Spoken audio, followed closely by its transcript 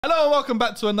Hello and welcome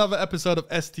back to another episode of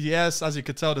STS. As you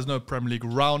can tell, there's no Premier League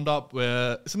roundup.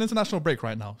 It's an international break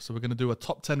right now, so we're going to do a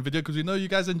top 10 video because we know you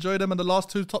guys enjoyed them, and the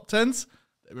last two top 10s,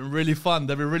 they've been really fun.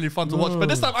 They've been really fun to watch, but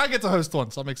this time I get to host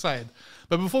one, so I'm excited.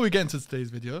 But before we get into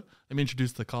today's video, let me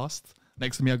introduce the cast.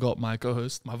 Next to me, I got my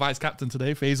co-host, my vice captain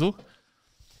today, Faisal.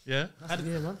 Yeah? How did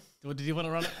you man? What did you want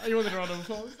to run? You wanted to run of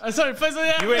applause? I'm sorry, Faisal,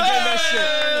 yeah. You ain't getting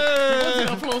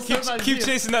that shit. Keep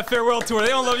chasing that farewell tour. They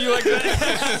don't love you like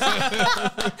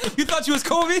that. You thought you was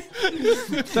Kobe? You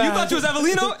thought you was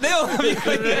Avellino? They don't love you like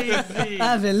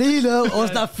that. Avellino, or was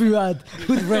that Fuad?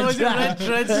 With red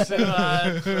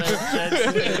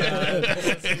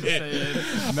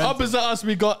Opposite us,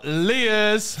 we got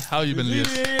Leas. How you been,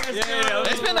 Leas? Yeah.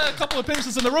 It's been a couple of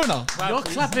appearances in a row now. You're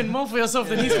clapping more for yourself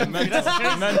than he's clapping. That's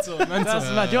crazy. Mental. That's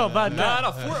mad. You're a bad guy. Nah,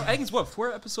 I think it's what,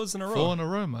 4 episodes in a row? 4 in a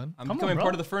row, man. I'm becoming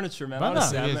part of the furniture, man. Brother.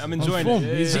 Honestly, I'm enjoying Form.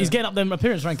 it. He's getting up them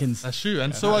appearance rankings. That's true,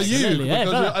 and so are you. Yeah,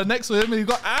 Because next to him, we've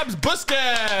got Abs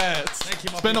Busquets. Thank you,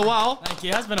 It's been a while. Thank you.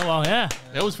 It has been a while, yeah.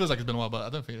 It always feels like it's been a while, but I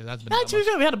don't think it has been. Actually,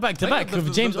 we had a back-to-back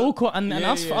with James Alcott and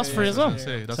us three as well.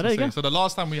 So there you go. So the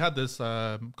last time we had this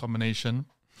combination,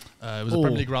 it was a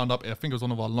Premier League roundup. I think it was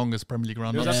one of our longest Premier League It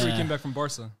roundups. was after we came back from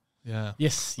Barca. Yeah.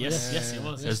 Yes, it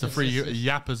was. There's the three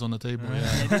yappers on the table.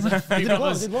 Yeah.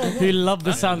 Who love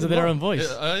the sounds of their own voice.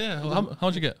 Yeah.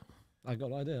 How'd you get? I got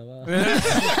no idea.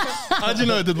 How'd you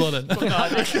know it did well then?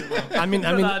 I mean,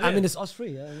 it's us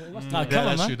three. Come on,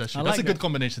 That's man. true. That's a good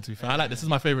combination, to be fair. I like this. This is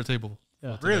my favorite table.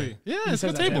 Really? Yeah, it's a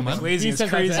good table, man. Lazy is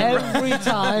crazy. Every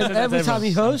time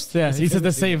he hosts, Yeah, he said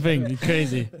the same thing. He's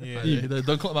crazy. Yeah,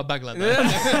 don't call my bag like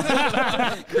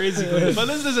that. Crazy. But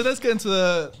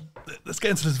let's get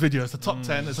into this video. It's the top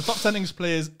 10. It's the top 10 English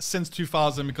players since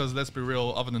 2000 because let's be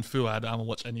real, other than Fuad, I haven't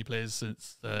watched any players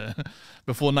since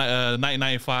before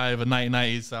 1995 and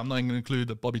 1990s. So I'm not even going to include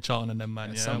the Bobby Charlton and them,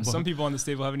 man. Yeah, Some people on this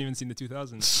table haven't even seen the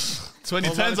 2000s.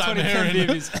 2010s, I'm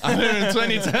hearing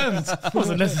 2010s.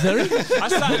 Wasn't necessary.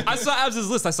 I saw Abs'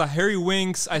 list. I saw Harry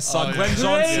Winks. I saw Glenn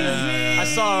Johnson. I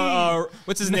saw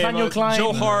what's his Nathaniel name? Klein.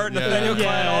 Joe Hart. Nathaniel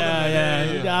Klein. All them.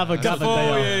 Yeah. Have a good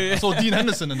day. I saw Dean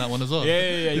Henderson in that one as well.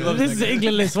 Yeah. This is the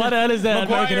England list. Why the hell is there an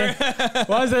American?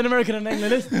 Why is there an American in the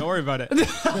England list? Don't worry about it.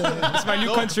 It's my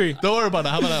new country. Don't worry about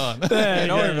that. How about that one?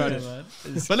 Don't worry about it.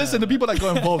 But listen, the people that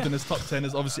got involved in this top 10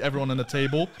 is obviously everyone on the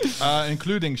table,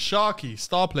 including Sharky,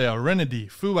 star player, Renedy,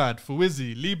 Fuad,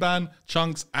 Fuizzi, Liban,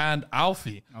 Chunks, and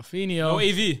Alfie. Alfinio. No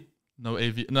AV. No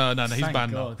AV. No. He's Thank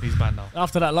banned God. now. He's banned now.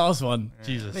 After that last one,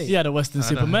 Jesus. he had a Western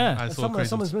Superman. I saw crazy.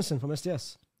 someone's missing from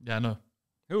STS. Yeah, I know.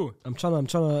 Who? I'm trying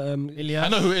to. Ilyas. I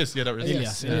know who it is. Yeah, that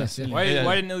is. Ilyas.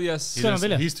 Why didn't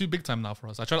Ilyas? He's too big time now for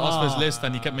us. I tried to ask for his list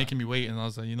and he kept making me wait, and I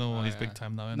was like, he's big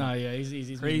time now. No, yeah, he's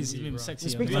crazy. He's been bro.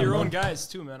 sexy. Be your own guys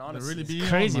too, man. Honestly, Really be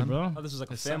Crazy, on, man. bro. I thought this was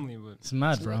like a family, but It's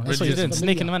mad, bro. That's Really what you're doing. is.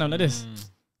 Snaking the man out like this.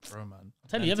 Bro, man. I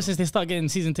tell you, ever since they start getting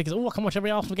season tickets, I can watch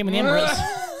every Arsenal game in the Emirates.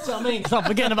 That's what I mean. Stop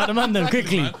forgetting about the man then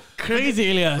quickly.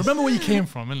 Crazy, Ilyas. Remember where you came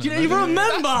from, innit? You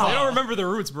remember? I don't remember the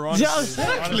roots, bro. Honestly.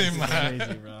 Exactly, man.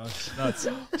 Crazy, bro.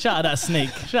 Shout out that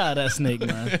snake,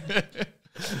 man.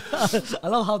 I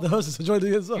love how the host is enjoying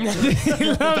it as well.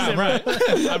 Damn right.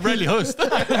 I rarely host.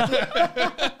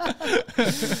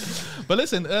 But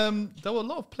listen, there were a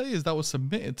lot of players that were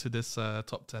submitted to this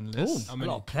top 10 list. How many?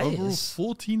 A lot of Overall, players.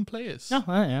 14 players.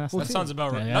 Yeah. That sounds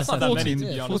about right. Yeah, That's not that 14. many, to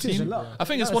be Yeah, honest. 14 is a lot. I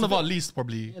think it's No, one it's of a our bit- least,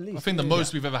 probably. At least, I think the yeah.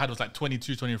 most we've ever had was like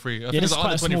 22, 23. I think this it's is under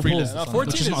quite a small 23 pool. list. No, 14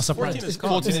 Which is not a is surprise. 14 is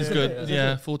 14 is good. good.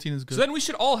 Yeah, 14 is good. So then we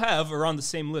should all have around the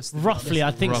same list. Roughly,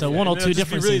 I think so. Roughly. One or It'll two just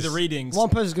be differences. really the ratings. One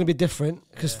person's going to be different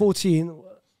because 14.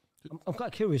 I'm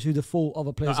quite curious who the 4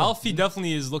 other players are. Alfie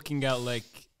definitely is looking at like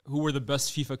who were the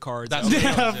best FIFA cards. That's-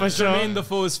 Yeah, for sure. Jermaine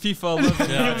Defoe's FIFA 11.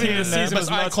 Yeah. Team of the season Best was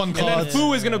nuts. icon And then cards.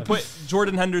 Fu is going to put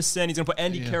Jordan Henderson. He's going to put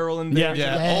Andy Carroll in there.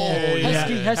 Yeah.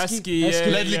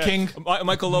 Heskey. Ledley King.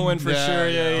 Michael Owen for sure.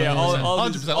 Yeah. All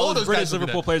 100%. all those guys British will be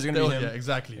Liverpool there. players are going to be him. Yeah,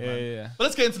 exactly. Yeah, man. yeah. But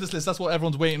let's get into this list. That's what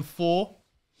everyone's waiting for.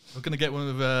 We're going to get one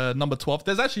with number 12.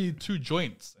 There's actually 2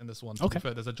 joints in this one. To be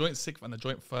fair. There's a joint 6th and a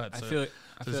joint 3rd.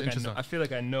 So I feel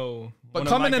like I know. But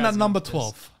coming in at number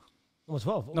 12. Number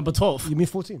 12. Number 12. You mean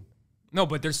 14? No,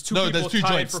 but there's two. No, people there's 2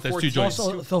 tied joints. for There's 2 14.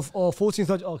 joints. So 14,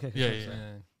 13. Okay.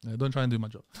 Yeah, don't try and do my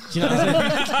job. Do you know what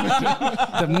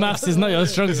I'm saying? The maths is not your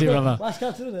strong suit, brother. Last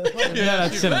captain, isn't it? Yeah,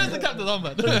 that's Where's it. the captain on,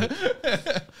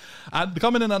 man? And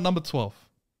coming in at number 12.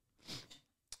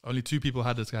 Only 2 people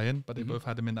had this guy in, but they both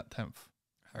had him in at 10th.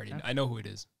 I know who it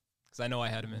is because I know I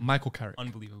had him in. Michael Carrick.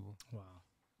 Unbelievable. Wow.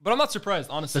 But I'm not surprised,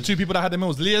 honestly. The 2 people that had him in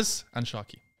was Leas and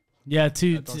Sharky. Yeah,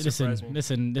 That don't surprise me.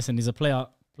 listen. He's a player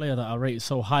that I rate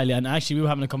so highly, and actually we were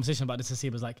having a conversation about this to see.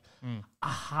 It was like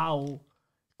how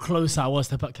close I was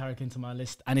to put Carrick into my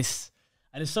list, and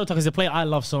And it's so tough because the player I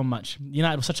love so much.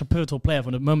 United was such a pivotal player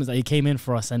from the moments that he came in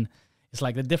for us. And it's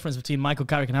like the difference between Michael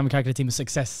Carrick and having Carrick in the team is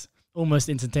success almost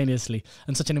instantaneously.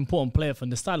 And such an important player from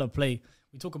the style of play.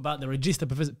 We talk about the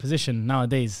regista position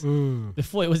nowadays.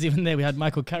 Before it was even there, we had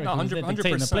Michael Carrick. No,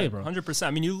 100%. The play, bro. 100%.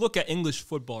 I mean, you look at English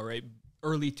football, right?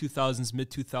 Early 2000s,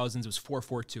 mid 2000s, it was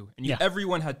 4-4-2. And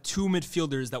everyone had two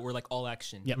midfielders that were like all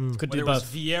action. Yeah, could Whether do both. It was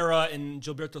Vieira and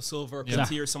Gilberto Silva or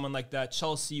Petit or someone like that.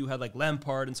 Chelsea, you had like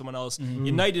Lampard and someone else.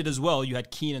 United as well, you had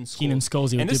Keane and Scholes. Keane and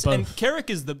Scholes, And Carrick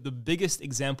is the biggest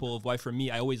example of why, for me,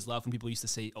 I always laugh when people used to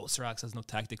say, oh, Sir Alex has no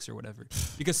tactics or whatever.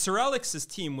 Because Sir Alex's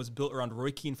team was built around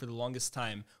Roy Keane for the longest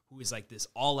time, who is like this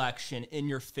all action, in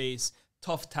your face,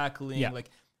 tough tackling, like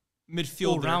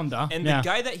midfielder. All-rounder. And the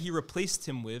guy that he replaced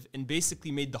him with and basically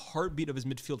made the heartbeat of his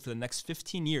midfield for the next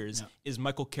 15 years is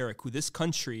Michael Carrick, who this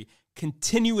country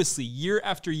continuously, year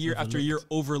after year after year,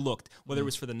 overlooked. Whether it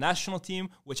was for the national team,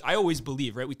 which I always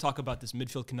believe, right? We talk about this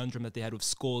midfield conundrum that they had with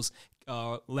Scholes,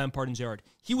 Lampard, and Gerrard.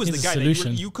 He was the guy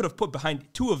that you could have put behind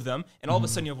two of them, and all of a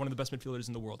sudden you have one of the best midfielders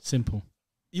in the world. Simple.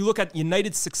 You look at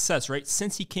United's success, right?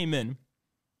 Since he came in,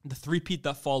 the three-peat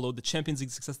that followed, the Champions League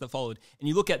success that followed, and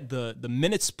you look at the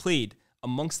minutes played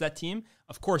amongst that team.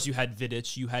 Of course, you had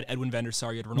Vidic, you had Edwin van der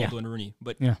Sar, you had Ronaldo and Rooney,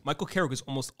 but Michael Carrick was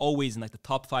almost always in like the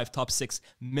top 5, top 6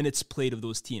 minutes played of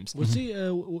those teams. Was he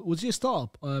a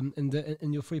start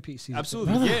in your three-peat season?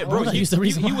 Absolutely, yeah, bro.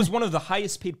 He was one of the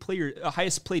highest paid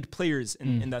players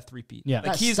in that three-peat. Yeah,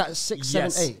 like he's at 6,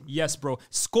 7, 8. Yes, bro.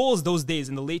 Scholes those days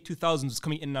in the late 2000s was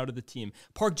coming in and out of the team.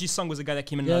 Park Ji-sung was a guy that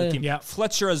came in and out of the team. Yeah.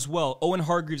 Fletcher as well. Owen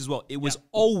Hargreaves as well. It was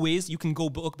always, you can go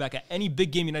look back at any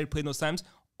big game United played in those times,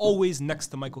 always next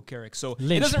to Michael Carrick. So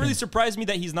it doesn't really surprise me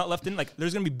that he's not left in. Like,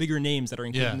 there's going to be bigger names that are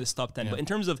included in this top 10. But in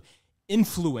terms of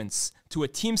influence to a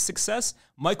team's success,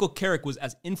 Michael Carrick was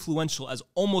as influential as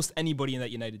almost anybody in that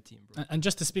United team, bro. And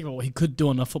just to speak about what he could do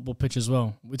on a football pitch as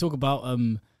well, we talk about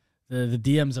the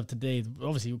DMs of today,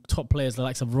 obviously top players, the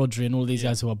likes of Rodri and all these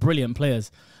guys who are brilliant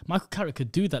players. Michael Carrick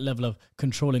could do that level of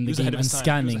controlling the game and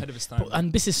scanning.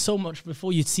 And this is so much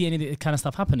before you'd see any of the kind of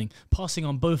stuff happening. Passing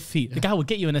on both feet. The guy would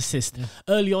get you an assist.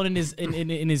 Early on in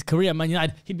his career at Man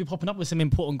United, he'd be popping up with some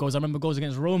important goals. I remember goals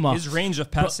against Roma. His range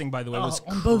of passing, by the way, was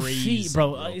on crazy. both feet,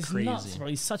 bro. It's crazy. nuts, bro.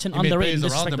 He's such an underrated,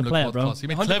 disrespected player, bro. He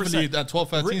made cleverly that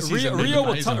 12-13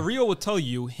 season. Rio will tell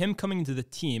you, him coming into the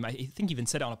team, I think he even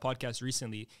said it on a podcast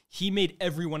recently, he made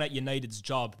everyone at United's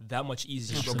job that much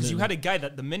easier, bro. Because you had a guy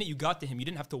that the minute you got to him, you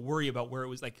didn't have to worry about where it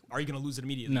was like, are you going to lose it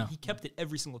immediately? No. He kept it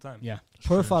every single time. Yeah.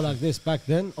 Profile like this back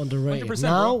then, underrated.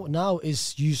 Now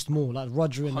it's used more, like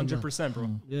Rodri and 100%, bro.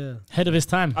 Yeah. Head of his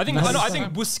time. I think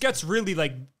Busquets really,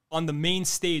 like, on the main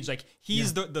stage, like,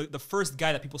 he's the first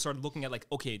guy that people started looking at, like,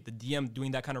 okay, the DM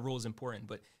doing that kind of role is important,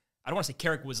 but I don't want to say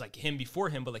Carrick was like him before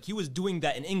him, but like he was doing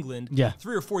that in England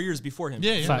 3 or 4 years before him.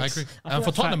 Yeah, I agree. And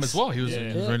for Tottenham as well, he was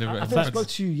really I think I spoke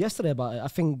to you yesterday about it. I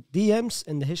think DMs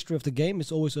in the history of the game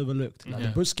is always overlooked.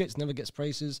 Like Busquets never gets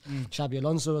praises. Xabi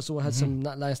Alonso also had some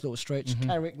nice little stretch.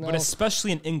 Carrick now. But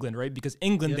especially in England, right? Because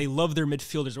England, they love their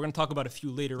midfielders. We're going to talk about a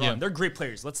few later on. They're great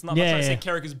players. Let's not try to say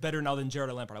Carrick is better now than Gerrard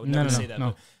or Lampard. I would never say that.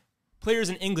 But players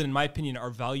in England, in my opinion,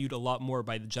 are valued a lot more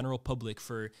by the general public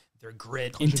for their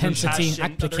grit, intensity, passion,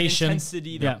 application, their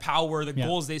intensity, their power, the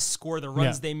goals they score, the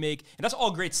runs they make. And that's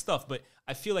all great stuff. But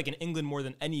I feel like in England more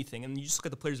than anything, and you just look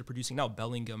at the players they're producing now,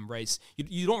 Bellingham, Rice,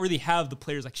 you don't really have the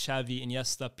players like Xavi,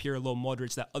 Iniesta, Pirlo,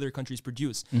 Modric that other countries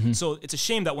produce. So it's a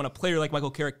shame that when a player like Michael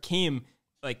Carrick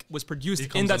was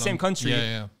produced in that same country,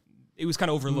 it was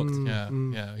kind of overlooked.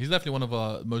 Yeah. He's definitely one of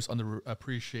our most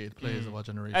underappreciated players of our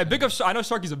generation. Hey, big up! I know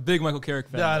Sharky's a big Michael Carrick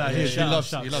fan. He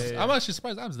loves. I'm actually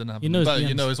surprised Abs didn't have him. But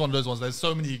it's one of those ones. There's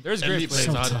so many elite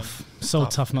players. So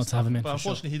tough not to have him in. But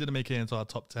unfortunately, he didn't make it into our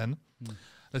top 10.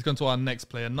 Let's go into our next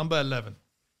player, number 11.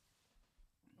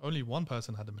 Only one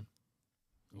person had him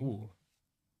in. Ooh,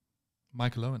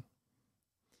 Michael Owen.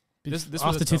 This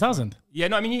after 2000. Yeah,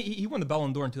 no, I mean he won the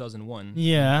Ballon d'Or in 2001.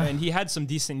 Yeah, and he had some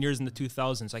decent years in the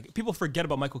 2000s. Like people forget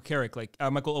about Michael Carrick, like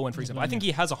Michael Owen, for example. I think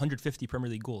he has 150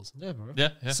 Premier League goals. Yeah, bro.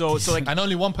 Yeah. So like, and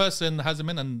only one person has him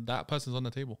in, and that person's on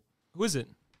the table. Who is it?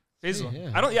 Faisal.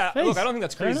 Yeah. I don't think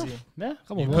that's crazy. Yeah,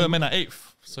 come on. Put him in at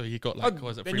 8th, so he got like what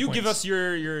was it? Then 3 you points. give us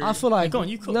your. I feel like go on,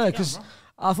 you cook. No, because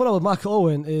I feel like with Michael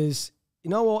Owen is. You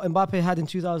know what Mbappe had in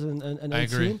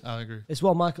 2018? I agree. It's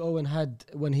what Michael Owen had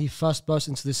when he first burst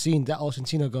into the scene, that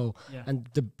Argentina goal, and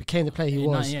became the player he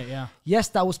was. Yes,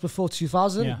 that was before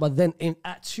 2000, but then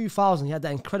at 2000, he had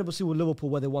that incredible scene with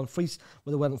Liverpool where they won three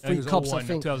cups, I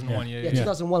think. 2001,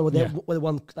 2001, where they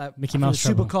won Mickey Mouse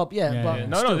Super Cup, but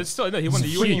No, it's still, he won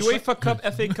the UEFA Cup,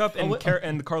 FA Cup,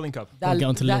 and the Carling Cup. That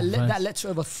led to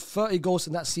over 30 goals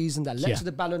in that season, that led to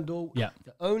the Ballon d'Or.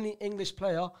 The only English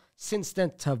player since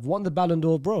then to have won the Ballon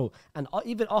d'Or, bro. And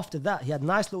even after that, he had a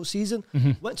nice little season.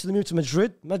 Went to the move to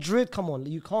Madrid. Madrid, come on,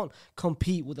 you can't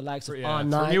compete with the likes of R9.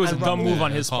 For me, it was a dumb move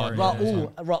on his part.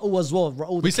 Raul as well.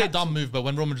 Raul, we say dumb move, but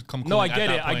when Real Madrid come, no, I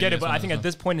get it, but I think at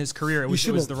this point in his career, it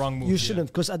was the wrong move. You shouldn't,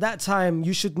 because at that time,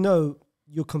 you should know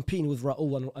you're competing with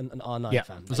Raul and R9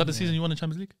 fan. Was that the season you won the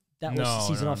Champions League? That was the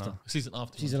season after.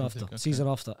 Season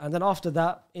after. And then after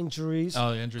that, injuries.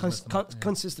 Oh, yeah, injuries.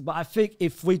 Consistent. But I think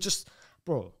if we just,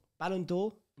 bro, Ballon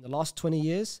d'Or in the last 20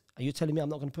 years, are you telling me I'm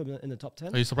not going to put him in the top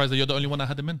 10? Are you surprised that you're the only one that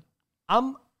had him in?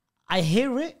 I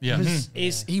hear it.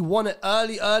 Because he won it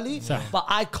early. But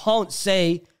I can't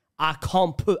say I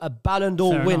can't put a Ballon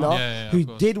d'Or winner who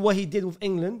did what he did with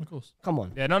England. Of course. Come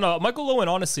on. Yeah, no. Michael Owen,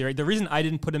 honestly, right? The reason I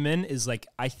didn't put him in is like,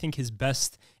 I think his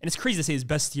best, and it's crazy to say his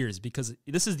best years because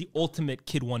this is the ultimate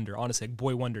kid wonder, honestly, like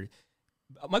boy wonder.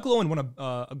 Michael Owen won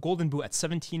a Golden Boot at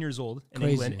 17 years old in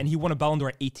England, and he won a Ballon d'Or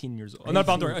at 18 years old. Not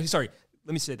Ballon d'Or, sorry.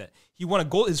 Let me say that. He won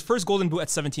his first Golden Boot at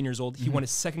 17 years old. He won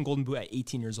his second Golden Boot at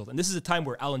 18 years old. And this is a time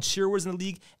where Alan Shearer was in the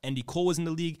league, Andy Cole was in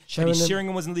the league, Eddie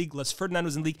Sheringham was in the league, Les Ferdinand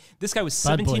was in the league. This guy was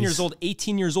 17 years old,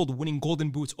 18 years old, winning Golden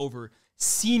Boots over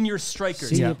senior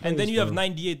strikers. And then you have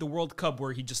 98, the World Cup,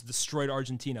 where he just destroyed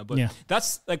Argentina. But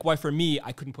that's like why, for me,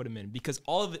 I couldn't put him in. Because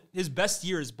all of his best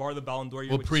years, bar the Ballon d'Or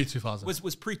year, pre-2000.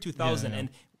 Was pre-2000. And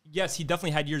yes, he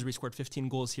definitely had years where he scored 15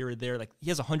 goals here or there. Like, he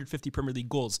has 150 Premier League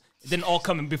goals. It didn't all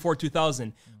come in before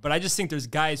 2000. But I just think there's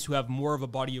guys who have more of a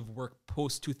body of work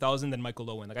post 2000 than Michael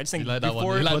Owen. Like, I just think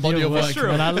before body of work.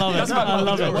 And I love it. I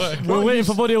love it. We're waiting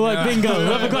for body of work. Bingo.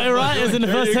 Whoever got it right is in the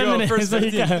first 10 minutes.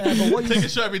 Take a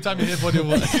shot every time you hear body of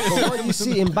work. But what you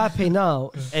see in Mbappe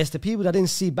now is the people that didn't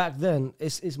see back then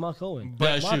is Mark Owen.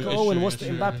 Mark Owen was the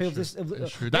Mbappe of this.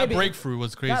 That breakthrough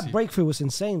was crazy. That breakthrough was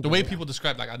insane. The way people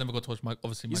describe, like, I never got to watch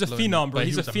obviously. He's a phenom, bro.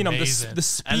 He's a phenom.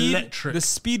 The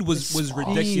speed was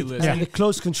ridiculous. And the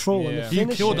close control. He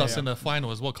killed us in the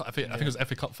final as well. I think it was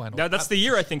FA Cup final. That's the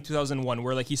year, I think, 2001,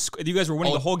 where like you guys were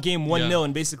winning the whole game 1-0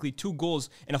 and basically 2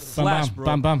 goals in a flash, bro.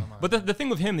 Bam, bam. But the thing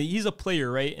with him, he's a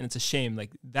player, right? And it's a shame.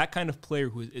 Like, that kind of player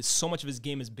who is so much of his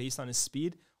game is based on his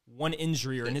speed. One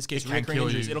injury, or in his case, recurring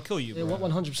injuries, it'll kill you.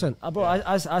 100%. Bro,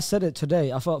 I said it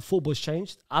today. I thought football's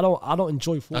changed. I don't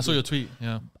enjoy football. I saw your tweet.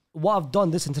 Yeah. What I've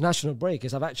done this international break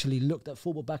is I've actually looked at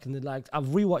football back in the I've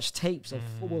rewatched tapes of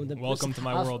football. Welcome to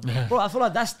my world, bro. I feel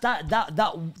like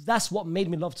that's what made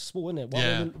me love sport, innit?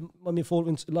 What made me fall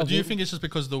into love. Do you think it's just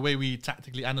because the way we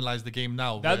tactically analyze the game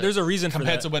now? There's a reason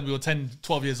compared to when we were 10,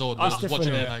 12 years old.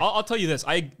 Watching it. I'll tell you this.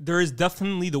 There is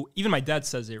definitely even my dad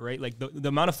says it, right? Like the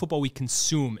amount of football we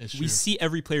consume, we see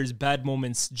every player's bad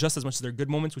moments just as much as their good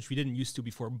moments, which we didn't used to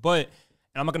before. But,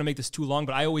 and I'm not gonna make this too long,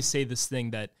 but I always say this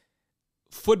thing that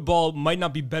football might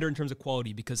not be better in terms of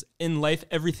quality, because in life,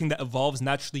 everything that evolves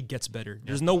naturally gets better.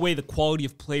 There's no way the quality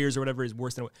of players or whatever is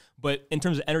worse than what, but in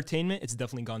terms of entertainment, it's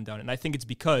definitely gone down. And I think it's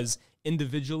because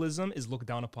individualism is looked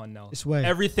down upon now.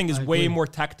 Everything is way more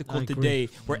tactical today,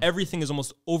 where everything is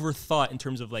almost overthought in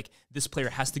terms of like, this player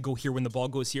has to go here when the ball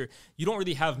goes here. You don't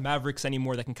really have mavericks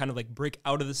anymore that can kind of like break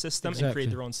out of the system and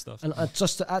create their own stuff. And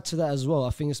just to add to that as well,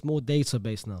 I think it's more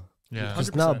data-based now. Yeah,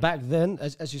 because now back then,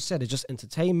 as you said, it's just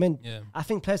entertainment. Yeah. I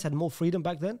think players had more freedom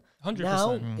back then. 100%.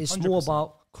 Now it's more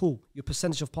about your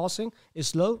percentage of passing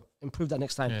is low. Improve that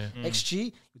next time.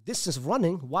 XG, distance of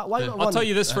running. Why not running? I'll tell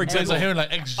you this, for example. Hearing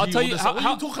like XG, I'll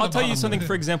tell you something.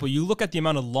 For example, you look at the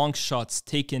amount of long shots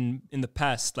taken in the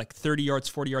past, like 30 yards,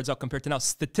 40 yards out, compared to now.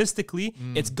 Statistically,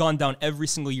 it's gone down every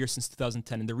single year since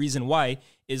 2010, and the reason why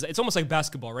is it's almost like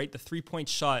basketball, right? The 3-point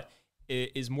shot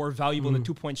is more valuable than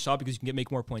the 2-point shot because you can make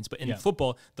more points. But in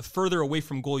football, the further away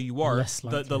from goal you are,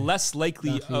 the less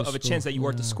likely of a chance that you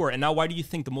are to score. And now, why do you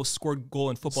think the most scored goal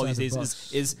in football these days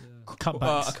is a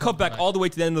cutback all the way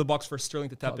to the end of the box for Sterling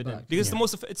to tap it in? Because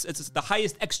it's the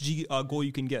highest XG goal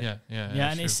you can get.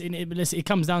 And it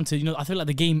comes down to, I feel like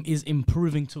the game is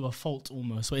improving to a fault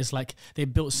almost. So it's like they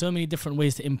built so many different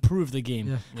ways to improve the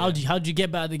game. How do you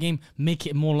get better at the game? Make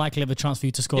it more likely of a chance for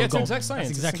you to score a goal. It's exact science.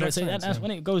 That's exactly right. So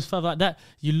when it goes further like that,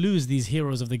 you lose these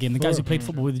heroes of the game. The guys who played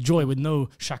football with joy, with no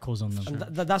shackles on them.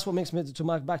 And that's what makes me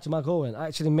back to Mark Owen.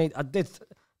 I did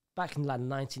back in like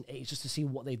 1980s just to see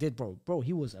what they did, bro. Bro,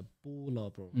 he was a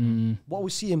baller, bro. What we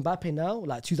see Mbappe now,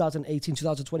 like 2018,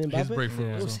 2020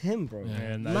 Mbappe, it was him, bro.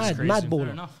 Mad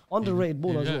baller. Underrated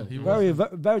baller as well. Very,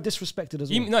 very disrespected as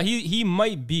well. He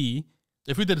might be.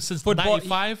 If we did it since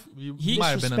 95, he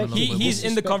might have been he's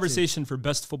in the conversation for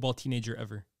best football teenager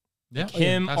ever. Yeah,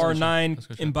 him,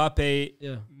 R9,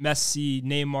 Mbappe, Messi,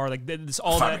 Neymar, like this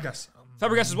all Fabregas.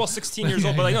 Fabregas is 16 years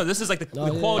old, but like no, this is like the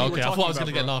quality. Okay, I thought I was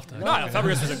gonna get laughed. No,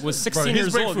 Fabregas was 16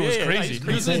 years old. His breakthrough was crazy.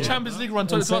 He was in Champions League run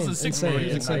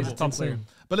 2006. Top player.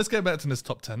 But let's get back to this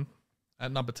top 10.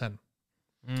 At number 10.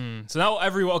 So now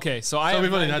everyone, okay. So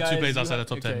we've only had 2 players outside the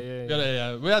top 10.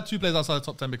 Yeah. We had 2 players outside the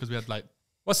top 10 because we had like.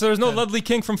 Well, so there's no Ledley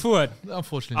King from Fuad.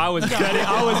 Unfortunately, I was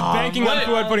banking on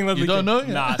Fuad putting Ledley King. You don't know?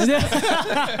 Nah.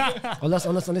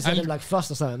 unless I did like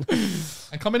first or something.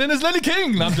 And coming in is Ledley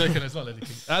King. No, I'm joking. It's not Ledley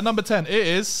King. At number 10, it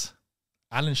is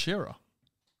Alan Shearer.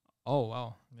 Oh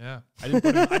wow. Yeah. I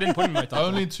didn't put him in my top.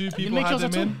 Only 2 people had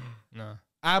him in. No.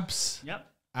 Abs.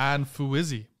 And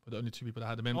Fuizzi were the only 2 people that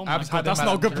had him in. Oh Abs God, had that's him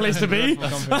not a at- good place to be.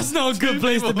 That's not a good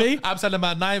place to be. Abs had him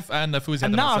at 9th and Fuizzi had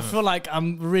And him now at I 7th. feel like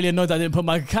I'm really annoyed that I didn't put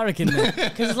Michael Carrick in there.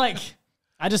 Because it's like,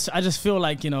 I just feel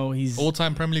like, he's...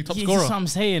 All-time Premier League top That's scorer. what I'm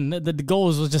saying. The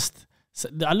goals was just...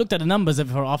 I looked at the numbers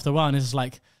after a while and it's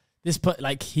like,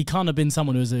 he can't have been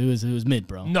someone who was mid,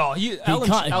 bro. No, Alan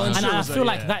and Shearer I was feel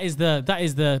like that is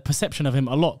the perception of him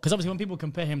a lot. Because obviously when people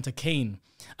compare him to Kane,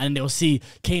 and they'll see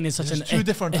Kane is such There's an 2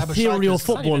 different type of ethereal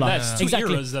strikers. footballer. That's 2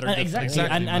 eras that are different. Exactly.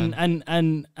 Exactly,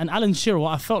 And Alan Shearer,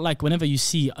 I felt like whenever you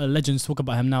see legends talk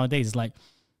about him nowadays, it's like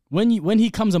when he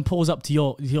comes and pulls up to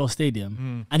your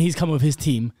stadium and he's coming with his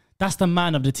team. That's the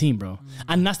man of the team, bro.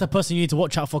 And that's the person you need to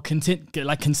watch out for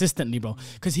consistently, bro.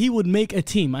 Because he would make a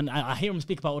team, and I hear him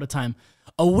speak about it all the time,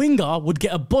 a winger would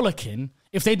get a bollocking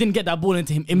if they didn't get that ball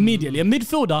into him immediately. A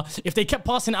midfielder, if they kept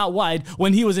passing out wide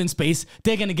when he was in space,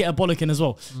 they're going to get a bollocking as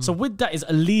well. So with that is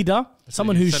a leader,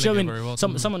 someone who's showing,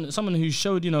 someone who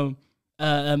showed,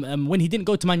 when he didn't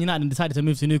go to Man United and decided to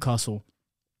move to Newcastle,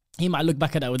 he might look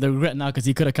back at that with regret now because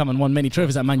he could have come and won many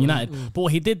trophies at Man United. But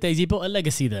what he did there is he built a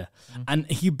legacy there. And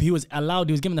he was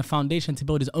given the foundation to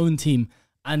build his own team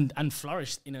and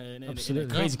flourished in a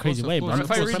crazy way. Bro.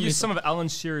 If I read you some of Alan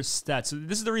Shearer's stats, so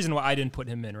this is the reason why I didn't put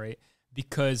him in, right?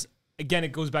 Because again,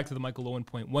 it goes back to the Michael Owen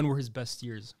point. When were his best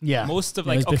years? Yeah. Most of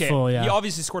he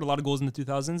obviously scored a lot of goals in the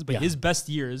 2000s, but his best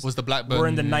years was the Blackburn, were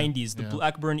in the 90s, the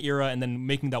Blackburn era, and then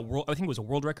making that I think it was a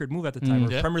world record move at the time,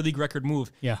 or Premier League record move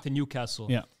to Newcastle.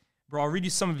 Yeah. Bro, I'll read you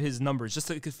some of his numbers, just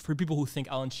for people who think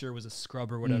Alan Shearer was a scrub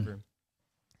or whatever.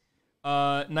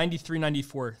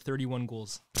 93-94, 31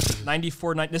 goals.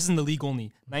 94, this is in the league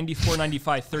only.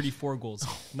 94-95, 34 goals.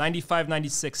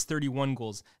 95-96, 31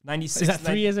 goals. 96, is that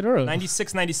 3 years in a row?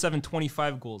 96-97,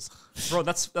 25 goals. Bro,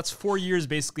 that's 4 years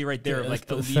basically right there of like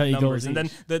elite 30 numbers. goals And then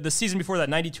the season before that,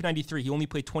 92-93, he only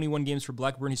played 21 games for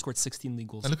Blackburn. He scored 16 league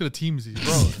goals. And look at the teams he's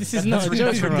bro. This is not a joke.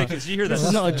 That's ridiculous. You hear that? This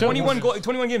is not a joke.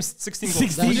 21 games, 16 goals.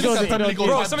 16 goals.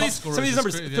 Bro, some of these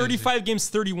numbers, 35 games,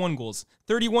 31 goals.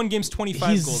 31 games, 25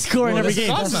 He's goals. scoring every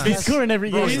game. He's scoring every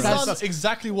game. He's done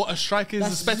exactly what a striker is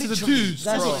expected to do.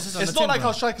 It's not like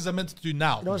how strikers are meant to do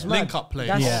now. Link up play,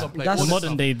 That's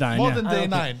modern day 9. Modern day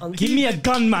 9. Give me a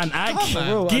gunman,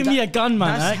 Ak. Give me a gunman,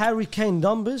 That's Ak. Harry Kane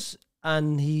numbers,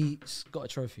 and he's got a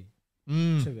trophy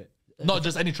to it. Not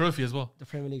just any trophy as well. The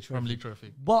Premier League trophy. Premier League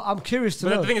trophy. But I'm curious to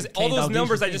know. But the thing is, all those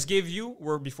numbers I just gave you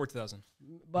were before 2000.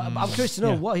 But I'm curious to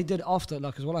know what he did after,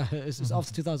 like, because what I heard is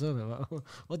after 2000.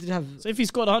 What did he have? So if he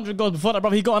scored 100 goals before that, bro,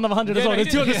 he got another 100 as well.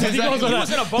 There's 260 goals with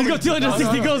that. He He got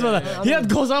 260 goals with that. He had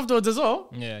goals afterwards as well.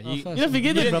 Yeah, You don't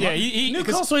forget it, bro.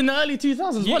 Newcastle in the early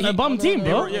 2000s, what a bum team,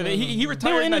 bro. Yeah, he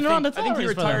retired. in and around the I think he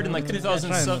Tories, retired in bro. like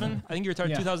 2007. I think he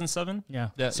retired in 2007.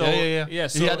 Yeah. So Yeah.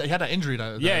 so He had that injury.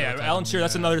 Alan Shearer.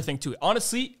 That's another thing too.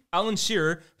 Honestly, Alan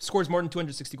Shearer scores more than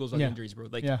 260 goals on injuries, bro.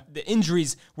 Like the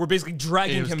injuries were basically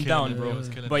dragging him down, bro.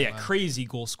 But yeah, crazy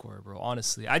goal scorer, bro.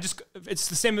 Honestly, it's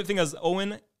the same thing as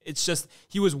Owen. It's just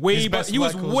he was way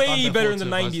better in the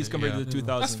 90s compared to the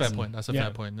 2000s. That's a fair point. That's a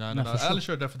fair point. No. Alan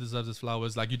Shearer definitely deserves his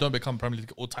flowers. Like, you don't become Premier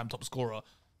League all-time top scorer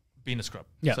being a scrub.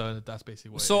 Yeah. So that's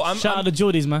basically what. So Shout out to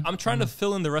Geordies, man. I'm trying to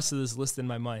fill in the rest of this list in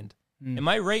my mind. Am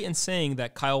I right in saying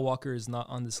that Kyle Walker is not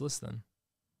on this list then?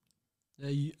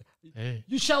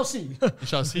 You shall see. You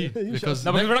shall see. Because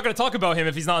No, but we're not going to talk about him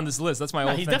if he's not on this list. That's my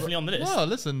whole He's thing. definitely on the list. well,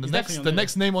 listen. The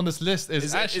next name on this list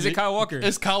is it Kyle Walker?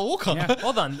 It's Kyle Walker. Yeah.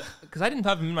 Hold on, because I didn't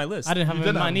have him in my list. I didn't have him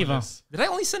in mine either. Did I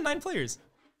only send 9 players?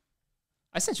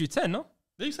 I sent you 10, no?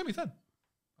 Yeah, you sent me 10.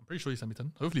 I'm pretty sure you sent me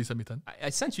 10. Hopefully you sent me 10. I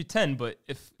sent you 10, but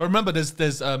if... But remember, there's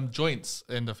joints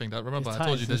in the thing. Remember, I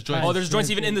told you there's joints. Oh, there's joints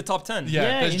even in the top 10.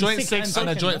 Yeah, there's in joint 6 6 and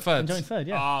a joint third. Joint third,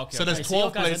 yeah. Ah, okay. So there's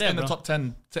 12 players in the top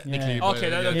 10 technically. Yeah. but Okay,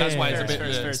 that's why it's a fair,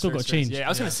 bit. fair, Still fair, got fair. changed. Yeah, I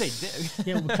was going to say...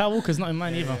 Yeah, well, Kyle Walker's not in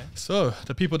mine either. So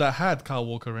the people that had Kyle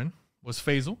Walker in was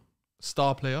Faisal,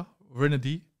 star player,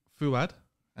 Rinaldi, Fuad,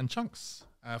 and Chunks.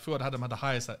 Fuad had him at the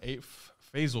highest at 8th.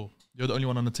 Faisal, you're the only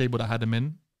one on the table that had him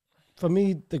in. For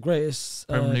me, the greatest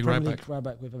Premier League right back. right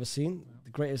back we've ever seen. The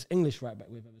greatest English right back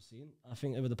we've ever seen. I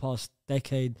think over the past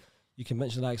decade, you can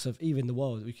mention the likes of even the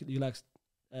world. You like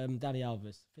Danny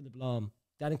Alves, Philip Lahm,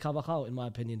 Danny Carvajal, in my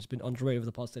opinion, has been underrated over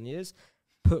the past 10 years.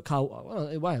 put Kyle.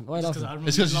 Why? It's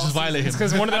because you just violate him. It's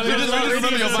because one of them. Just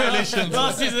remember your violations.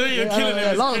 Last season, you're killing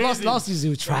it. Last season, he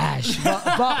was trash.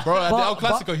 But, Bro, at the El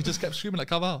Clasico, he just kept screaming like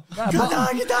Carval. But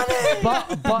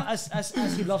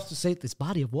as he loves to say, this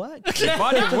body of work.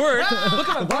 Body of work. Look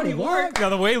at my body of work. Now,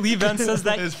 the way Lee Van says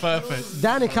that. It's perfect.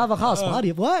 Danny Carvajal's body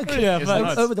of work.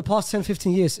 Yeah, over the past 10,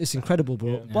 15 years, it's incredible, bro.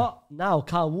 Yeah. But now,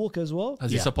 Kyle Walker as well.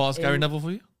 Has he surpassed Gary Neville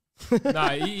for you?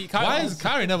 Nah, why is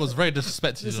Gary Neville's very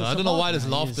disrespected? I don't know why this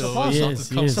laughter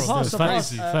Surpassed.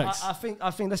 Crazy.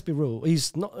 I think let's be real.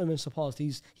 He's not even surpassed.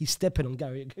 He's stepping on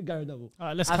Gary Neville. All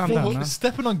right, let's calm down. Man.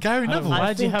 Stepping on Gary Neville.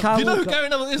 Why do you have? Do you know who Gary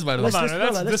Neville is, by the way?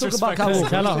 Let's talk about Kyle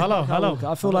Walker. Hello.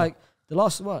 I feel like the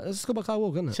last one. Let's talk about Kyle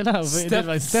Walker, isn't it? Chill out.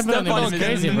 Stepping on him is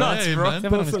crazy, nuts, bro.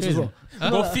 Stepping on him is crazy.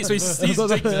 So he's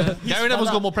Gary Neville's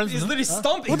got more prems than him. literally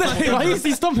stomping. Why is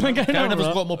he stomping on Gary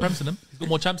Neville's got more prems than him. He's got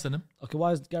more champs than him. Okay,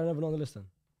 why is Gary Neville on the list then?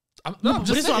 I'm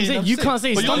just saying. I'm saying. You can't say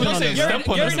he's stomping on him.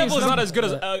 Gary Neville is not as good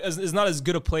is not as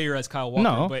good a player as Kyle Walker.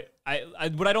 No. But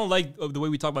what I don't like of the way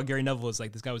we talk about Gary Neville is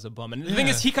like this guy was a bum. And the thing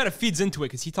is, he kind of feeds into it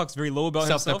because he talks very low about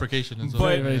himself. Self-deprecation as well.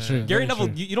 But very true. Gary Neville,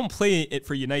 you don't play it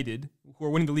for United, who are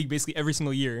winning the league basically every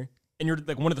single year. And you're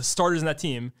like one of the starters in that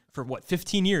team for what,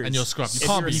 15 years? And you're scrub. You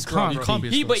can't be a scrub.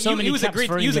 But he was a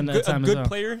good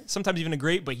player, sometimes even a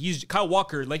great. But he's Kyle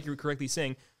Walker, like you were correctly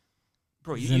saying.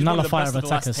 Bro, he's one of the best of the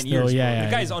last 10 years. The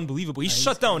guy is unbelievable. He's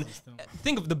shut down.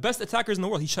 Think of the best attackers in the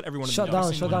world. He shut everyone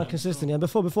down. Shut down consistently. And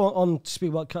before on to speak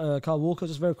about Kyle Walker,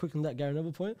 just very quick on that Gary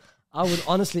Neville point, I would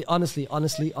honestly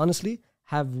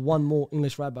have one more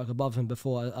English right back above him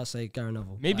before I say Gary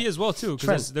Neville. Maybe as well too,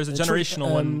 because there's a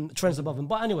generational one. Trent's above him.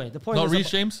 But anyway, the point is... Not Reece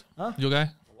James? Your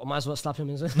guy? I might as well slap him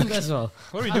in as well.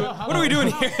 What are we doing? What are we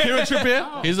doing here? Kieran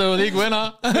Trippier, he's a league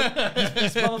winner.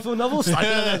 Phil Neville.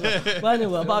 But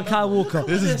anyway, about Kyle Walker.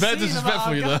 This is bad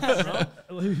disrespectful, you know.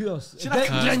 Who else?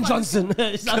 Glenn Johnson.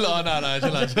 No.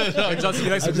 Johnson,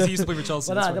 he likes because he used to play for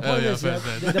Chelsea.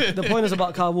 The point is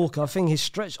about Kyle Walker. I think his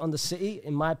stretch on the City,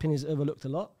 in my opinion, is overlooked a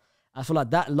lot. I feel like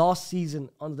that last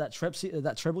season, under that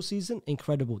treble season,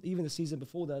 incredible. Even the season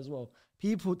before that as well.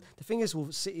 The thing is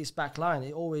with City's back line,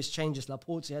 it always changes.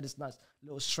 Laporte had this nice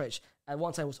little stretch. At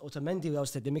one time, it was Otamendi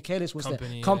was there. Michaelis was there.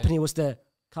 Company was there.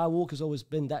 Kyle Walker's always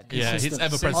been that consistent. Yeah, he's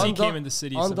ever present. Since he came in the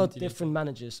City. Under different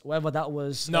managers, whether that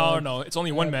was... No, it's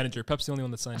only one manager. Pep's the only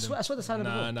one that signed him. I swear they signed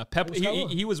him. No, Pep,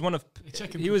 he was one of...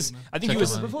 He was... I think he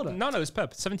was... Before that? No, it was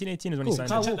Pep. 17-18 is when he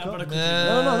signed him. No.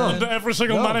 Under every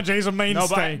single manager, he's a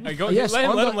mainstay. Let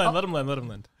him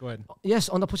land. Go ahead. Yes,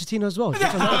 under Pochettino as well.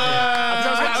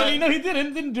 Actually, no, he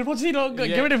didn't. Did Pochettino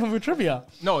get rid of him with trivia?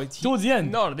 No. Towards the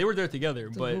end? No, they were there together.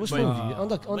 But what's wrong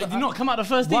with you? Did he not come out the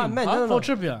first team for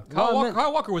trivia?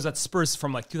 Kyle Walker was at Spurs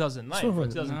from like 2009 or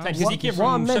 2010 because he came from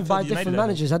what I meant Sheffield by United. different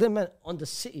managers, I didn't mean on the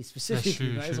City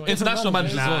specifically. International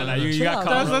managers. Nah, you got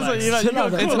caught. I was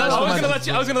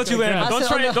gonna let you land.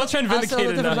 Don't try and vindicate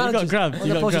it. You got grabbed.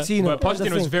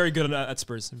 Pochettino was very good at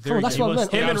Spurs. Very good. That's what I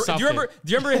meant. Do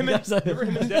you remember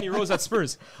him and Danny Rose at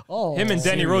Spurs? Him and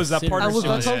Danny Rose, that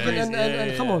partnership.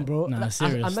 And come on, bro. I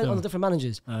meant on the different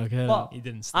managers. Okay. But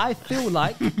I feel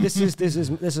like this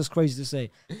is crazy to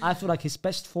say. I feel like his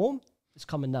best form is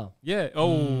coming now. Yeah.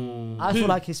 I feel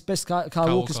like his best Kyle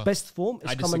Walker's best form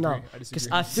is coming now. Because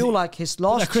I feel like his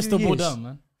last 2 years. Crystal ball down,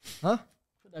 man. Huh?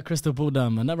 Put that crystal ball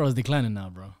down, man. That bro's declining now,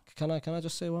 bro. Can I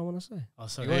just say what I want to say? Oh,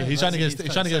 sorry. He's trying to get his TikTok.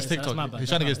 He's trying to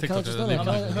get his TikTok. Can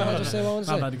I just say what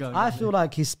I want to say? I feel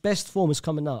like his best form is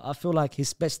coming now. I feel like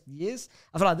his best years.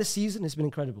 I feel like this season has been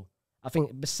incredible. I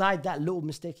think beside that little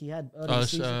mistake he had early in the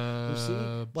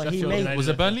season, but he made... Was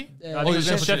it Burnley? He was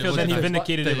in Sheffield, then he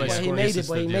vindicated it by scoring.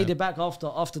 He made it back after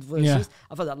the season.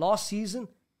 I thought that last season,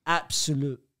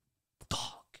 absolute dog.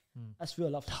 That's real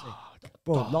love to say.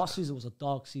 Bro, last season was a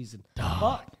dog season.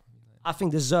 But I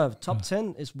think deserved. Top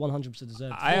 10 is 100%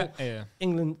 deserved.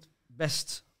 England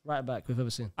best right back we've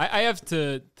ever seen. I have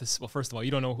to well, first of all,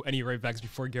 you don't know any right backs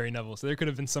before Gary Neville, so there could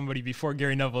have been somebody before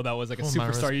Gary Neville that was like a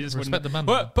superstar. You just wouldn't. The man,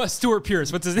 but Stuart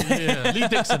Pearce, what's his name? Yeah, Lee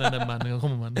Dixon and them, man.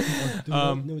 Come on,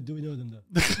 man. Do we know them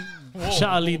though?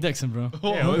 Shout out Lee Dixon, bro.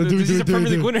 He's a Premier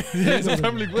League winner. He's a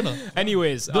Premier League winner.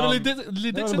 Anyways, Lee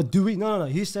Dixon. But do we? No.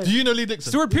 He said. Do you know Lee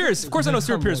Dixon? Stuart Pearce. Of course, I know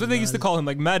Stuart Pearce. What they used to call him,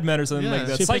 like Madman or something like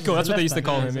that. Psycho. That's what they used to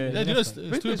call him. Yeah, you know,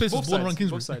 Stuart Pearce was born around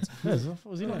Kingsbury.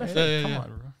 Was he not? Come on,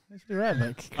 bro. Right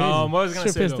back. What was I going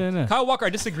to say though? Kyle Walker, I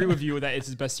disagree with you that it's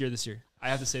his best year this year. I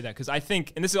have to say that because I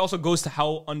think, and this also goes to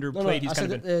how underplayed he's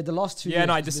kind of been. The last 2 years. Yeah,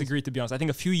 no, I disagree, to be honest. I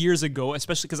think a few years ago,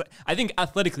 especially because I think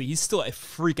athletically, he's still a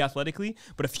freak athletically,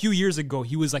 but a few years ago,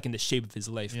 he was like in the shape of his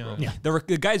life, bro. Yeah.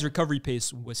 The guy's recovery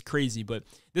pace was crazy, but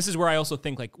this is where I also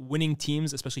think like winning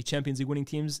teams, especially Champions League winning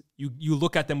teams, you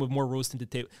look at them with more rose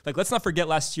tinted tape. Like, let's not forget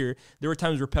last year, there were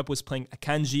times where Pep was playing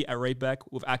Akanji at right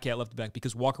back with Ake at left back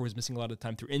because Walker was missing a lot of the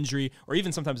time through injury or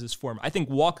even sometimes his form. I think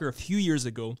Walker a few years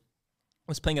ago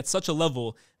was playing at such a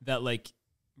level that like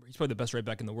he's probably the best right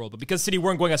back in the world. But because City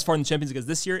weren't going as far in the Champions League as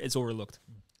this year, it's overlooked.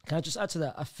 Can I just add to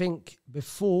that? I think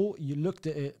before we looked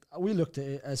at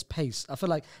it as pace. I feel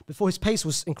like before his pace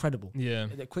was incredible. Yeah.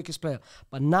 The quickest player.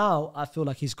 But now I feel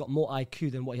like he's got more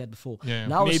IQ than what he had before. Yeah.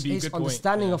 Now his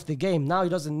understanding of the game. Now he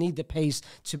doesn't need the pace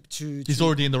to he's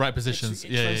already in the right positions.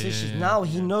 Now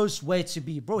he knows where to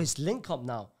be. Bro, his link up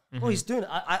now. Bro, he's doing it.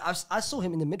 I saw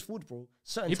him in the midfield, bro.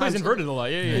 He plays inverted a lot.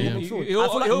 He'll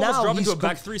almost drop into a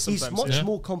back three sometimes. He's much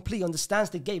more complete,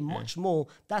 understands the game much more.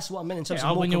 That's what I meant in terms of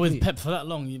more when you're with Pep for that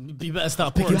long, you better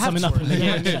start picking something up in the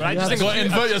game. But I just think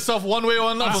invert yourself one way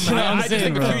or another. I just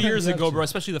think a few years ago, bro,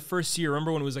 especially the first year,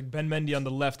 remember when it was like Ben Mendy on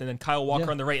the left and then Kyle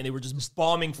Walker on the right, and they were just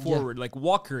bombing forward. Like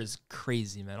Walker is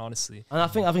crazy, man. Honestly, and I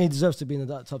think he deserves to be in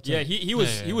the top 10. Yeah, he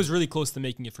was really close to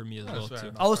making it for me as well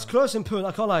too. I was close in putting.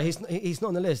 I can't lie. He's not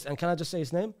on the list. And can I just say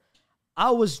his name?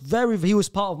 He was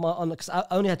part of my, because I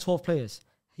only had 12 players.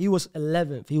 He was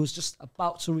 11th. He was just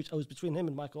about to reach, I was between him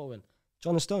and Mike Owen.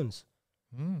 John Stones.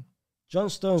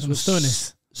 John Stones was...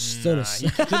 Stones. Good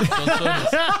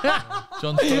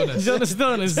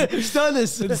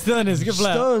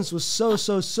player. Stones was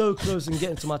so close in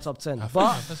getting to my top 10.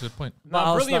 But that's a good point.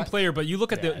 Brilliant player, but you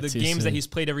look at the games that he's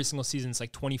played every single season, it's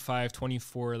like 25,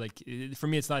 24. Like, for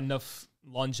me, it's not enough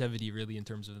longevity, really, in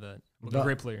terms of that. A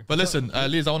great player. But listen,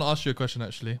 Liz, I want to ask you a question,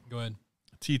 actually. Go ahead.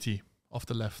 TT, off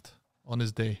the left, on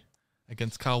his day,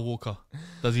 against Kyle Walker.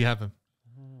 Does he have him?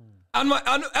 At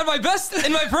my best,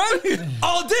 in my prime,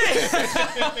 all day.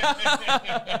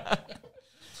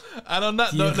 And on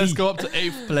that note, let's go up to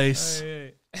 8th place.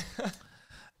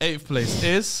 8th place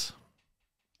is...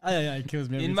 It kills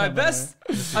me. In my best,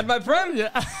 at my prime,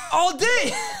 all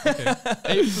day. Okay.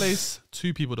 8th place,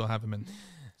 2 people don't have him in.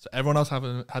 So everyone else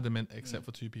had him in except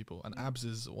for 2 people. And Abs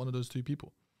is one of those 2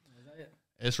 people. Is that it?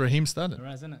 It's Raheem Sterling.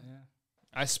 Raz, isn't it? Yeah.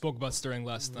 I spoke about Sterling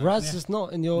last time. Raz is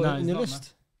not in your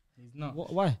list. Man. He's not.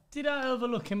 Why? Did I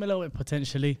overlook him a little bit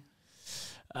potentially?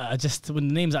 Just when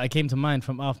the names that I came to mind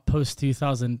from our post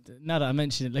 2000. Now that I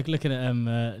mentioned it, like looking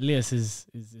at Lias his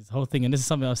whole thing, and this is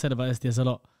something I've said about SDS a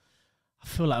lot. I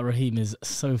feel like Raheem is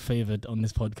so favoured on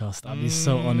this podcast. I'll be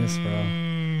so honest, bro.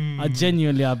 I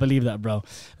believe that, bro.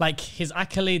 Like his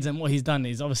accolades and what he's done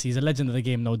is obviously he's a legend of the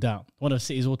game, no doubt. One of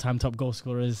City's all-time top goal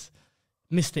scorers.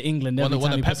 Mr. England every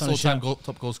time he puts on a shirt.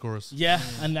 Top goal scorers. Yeah,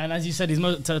 and as you said, he's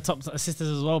to the top assisters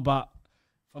as well. But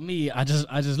for me, I just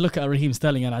look at Raheem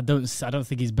Sterling and I don't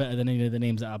think he's better than any of the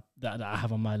names that I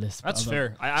have on my list. That's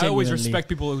fair. I always respect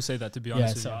people who say that. To be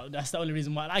honest, so that's the only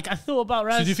reason why. Like I thought about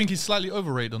Raz. So do you think he's slightly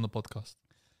overrated on the podcast?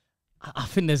 I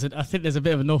think there's a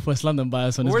bit of a Northwest London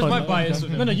bias on this. Where's my bias?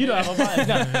 No, you don't have a bias.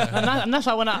 And that's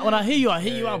why when I hear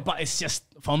you out. But it's just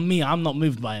for me, I'm not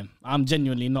moved by him. I'm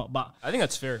genuinely not. But I think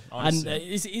that's fair.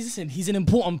 Honestly. And he's an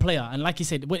important player. And like you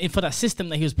said, for that system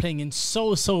that he was playing in,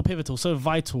 so pivotal, so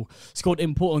vital, scored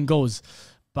important goals.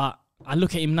 But I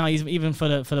look at him now. He's even for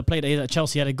the play that he's at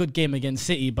Chelsea, he had a good game against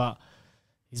City, but.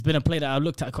 He's been a player that I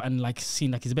looked at and like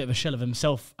seen like he's a bit of a shell of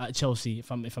himself at Chelsea, if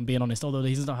I'm being honest. Although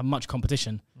he doesn't have much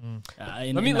competition.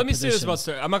 Let me say this about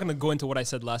Sterling. I'm not going to go into what I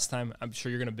said last time. I'm sure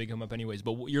you're going to big him up anyways.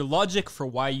 But your logic for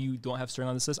why you don't have Sterling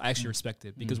on this list, I actually respect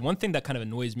it. Because one thing that kind of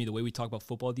annoys me, the way we talk about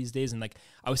football these days, and like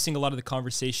I was seeing a lot of the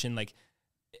conversation, like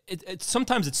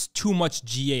sometimes it's too much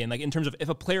GA, and like in terms of if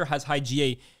a player has high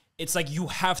GA. It's like you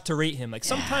have to rate him. Like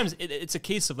sometimes it's a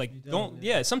case of like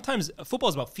sometimes football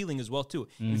is about feeling as well too.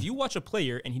 If you watch a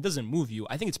player and he doesn't move you,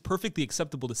 I think it's perfectly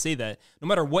acceptable to say that no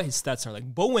matter what his stats are.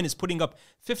 Like Bowen is putting up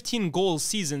 15 goals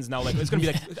seasons now. Like it's gonna be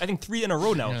like I think 3 in a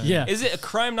row now. Yeah. Is it a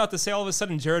crime not to say all of a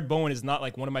sudden Jared Bowen is not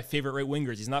like one of my favorite right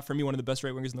wingers? He's not for me one of the best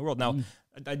right wingers in the world. Now,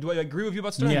 do I agree with you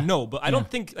about Sterling? No, but I don't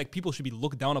think like people should be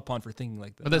looked down upon for thinking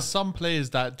like that. But there's some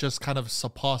players that just kind of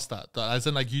surpass that as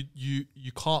in like you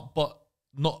can't but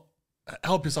not.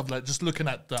 Help yourself, like just looking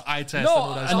at the eye test.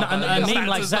 No, and a name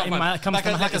like that comes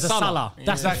from like a Salah.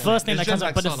 That's the first thing that comes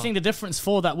up. But the difference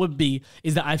for that would be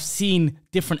is that I've seen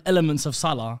different elements of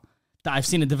Salah that I've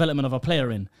seen the development of a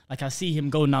player in. Like I see him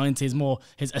go now into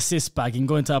his assist bag and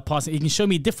go into a passing. He can show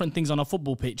me different things on a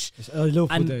football pitch. It's early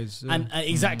Liverpool days. And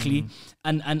exactly.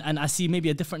 And I see maybe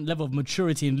a different level of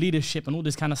maturity and leadership and all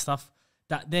this kind of stuff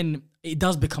that then it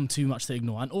does become too much to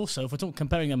ignore. And also, if we're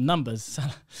comparing them numbers,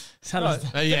 Salah's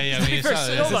that's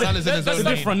a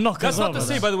different knock. That's not to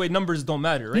say, by the way, numbers don't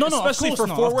matter, right? No, especially for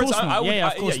forwards.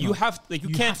 You have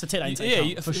to take that into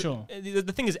account, for sure.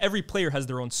 The thing is, every player has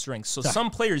their own strengths. So some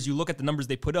players, you look at the numbers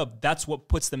they put up, that's what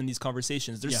puts them in these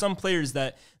conversations. There's some players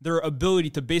that their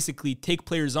ability to basically take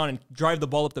players on and drive the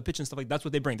ball up the pitch and stuff like that's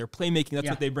what they bring. Their playmaking, that's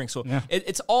what they bring. So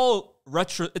it's all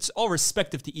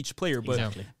respective to each player.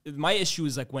 But my issue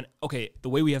is like the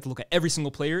way we have to look at every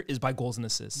single player is by goals and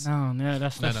assists.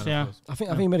 That's yeah. I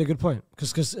think you made a good point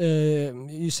because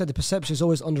you said the perception is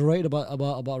always underrated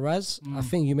about Raz. I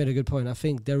think you made a good point. I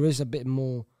think there is a bit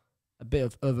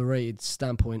of overrated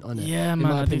standpoint on it. Yeah, in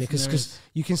man. my opinion, because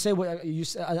you can say what you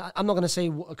say. I'm not gonna say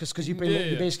because you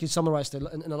basically summarized it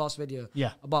in the last video.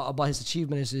 Yeah. About his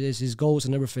achievements, his goals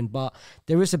and everything. But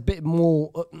there is a bit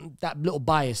more that little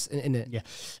bias in it. Yeah.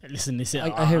 Listen,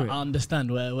 I hear it. I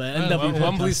understand where NW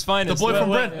Wembley's finest. The boy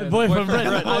from Brent. Boy from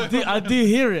Brent. I do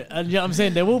hear it, and you know what I'm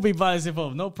saying there will be bias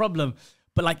involved. No problem.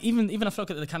 But like even if I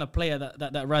look at the kind of player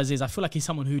that Raz is, I feel like he's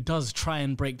someone who does try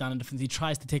and break down the defense. He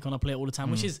tries to take on a player all the time,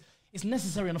 which is. It's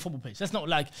necessary on a football pitch. That's not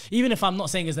like, even if I'm not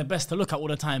saying it's the best to look at all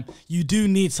the time, you do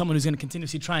need someone who's going to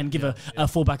continuously try and give a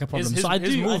fullback a problem. So I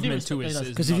do movement too,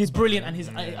 because if he's brilliant and he's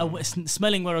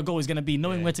smelling where a goal is going to be,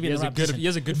 knowing where to be in the right position. He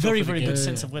has a good, very good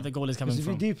sense of where the goal is coming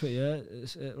from. If you deep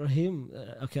it, Raheem.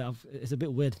 Okay, it's a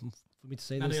bit weird for me to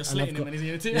say this. You're slating him and he's in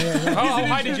your team. How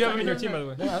high did you have him in your team, by the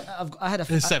way? I had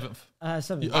his seventh.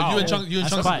 Seventh. You and Chunks, him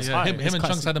and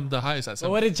Chunks had him the highest at 7th.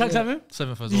 Where did Chunks have him?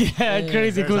 7th as well. Yeah,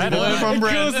 crazy. Of course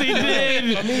he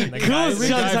did. Of course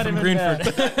Chunks had him in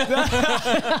Greenford.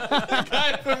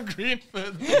 Guy from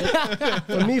Greenford.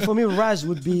 For me, Raz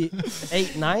would be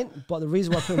 8, 9. But the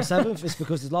reason why I put him 7th is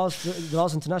because the last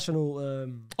international.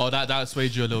 That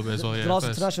swayed you a little bit as well. Yeah, the last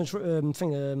international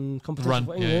competition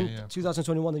for England,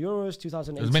 2021 the Euros,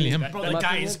 2018. It was mainly him. Bro, the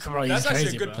guy is crazy. That's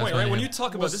actually a good point, right? When you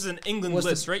talk about this is an England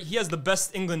list, right? He has the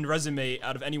best England resume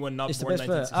out of anyone not born in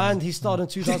 1960. And he started in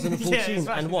 2014.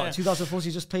 And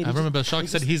 2014 just played. I remember Sharky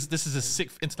said this is his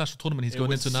 6th international tournament he's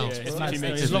going into now.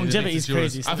 His longevity is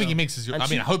crazy. I think he makes his Euros.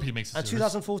 I hope he makes his Euros. And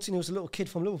 2014 he was a little kid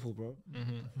from Liverpool, bro.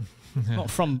 Not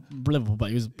from Liverpool, but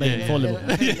he was playing for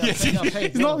Liverpool.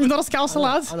 He's not a Scouser,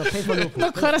 lads.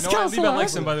 Not quite a Scouser, lad.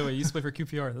 Likes him, by the way. He used to play for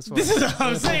QPR. That's why. This is what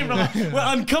I'm saying, bro. We're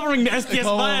uncovering the STS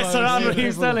bias around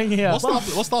Raheem Sterling here.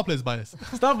 What's star player's bias?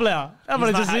 Star player.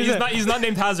 He's not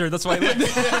named Hazard. That's why. What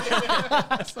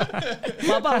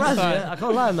about Raz? I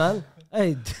can't lie, man.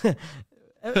 Hey.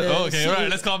 Okay, right.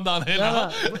 Let's calm down here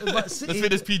now. Let's fit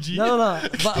this PG.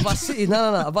 About City,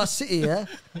 about City, yeah.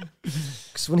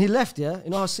 Because when he left, yeah, you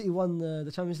know how City won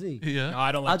the Champions League. Yeah. No,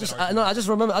 I don't like. I just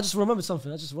remembered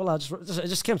something. It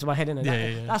just came to my head, innit?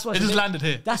 Yeah. That's what it just landed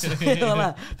here. That's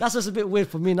what's a bit weird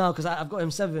for me now because I've got him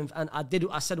 7th and I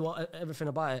said everything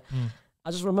about it. I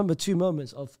just remember 2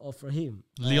 moments of Raheem.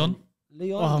 Leon.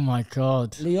 Oh my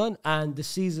God. Leon and the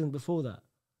season before that.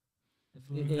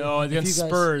 No, against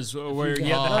Spurs, where he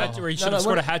should have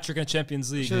scored a hat trick in the Champions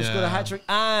League. Should have scored a hat trick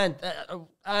and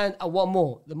one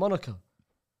more, the Monaco.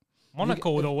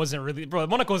 Monaco though wasn't really, bro.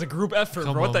 Monaco was a group effort,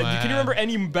 bro. Can you remember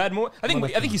any bad moment? I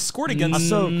think he scored against.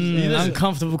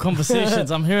 Uncomfortable conversations.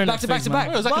 I'm hearing back to back.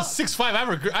 It was like a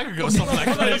 6-5 aggregate or something like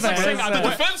that. The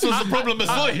defense was the problem as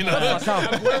well, you know.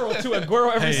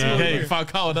 Aguero every single year.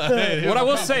 Falcao. What I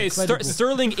will say is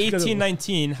Sterling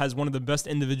 18-19 has one of the best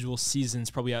individual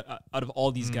seasons probably out of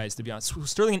all these guys, to be honest.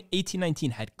 Sterling in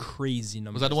 18-19 had crazy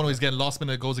numbers. Was that the one where he's getting last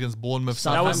minute goals against Bournemouth?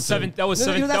 That was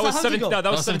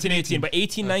 17-18, but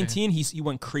 18-19 he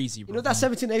went crazy, bro. You know that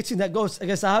 17-18 that goes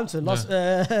against Southampton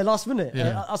last minute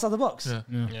outside the box.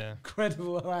 Yeah.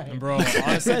 Incredible, right? And bro,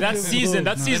 honestly, that season.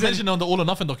 They mentioned on the All or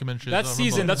Nothing documentary. That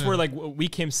season, that's where like we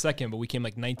came second, but we came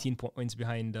like 19 points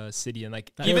behind City, and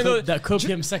like that could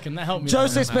came second, that helped me.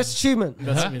 Jose's best achievement.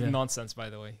 That's nonsense, by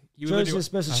the way. Jose's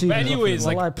best achievement. But anyways,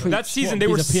 like that season, they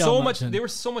were so much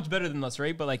better than us,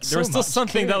 right? But like there was still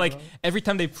something that like every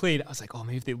time they played, I was like, oh,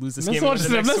 maybe if they lose this game, let's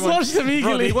watch them eagerly.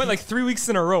 Bro, they went like 3 weeks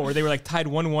in a row where they were like tied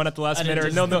 1-1 at the last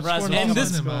minute.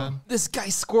 And this guy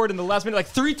scored in the last minute like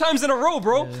 3 times in a row,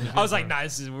 bro. I was like, nah,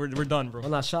 we're done, bro.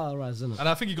 Well, shout out Raz, isn't it? And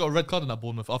I think he got a red card in that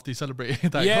Bournemouth after he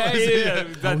celebrated that.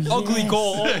 That ugly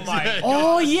goal. Oh my.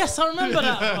 Oh yes, I remember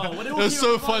that. It was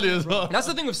so funny as well. That's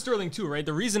the thing with Sterling too, right?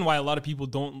 The reason why a lot of people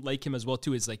don't like him as well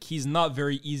too is like he's not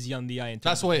very easy on the eye in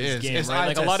terms of his game, right?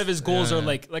 Like a lot of his goals are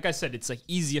like I said, it's like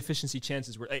easy efficiency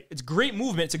chances where like, it's great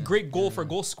movement, it's a great goal for a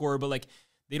goal scorer, but like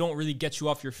they don't really get you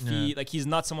off your feet. Like he's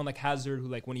not someone like Hazard who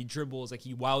like when he dribbles, like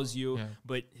he wows you,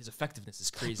 but his effectiveness is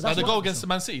crazy. Like the goal against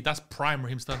Man City, that's prime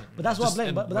Raheem Sterling. But that's what I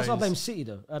blame. But that's why I blame City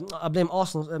though. I blame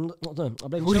Arsenal. I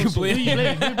blame Who Chelsea. do you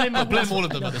blame? I blame all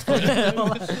of them at this point.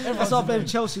 That's why I blame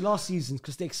Chelsea last season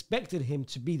because they expected him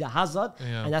to be the Hazard,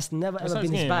 and that's never ever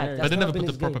been his bag. But they never put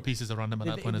the proper pieces around him at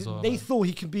that point as well. They thought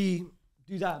he could do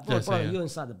that. Bro, you're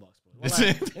inside the box.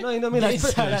 Like, you know what I mean? Like,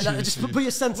 just put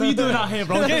your center. What are you doing out here,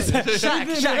 bro? Get in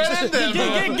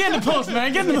the post,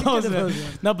 man. Get in the post.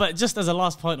 No, but just as a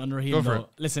last point on Raheem, though,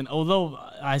 listen, although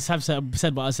I have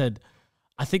said what I said,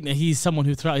 I think that he's someone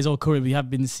who throughout his whole career, we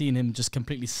have been seeing him just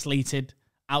completely slated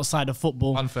outside of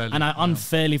football.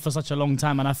 Unfairly for such a long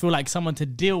time. And I feel like someone to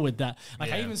deal with that.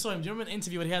 Like I even saw him, do you remember an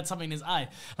interview where he had something in his eye?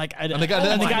 Like, and the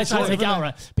guy tried to take it out,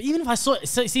 right? But even if I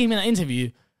see him in that interview,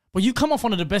 well, you come off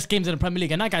one of the best games in the Premier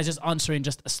League, and that guy's just answering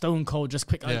just a stone cold, just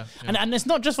quick. And it's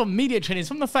not just from media training; it's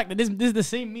from the fact that this is the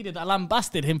same media that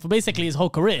lambasted him for basically his whole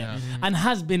career, and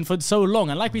has been for so long.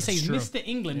 And like we say, he's Mr.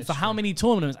 England for how many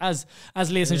tournaments? As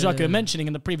Leas and Jacques were mentioning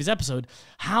in the previous episode,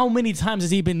 how many times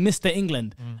has he been Mr.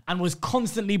 England and was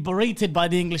constantly berated by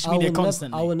the English media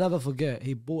constantly? I will never forget.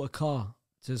 He bought a car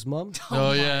to his mum.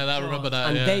 Oh yeah, I remember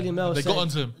that. And Daily Mail got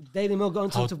onto him. Daily Mail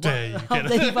got onto him.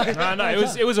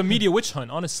 It was a media witch hunt,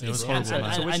 honestly. It was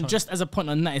horrible, and just as a point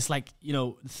on that, it's like, you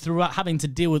know, throughout having to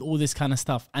deal with all this kind of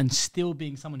stuff and still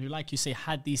being someone who, like you say,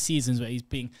 had these seasons where he's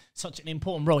being such an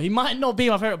important role. He might not be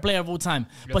my favorite player of all time,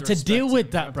 but to deal with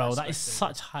that, bro, that is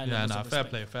such high level.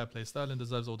 Yeah, fair play. Sterling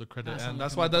deserves all the credit, and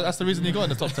that's why that's the reason he got in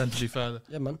the top 10. To be fair,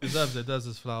 yeah, man, deserves it. Does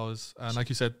his flowers, and like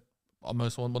you said, one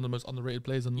of the most underrated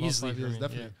players in the last 5 years,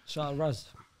 definitely. Shout out Raz.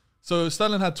 So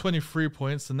Sterling had 23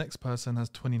 points. The next person has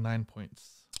 29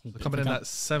 points. So coming in at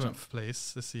 7th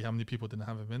place. Let's see how many people didn't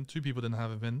have him in. 2 people didn't have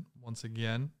him in. Once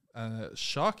again,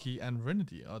 Sharky and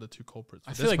Rooney are the 2 culprits.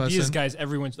 I feel like these guys,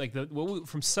 everyone's like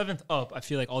from 7th up. I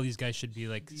feel like all these guys should be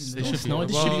like. They should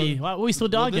be. What are we still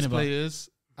arguing about? This player is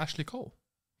Ashley Cole.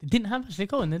 They didn't have Ashley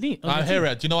Cole in the league. I hear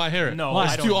it. Do you know I hear it? No,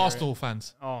 it's 2 Arsenal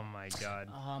fans. Oh my god.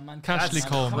 Ashley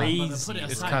Cole, crazy.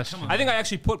 It's Cash. I think I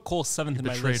actually put Cole 7th in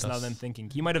my list. Now that I'm thinking,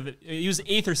 he might have. He was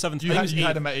 8th or 7th. You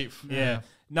had him at 8th. Yeah.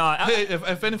 No,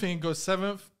 if anything, it goes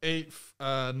 7th, 8th,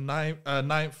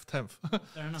 9th,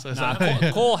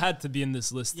 10th. Cole had to be in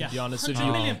this list, to be honest with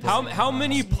you. How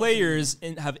many players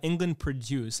have England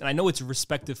produced? And I know it's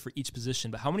respective for each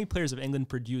position, but how many players have England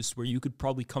produced where you could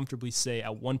probably comfortably say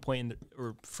at one point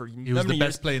he was the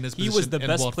best player in his position? He was the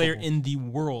best player in the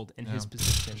world in his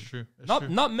position. It's true.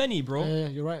 Not many, bro. Yeah,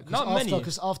 you're right. Not many.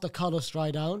 Because after Carlos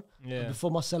dried down, before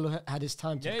Marcelo had his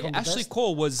time to become the Ashley best,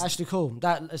 Cole was Ashley Cole.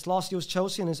 His last year's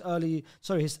Chelsea and his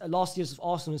last years of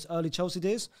Arsenal, his early Chelsea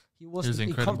days. He was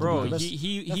incredible, bro.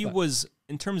 He was,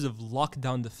 in terms of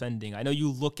lockdown defending. I know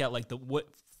you look at like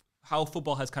how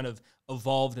football has kind of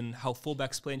evolved and how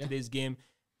fullbacks play in today's game.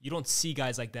 You don't see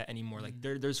guys like that anymore. Like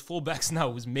there's fullbacks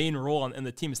now whose main role in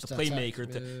the team is to playmaker,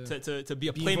 to be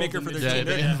a playmaker for their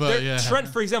team. Trent,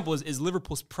 for example, is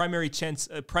Liverpool's primary chance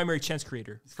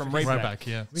creator from right back.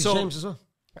 Yeah. Reece James as well.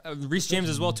 Reece James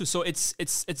as well too. So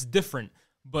it's different.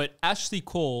 But Ashley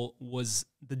Cole was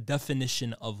the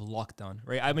definition of lockdown,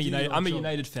 right? I'm a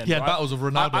United fan. Yeah, battles of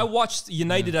Ronaldo. I watched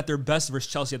United at their best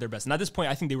versus Chelsea at their best. And at this point,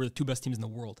 I think they were the 2 best teams in the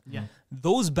world. Yeah.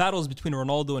 Those battles between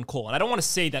Ronaldo and Cole, and I don't want to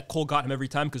say that Cole got him every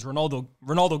time because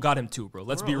Ronaldo got him too, bro.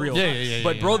 Let's be real. Yeah.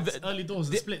 But bro, early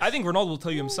doors, the splits. I think Ronaldo will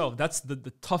tell you himself that's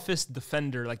the toughest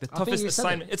defender, like the toughest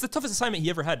assignment. It's the toughest assignment he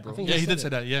ever had, bro. Yeah, he did say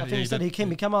that. Yeah, I think he said he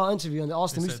came out interview and they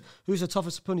asked him who's the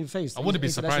toughest opponent you faced. I wouldn't be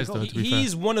surprised though. To be fair,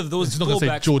 he's one of those. He's not gonna say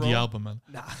Jordi Alba, man.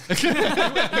 Nah, he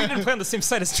didn't play on the same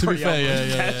side as Jordi Alba.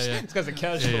 Yeah. This guy's a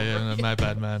casual. Yeah, my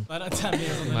bad, man. By that time, he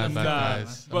was on the My bad,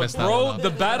 guys. But bro, the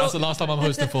battle. That's the last time I'm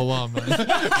hosting for a while, man.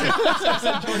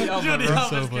 Jordi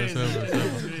Alba.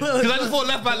 Because I just thought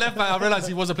left back. I realized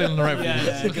he wasn't playing on the right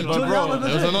foot. But bro, it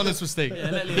was an honest mistake.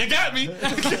 You got me.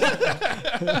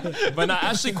 But now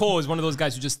Ashley Cole is one of those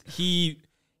guys who just he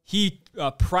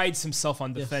prides himself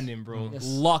on defending, bro. Yes.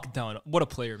 Lockdown. What a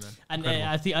player, man. And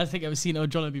I think I've seen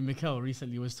O'Jolley Mikel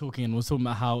recently was talking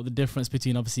about how the difference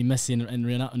between obviously Messi and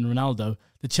Ronaldo.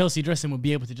 The Chelsea dressing would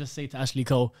be able to just say to Ashley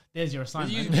Cole, "There's your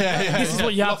assignment. This is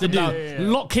what you have to do.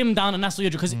 Lock him down, and that's what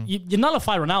you do." Because you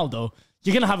nullify Ronaldo,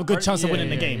 you're gonna have a good chance of winning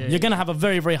the game. You're gonna have a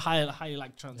very, very high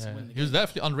chance of winning. The game. He was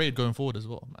definitely underrated going forward as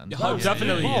well, man.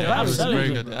 Definitely. He was very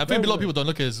good. I think a lot of people don't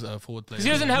look at his forward play because he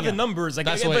doesn't have the numbers. Like,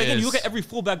 but again, you look at every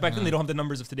fullback back then; they don't have the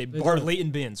numbers of today. Bar Leighton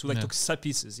Baines, who took set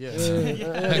pieces. Great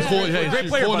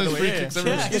player, by the way.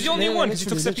 He's the only one because he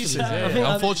took set pieces.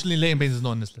 Unfortunately, Leighton Baines is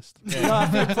not on this list.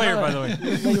 Great player, by the way.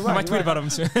 I might tweet about him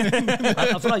soon.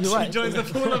 I feel like you're right. He joins the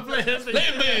pool of players.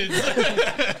 Leighton Baines.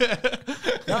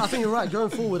 I think you're right. Going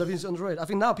forward, I think it's underrated. I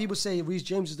think now people say Reece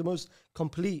James is the most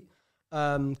complete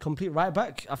right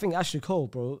back. I think Ashley Cole,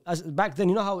 bro. As back then,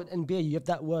 you know how in NBA you have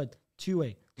that word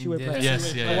two-way player.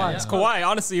 Yes, yeah. It's Kawhi.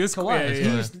 Honestly, he was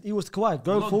Kawhi. He was Kawhi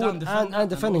going forward and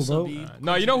defending, bro.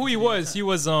 No, you know who he was? He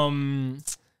was oh man,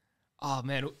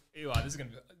 this is gonna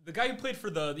be the guy who played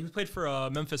for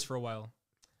Memphis for a while.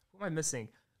 Who am I missing?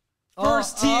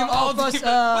 First team. What's his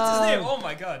name? Oh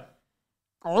my god.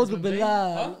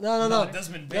 No.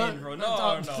 Desmond Bain, bro.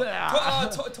 No.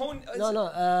 Tony.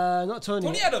 Not Tony.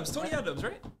 Tony Adams,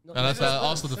 right? No, that's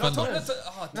Arsenal defender.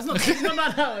 That's not He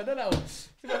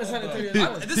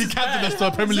captained us to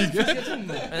our Premier League.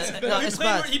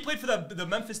 He played for the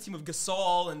Memphis team of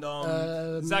Gasol and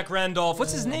Zach Randolph.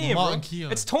 What's his name, bro?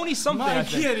 It's Tony something. Martin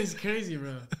Keown is crazy,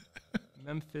 bro.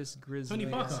 Memphis Grizzlies. Tony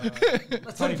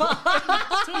Parker.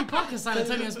 Tony Parker signed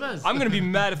Antonio Spurs. I'm gonna be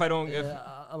mad if I don't.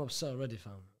 I'm upset already,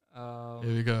 fam.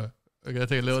 Here we go. We're gonna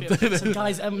take a little. So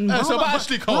guys, so about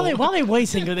Ashley Cole. While they're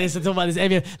waiting for this to talk about this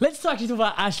area, let's actually talk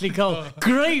about Ashley Cole.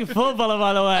 Great footballer,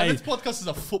 by the way. This podcast is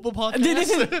a football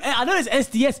podcast. I know it's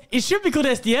SDS. It should be called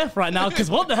SDF right now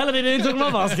because what the hell are they doing talking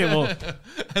about basketball?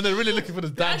 And they're really looking for this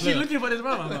damn. Actually looking for this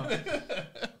brother.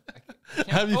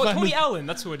 Tony Allen,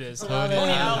 that's who it is. Tony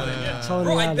Allen. Yeah.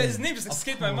 Tony Allen. His name just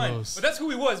escaped my mind. But that's who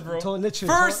he was, bro.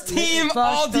 First team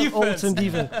all defense.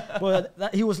 Well,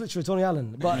 he was literally Tony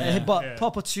Allen, but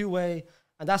proper two-way,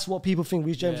 and that's what people think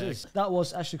Reece James is. That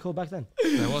was Ashley Cole back then.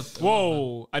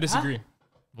 Whoa, I disagree.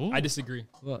 I disagree.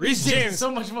 Reece James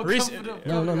so much more confident.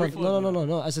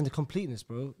 No. As in the completeness,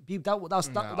 bro. That was.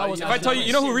 If I tell you,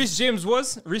 you know who Reece James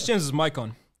was? Reece James is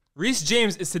Mycon. Reece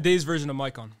James is today's version of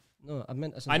Mycon. No, I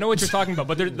meant. I know what you're talking about,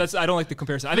 but I don't like the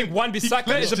comparison. I think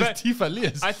Wan-Bissaka is a better.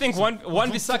 I think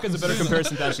Wan-Bissaka is a better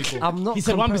comparison to Ashley Cole. I'm not. He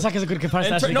said Wan-Bissaka is a good comparison.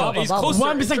 To Ashley Cole. No, he's closer.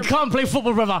 Wan-Bissaka can't play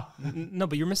football, brother. No,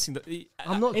 but you're missing the.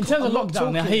 I'm not. In terms of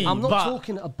lockdown, I'm not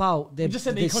talking about their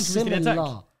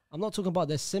similar. I'm not talking about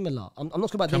they're similar. I'm not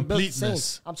talking about they're both the same.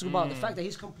 I'm talking about the fact that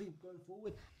he's complete going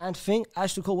forward. And think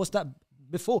Ashley Cole was that.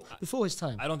 Before his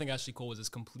time. I don't think Ashley Cole was as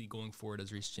complete going forward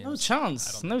as Reece James. No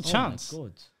chance. No chance.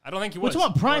 God. I don't think he was. We're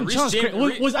talking about prime chance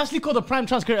creator. Was Ashley Cole the prime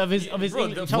chance creator of his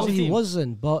Chelsea team? He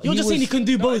wasn't, but you're just saying he couldn't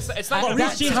do both. It's like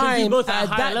Reece James can do both at a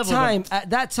higher level.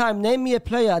 At that time, name me a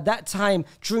player at that time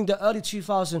during the early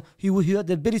 2000s who had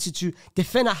the ability to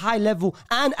defend a high level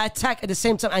and attack at the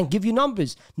same time and give you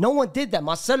numbers. No one did that.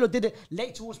 Marcelo did it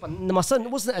late towards, but Marcelo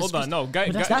wasn't as. Hold on, no.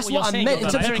 That's what I meant in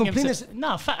terms of completeness.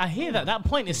 No, fact, I hear that. That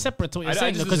point is separate to what you're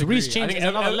saying because Reece James is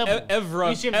another level.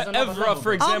 Evra,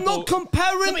 for example. I'm not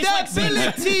comparing their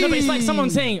ability. No, but it's like someone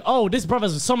saying, "Oh, this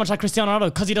brother's so much like Cristiano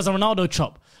Ronaldo because he does a Ronaldo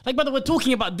chop." Like, brother, we're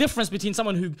talking about difference between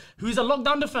someone who's a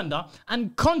lockdown defender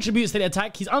and contributes to the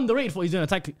attack. He's underrated for what he's doing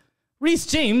attack. Reece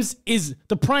James is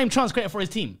the prime chance creator for his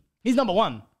team. He's number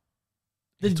one.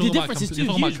 The difference is too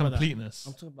huge, completeness.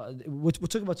 I'm talking about. We're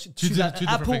talking about two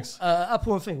different things.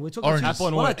 Apple and thing. We're talking Oranges. about Apple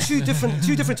and what? two different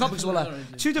topics.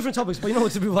 Two different topics, but you know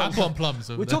what to be like. Apple and plums.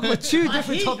 We're talking about two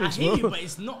different topics, I hear you, bro. but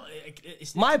it's not.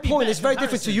 My point is very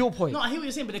different to your point. No, I hear what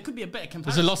you're saying, but there could be a better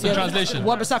comparison. There's a lost in translation.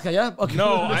 Wan-Bissaka, yeah? Okay.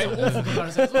 No,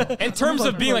 in terms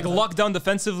of being like locked down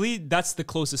defensively, that's the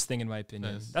closest thing in my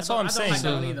opinion. That's all I'm saying. I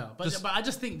don't like that either. But I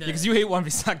just think that because you hate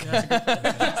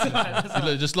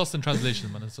Wan-Bissaka. Just lost in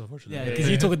translation, man. That's so unfortunate. Yeah,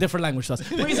 because you talk a different language to us.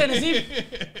 What are you saying, Steve?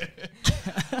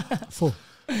 4.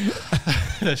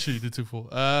 That's true, you did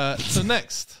 2-4. So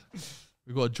next,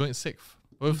 we've got a joint 6th.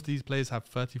 Both these players have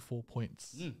 34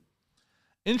 points.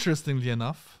 Interestingly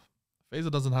enough,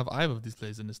 Faisal doesn't have either of these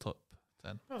players in his top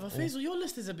 10. Brother, Faisal, your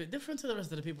list is a bit different to the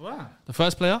rest of the people. The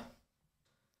first player, I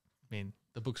mean,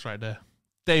 the book's right there.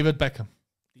 David Beckham.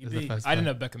 I didn't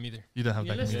have Beckham either. You don't have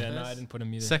Beckham. Yeah, no, I didn't put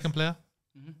him either. Second player,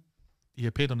 he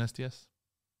appeared on STS.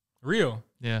 Rio.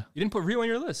 Yeah. You didn't put Rio on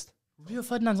your list. Rio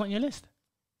Ferdinand's not on your list.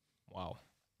 Wow.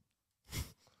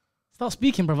 Start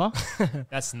speaking, brother.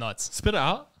 That's nuts. Spit it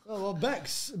out. Oh, well,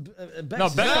 Bex. No, Okay,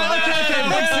 Beckham.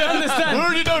 Bex, you understand. We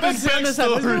already know this Bex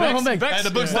story. Bex.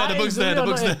 The book's there, the book's there, the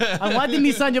book's there. And why didn't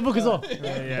he sign your book as well?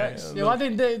 Yeah. Why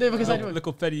didn't David sign your book? Look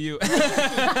how petty you.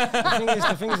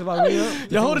 The thing is about Rio.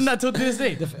 You're holding that till this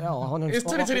day. It's 2023,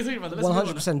 2023, brother.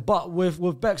 100%. But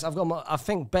with Bex, I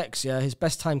think Bex, his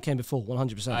best time came before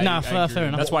 100%. Nah, fair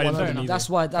enough. That's why I didn't put him either.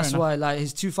 That's why like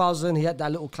his 2000, he had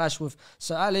that little clash with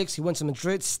Sir Alex. He went to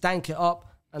Madrid, stank it up.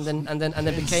 And then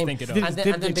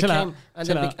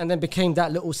became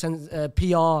that little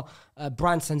PR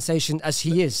brand sensation as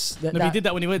he is. He did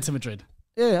that when he went to Madrid.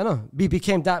 Yeah, I know. He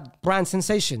became that brand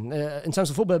sensation in terms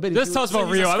of football ability. Just tell us about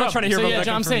Rio. I'm not trying to hear about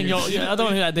Beckham. I'm saying, I don't want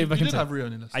to hear that David Beckham. You did have Rio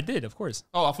in this. I did, of course.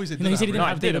 Oh, I thought you said he said he didn't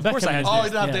have David Beckham. Oh, he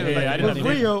didn't have David Beckham. With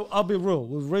Rio, I'll be real.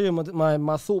 With Rio,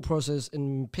 my thought process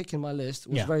in picking my list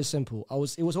was very simple.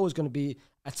 It was always going to be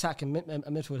attack and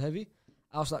midfield heavy.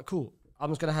 I was like, cool.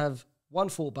 I'm just going to have one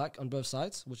fullback on both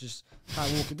sides, which is Kyle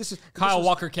Walker. Kyle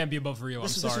Walker can't be above Rio. I'm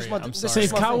sorry. So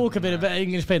is Kyle Walker been a better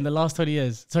English player in the last 20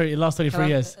 years? Sorry, the last 23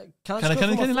 years. Can I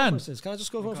land? Can I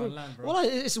just go for it? Well,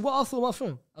 it's what I thought on my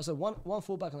phone. I said one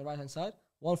fullback on the right hand side,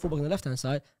 one fullback on the left hand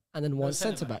side, and then one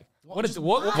centre back. Why one centre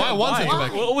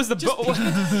back? What was the do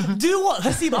what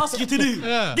Haseeb asked you to do?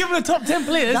 Give him the top 10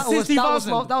 players since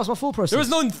 2000. That was my full process. There was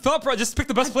no thought process. Just pick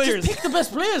the best players. Just pick the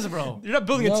best players, bro. You're not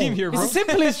building a team here, bro. It's a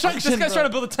simple instruction. This guy's trying to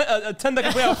build a 10 that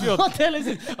can play outfield. What the hell is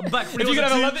it? A back three. If you could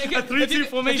have 11, if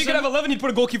you could have 11, you'd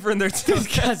put a goalkeeper in there too.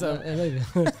 These guys are.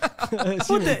 Just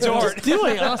do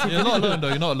it. You're not alone though.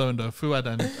 You're not alone though. Fuad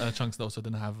and Chunks also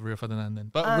didn't have Rio Ferdinand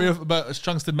then. But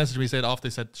Chunks did message me saying after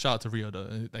they said shout out to Rio though.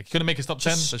 Like he couldn't make his top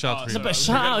 10. So shout out to Rio. But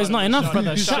shout out is not enough,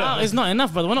 brother. Shout out is not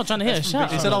enough, brother. We're not trying to hear a shout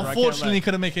out. He said unfortunately he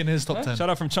couldn't make it in his top 10. Shout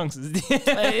out from Chunks.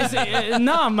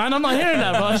 Nah, man, I'm not hearing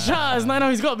that, bro. Shout out is not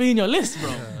enough. He's got to be in your list, bro.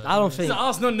 I don't think. It's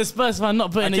Arsenal and the Spurs fan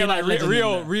not putting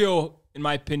it. Rio, in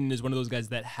my opinion, is one of those guys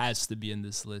that has to be in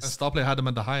this list. And Starplay had him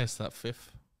at the highest at 5th.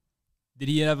 Did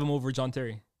he have him over John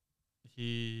Terry?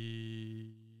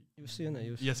 He was seeing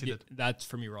it. Yes, he did. That's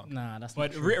for me wrong. Nah, that's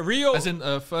but not true. Rio, as in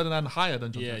Ferdinand higher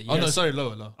than John Terry. Oh no, sorry,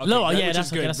 lower. Okay, lower, yeah,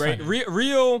 that's good. That's right,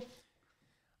 Rio.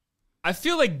 I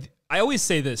feel like I always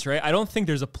say this, right? I don't think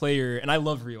there's a player, and I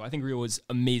love Rio. I think Rio was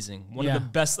amazing, one of the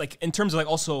best. Like in terms of like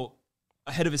also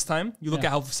ahead of his time. You look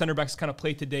at how center backs kind of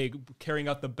play today, carrying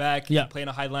out the back, playing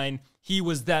a high line. He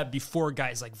was that before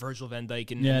guys like Virgil van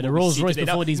Dijk and the Rolls Royce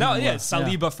before these.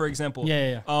 Saliba for example.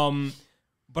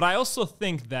 But I also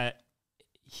think that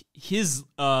his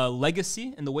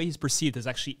legacy and the way he's perceived has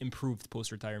actually improved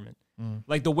post-retirement.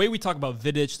 Like the way we talk about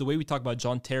Vidic, the way we talk about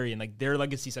John Terry, and like their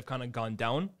legacies have kind of gone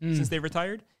down since they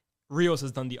retired. Rios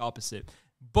has done the opposite.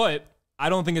 But I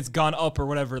don't think it's gone up or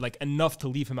whatever, like enough to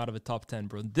leave him out of a top 10,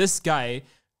 bro. This guy,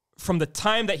 from the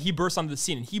time that he burst onto the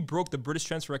scene, and he broke the British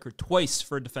transfer record twice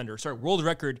for a defender. Sorry, world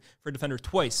record for a defender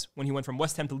twice when he went from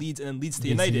West Ham to Leeds and then Leeds to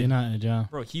United.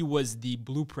 Bro, he was the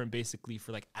blueprint basically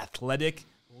for like athletic,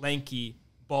 lanky,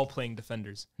 ball-playing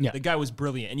defenders. The guy was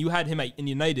brilliant. And you had him in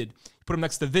United. You put him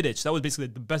next to Vidic. That was basically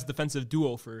the best defensive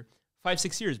duo for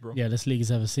 5-6 years, bro. Yeah, this league has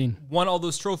ever seen. Won all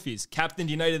those trophies. Captained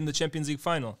United in the Champions League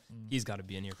final. He's got to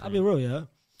be in here. I'll be real, yeah.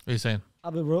 What are you saying? I'll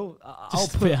be real. I'll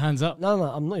put your hands up. No,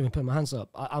 I'm not even putting my hands up.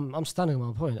 I'm standing on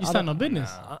my point. You stand on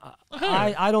business.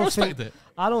 I don't think. it.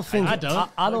 I don't think.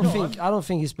 I don't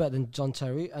think he's better than John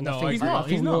Terry. And No, I think, he's not. I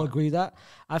think we all agree that.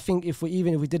 I think if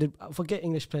we did it, forget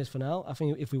English players for now. I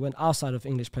think if we went outside of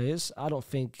English players, I don't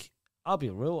think. I'll be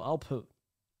real. I'll put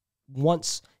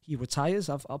once he retires,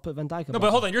 I'll put Van Dijk. No, but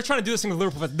hold on. You're trying to do this thing with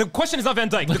Liverpool. The question is not Van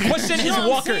Dijk. The question is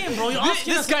Walker.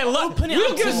 This guy, we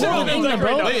don't give a shit about Van Dijk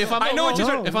right now. Wait, if I'm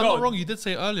not wrong, you did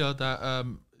say earlier that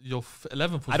your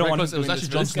 11th was very close. It was actually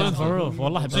John Stones.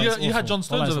 So you had John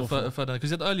Stones over Ferdinand.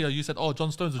 Because earlier you said, oh,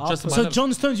 John Stones was just in my So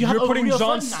John Stones, you're putting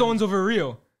John Stones over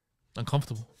Rio.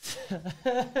 Uncomfortable. We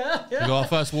got our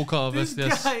first walkout of this.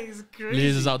 Yes.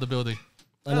 Liz is out the building.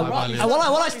 I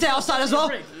want to stay outside as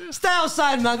well. Stay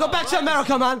outside, man. Go back to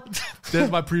America, man. There's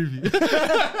my preview.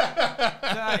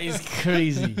 That is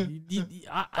crazy.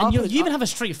 And you even have a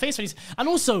straight face when he's. And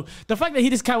also, the fact that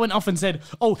this guy went off and said,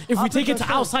 oh, if we take it to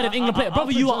outside of England players.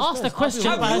 Brother, you were asked a question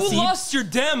by Haseeb. You lost your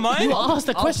damn mind. You were asked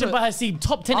a question by Haseeb,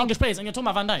 top 10 English players, and you're talking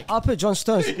about Van Dijk. I'll put John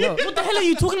Stones. No. What the hell are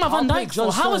you talking about Van Dijk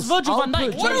for? How is Virgil Van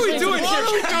Dijk? What are we doing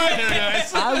here,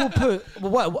 guys? I will put.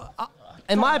 What?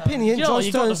 In my opinion, John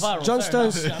Stones.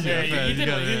 Yeah, you did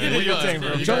your thing,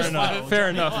 bro. Fair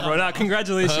enough, bro. Nah,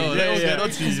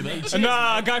 congratulations.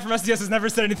 Nah, a guy from SDS has never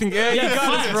said anything. Yeah, you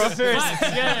got it, bro.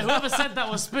 Yeah, whoever said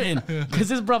that was spitting. Because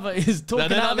his brother is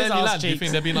talking out of his ass cheeks. Do you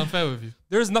think they're being unfair with you?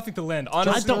 There is nothing to land.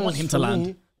 Honestly, I don't want him to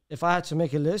land. If I had to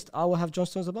make a list, I would have John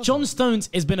Stones above. John Stones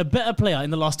has been a better player in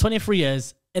the last 23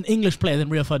 years, an English player than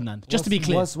Rio Ferdinand. Just to be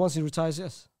clear. Once he retires,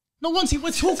 yes. No, once he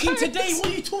was talking today. What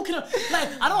are you talking about? Like,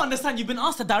 I don't understand. You've been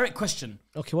asked a direct question.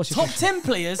 Okay, what's your top question? 10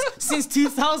 players since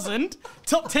 2000?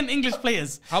 Top 10 English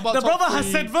players. How about the brother has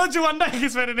said Virgil van Dijk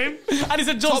is better than him, and he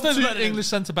said John Stones better than him. English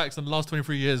centre backs in the last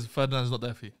 23 years. Ferdinand's not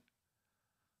there for you.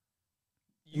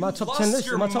 My top 10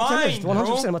 list. My top 10 list.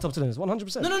 100%. My top 10 list.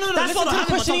 100%. No. That's not the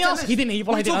question he asked. He didn't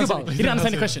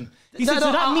understand the question. He said,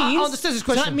 so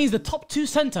that means the top 2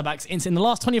 centre backs in the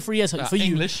last 23 years for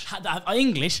you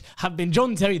English have been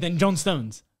John Terry then John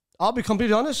Stones. I'll be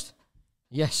completely honest.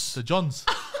 Yes. The Johns.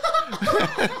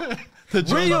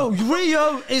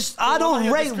 Rio is. I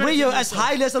don't rate Rio as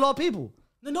highly as a lot of people.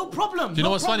 No problem. Do you know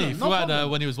what's funny?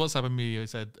 Fuad, when he was WhatsApping me, he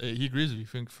said he agrees with you.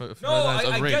 Think I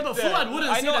get but Fuad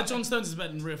wouldn't say that John Stones is better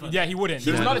than Rio Ferdinand. Yeah, he wouldn't.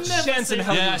 There's not a chance in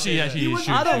hell. Yeah, actually,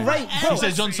 I don't rate. He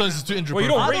says John Stones is too injury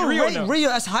prone. Well, I don't rate Rio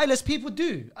as highly as people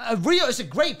do. Rio is a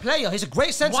great player. He's a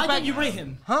great centre back. Why don't you rate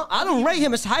him? Huh? I don't rate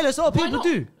him as highly as other people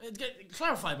do.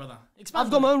 Clarify, brother.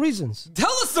 I've got my own reasons. Tell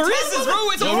us the reasons,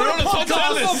 bro. It's we're on a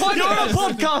podcast. You're on a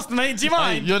podcast, mate. Do you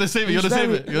mind? You want to save it? You want to save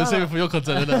it? You want to save it for your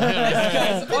content?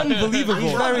 It's unbelievable.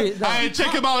 He's very.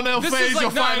 Check him out on our face. You'll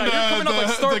find you're coming up like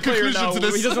star the player conclusion now. to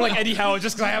this. He doesn't like Eddie Howe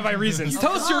just because I have my reasons.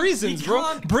 Tell us your reasons,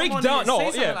 bro. Break down.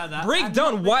 Break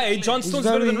down why John Stone's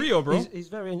better than Rio, bro. He's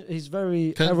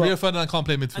very. Rio Ferdinand can't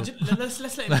play midfield. Let's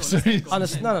let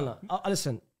him go. No.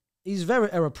 Listen, he's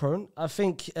very error prone. I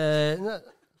think.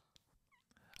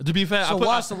 To be fair, so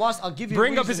whilst I'll give you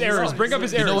bring up his errors. Bring up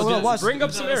his errors. Bring up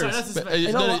some errors.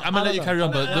 I'm gonna let you carry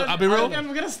on, but I'll be real.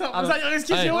 I'm gonna stop.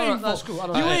 You're waiting for. That's cool.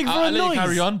 You're waiting for a I'll let you noise.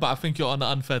 carry on, but I think you're on an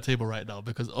unfair table right now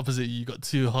because opposite you got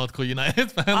two hardcore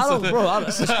United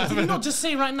fans. Did you not just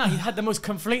say right now he had the most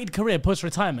conflated career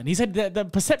post-retirement? He said the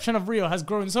perception of Rio has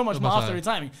grown so much more after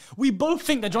retiring. We both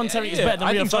think that John Terry is better than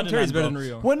Rio. I think John Terry is better than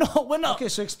Rio. We're not. Okay,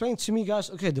 so explain to me, guys.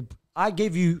 Okay, I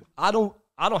gave you.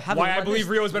 I don't have why I believe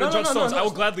Rio is better than John Stones. I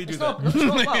will gladly do that.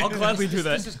 I'll gladly do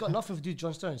that. This has got nothing to do with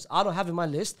John Stones. I don't have in my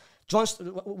list.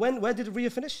 Where did Rio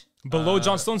finish? Below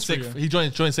John Stones. Sixth. He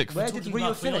joined sixth. Where did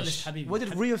Rio finish? Where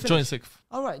did Rio finish? Joined sixth.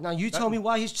 All right, now you tell me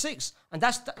why he's sixth, and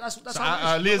that's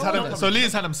how. Leah's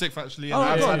had him sixth actually.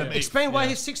 Explain why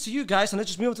he's sixth to you guys, and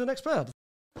let's just move on to the next player.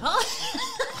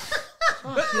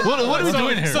 What are we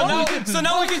doing here? So now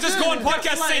we can just go on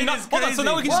podcast saying hold on. So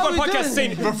now we can just go on podcast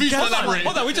saying refuse to elaborate.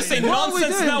 Hold on, we just say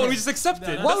nonsense now and we just accept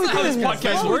it. That's not how this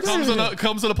podcast works.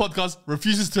 Comes on the podcast,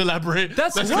 refuses to elaborate.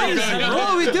 That's crazy.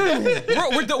 What are we doing here?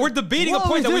 We're debating a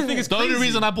point that we think is the crazy. only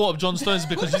reason I brought up John Stones is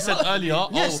because you said earlier,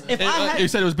 you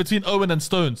said it was between Owen and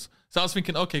Stones. So I was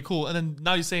thinking, okay, cool. And then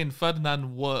now you're saying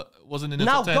Ferdinand wasn't in the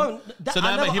top 10. So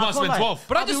now he must have been 12th.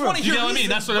 But I just want to hear you know what I mean?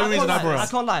 That's the only reason I brought it. I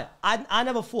can't lie. I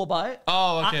never thought about it.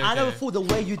 Oh, okay. I never thought the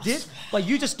way you did. But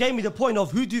you just gave me the point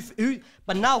of who.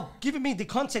 But now giving me the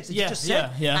context that you just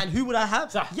said and who would I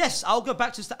have? Yes, I'll go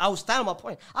back to. I will stand on my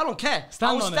point. I don't care.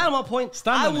 I will stand on my point.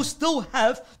 I will still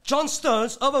have John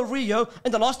Stones over Rio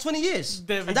in the last 20 years.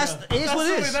 And that's what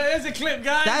it is. That is a clip,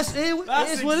 guys.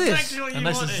 That's what it is. And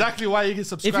that's exactly why you can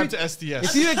subscribe to SDS.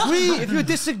 If you agree, if you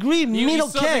disagree, me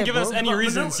don't care. He doesn't give us any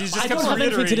reasons. He's just kept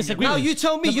reiterating. Now you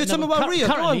tell me. You tell me about Rio.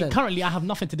 Currently, I have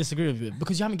nothing to disagree with you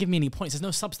because you haven't given me any points. There's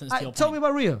no substance to your point. Tell me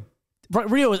about Rio.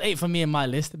 Rio is 8 for me in my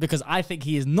list because I think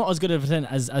he is not as good of a return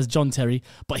as John Terry,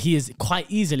 but he is quite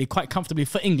comfortably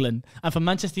for England and for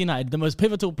Manchester United, the most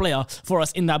pivotal player for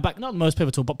us in that back. Not the most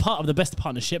pivotal, but part of the best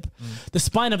partnership. The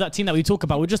spine of that team that we talk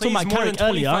about. We're just talking about Carrick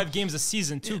earlier. 25 games a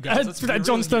season too, guys. That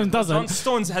John Stones doesn't. John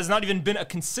Stones has not even been a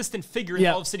consistent figure in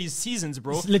all of City's seasons,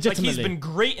 bro. Like he's been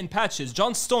great in patches.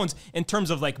 John Stones, in terms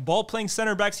of like ball playing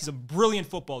center backs, he's a brilliant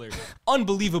footballer.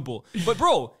 Unbelievable. But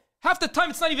bro, half the time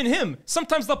it's not even him.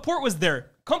 Sometimes Laporte was there.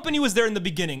 Company was there in the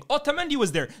beginning. Otamendi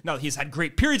was there. Now, he's had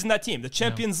great periods in that team. The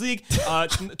Champions League,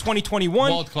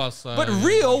 2021. World class. But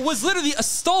Rio was literally a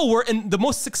stalwart in the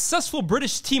most successful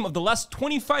British team of the last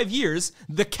 25 years.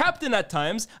 The captain at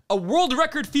times. A world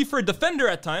record FIFA defender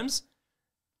at times.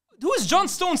 Who is John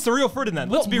Stones to Rio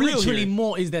Ferdinand? Let's be real here. Literally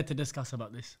more is there to discuss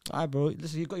about this? Alright, bro.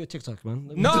 Listen, you got your TikTok,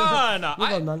 man. No.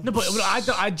 No, but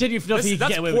I genuinely don't think he can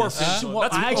get away with this.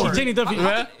 I actually genuinely don't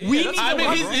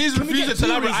think he's refusing to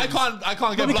elaborate. I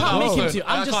can't get we can't make him to.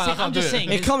 I'm just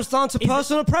saying. It comes down to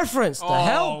personal preference. The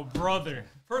hell? Oh, brother.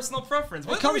 Personal preference.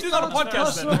 What are we doing on a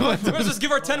podcast then? We're going to just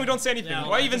give our 10, we don't say anything.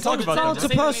 Why even talk about that? It's down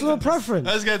to personal preference.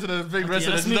 Let's get to the big rest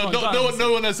of this.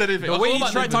 No one has said anything. The way he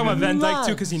tried talking about Van Dijk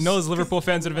too, because he knows Liverpool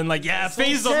fans would have been like, yeah,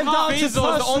 Faisal is the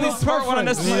only smart one on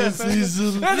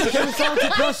SDS. It comes down to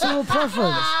personal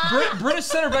preference. British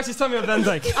centre backs, he's telling me about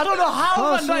Van Dijk. I don't know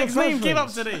how Van Dijk's name came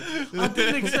up today. I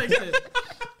didn't expect it.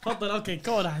 Okay,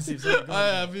 go on, Hasib.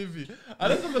 I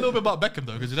don't talk a little bit about Beckham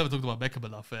though, because you never talked about Beckham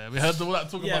enough. We had all that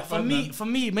talk about. For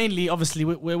me, mainly, obviously,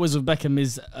 where was with Beckham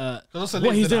is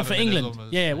what he's doing for England.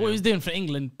 What he's doing for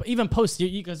England. But even post,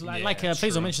 you guys like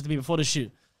Faisal mentioned to me before the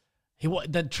shoot,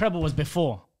 the treble was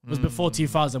before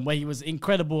 2000, where he was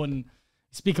incredible and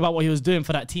speak about what he was doing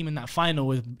for that team in that final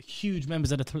with huge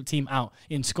members of the team out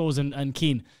in Scholes and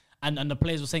Keane, and the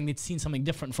players were saying they'd seen something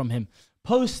different from him.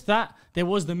 Post that, there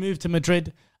was the move to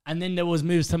Madrid. And then there was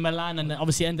moves to Milan, and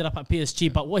obviously ended up at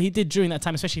PSG. But what he did during that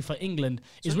time, especially for England,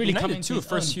 is really coming to the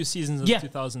first few seasons of the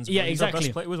 2000s. Yeah, exactly.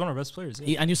 He was one of our best players. And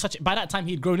he was by that time,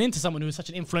 he'd grown into someone who was such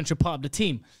an influential part of the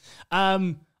team.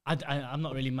 I'm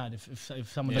not really mad if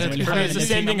someone Yeah, doesn't really I mean, it's the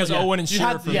same thing as Owen and You Shearer.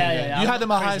 had, for me. you I'm had him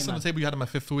not at highest crazy, on the man. table. You had him at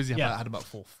fifth. Who is he? Yeah. I had him at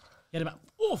fourth. He had about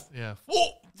fourth. Yeah,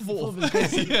 Fourth is fourth.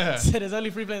 crazy. Yeah. So there's only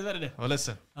 3 players better than. Well,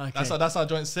 listen. Okay. That's our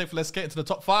joint sixth. Let's get into the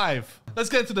top 5. Let's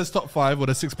get into this top 5. Well,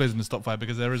 there's 6 players in this top 5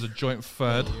 because there is a joint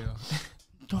third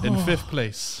in 5th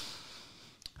place.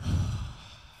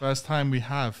 First time we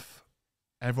have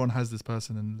everyone has this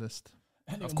person in the list.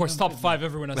 Of course, top 5.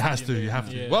 Everyone has You have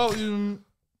to. Well,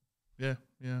 yeah.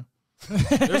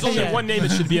 There's only one name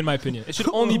it should be, in my opinion. It should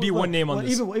only be one name on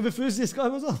this. Even first this guy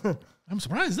was on. I'm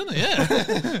surprised, isn't it?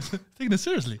 Yeah. Taking it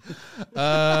seriously.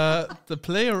 The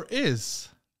player is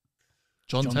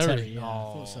John Terry. Yeah,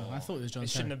 I thought so. I thought it was John It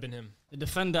Terry. shouldn't have been him. The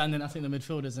defender, and then I think the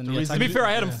midfielders and the reason- To be attackers. fair,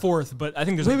 I had him 4th, but I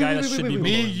think there's a guy that should be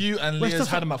Me, more. you, and Where's Leah's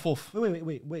the had him at 4th.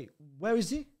 Wait. Where is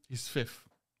he? He's 5th.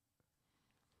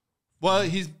 Well,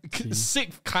 he's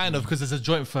 6th, kind of, because there's a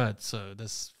joint third. So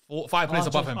there's 5 places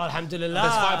above him. Alhamdulillah.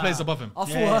 There's 5 places above him. I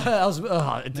thought I was.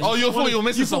 Oh, you thought you were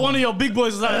missing You thought someone. one of your big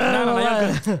boys was like, no,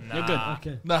 you're good. You're good.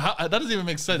 Okay. No, that doesn't even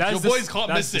make sense. That's Your boys can't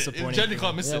that's miss it. You disappointing. generally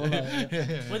can't miss it. well,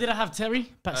 Where did I have Terry?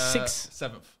 About 6th.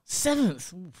 7th.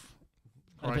 7th. Oof.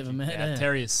 Had a bit of a minute Yeah, there.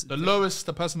 Terry is.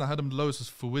 The person that had him the lowest was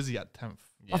Fuizzi at 10th.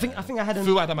 I think I had him.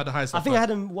 Fu had him at the highest. I think I had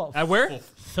him. What? At where?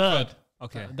 3rd.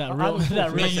 Okay. That real.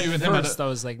 That Me, real. you, and him had First, I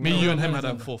was like, me, no. you, and him had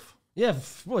him 4th. Yeah,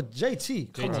 what?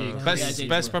 JT. Come JT. on.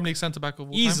 Best Premier League centre back of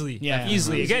all time. Easily. Yeah.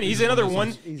 Easily. Again, he's another one.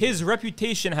 Easy. His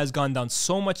reputation has gone down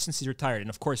so much since he's retired. And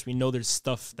of course, we know there's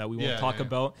stuff that we won't talk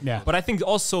about. Yeah. But I think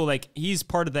also, like, he's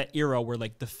part of that era where,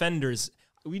 like, defenders.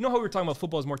 We know how we were talking about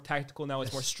football is more tactical now,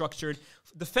 it's more structured.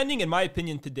 Defending, in my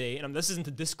opinion, today, and this isn't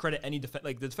to discredit any defense,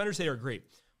 like the defenders today are great,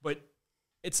 but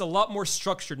it's a lot more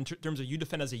structured in terms of you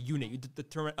defend as a unit, you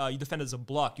defend as a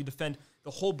block, you defend, the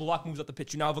whole block moves up the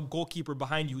pitch. You now have a goalkeeper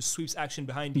behind you who sweeps action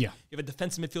behind you. Yeah. You have a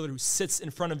defensive midfielder who sits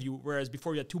in front of you, whereas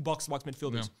before you had 2 box-to-box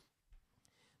midfielders.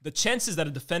 Yeah. The chances that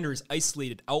a defender is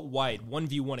isolated out wide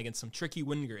 1v1 against some tricky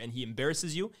winger and he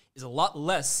embarrasses you is a lot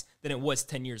less than it was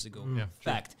 10 years ago.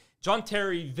 Fact. John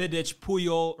Terry, Vidic,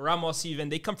 Puyol, Ramos even,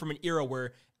 they come from an era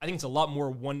where I think it's a lot more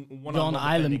one-on-one You're on an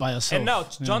island by yourself. And now,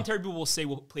 John Terry, people will say,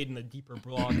 played in a deeper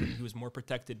block and he was more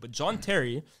protected. But John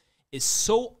Terry is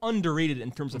so underrated in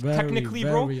terms of technically,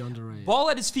 bro. Underrated. Ball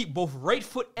at his feet, both right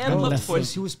foot and left foot.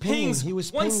 He was pinging. He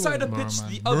was one pinging. side of the pitch,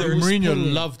 the other.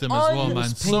 Mourinho loved him as well, man.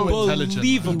 So intelligent.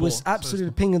 He was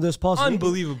absolutely pinging those passes.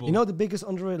 Unbelievable. You know the biggest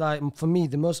underrated, like for me,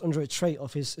 the most underrated trait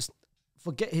of his is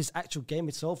forget his actual game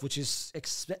itself, which is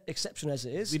exceptional as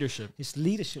it is. Leadership. His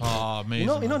leadership. Oh,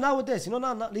 amazing. You know nowadays,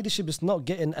 now leadership is not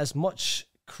getting as much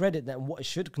credit than what it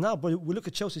should. Now, but we look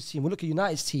at Chelsea's team, we look at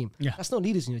United's team. Yeah. That's not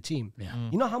leaders in your team. Yeah.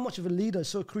 You know how much of a leader is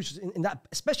so crucial in that,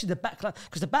 especially the back line,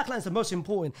 because the back line is the most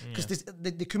important. Because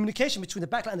the communication between the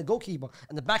back line and the goalkeeper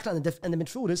and the back line and the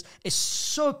midfielders is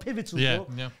so pivotal. Bro.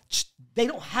 They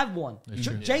don't have one.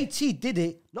 JT did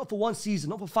it not for 1 season,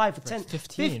 not for 5, for 10,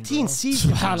 15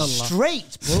 seasons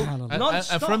straight, bro. And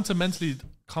for him to mentally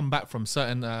come back from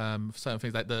certain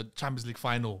things like the Champions League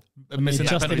final, missing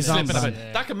that penalty,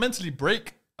 that can mentally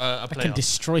break a player. Can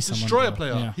destroy someone. Destroy a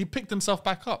player. Yeah. He picked himself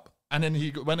back up. And then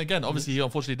he went again. Obviously, he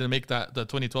unfortunately didn't make the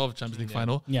 2012 Champions League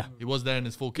final. Yeah. He was there in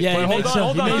his full kit. Yeah,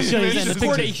 Hold on. He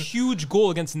scored a huge goal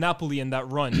against Napoli in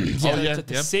that run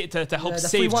to help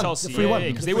save Chelsea.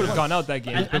 Because they would have gone out that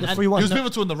game. And the 3-1. He was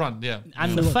pivotal in the run,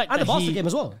 And the fact and the that Barca game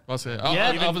as well.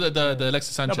 Over the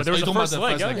Alexis Sanchez. but there was the first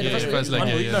leg. First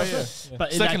leg.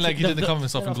 But Second leg, he didn't come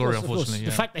himself in glory, of course. unfortunately.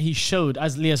 The fact that he showed,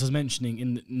 as Lias was mentioning,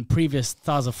 in previous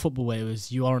stars of football where it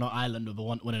was you are on an island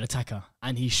with an attacker,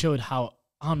 and he showed how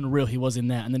unreal he was in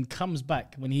there, and then comes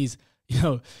back when he's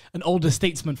an older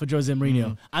statesman for Jose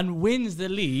Mourinho and wins the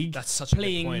league. That's such a good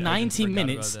playing point. 90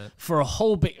 minutes about that. for a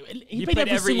whole big. He played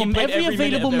every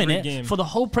available minute for the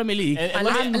whole Premier League And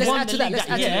won let's the league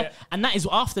that year. And that is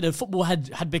after the football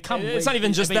had become. It's not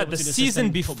even just that. The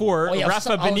season before,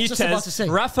 Rafa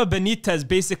Benitez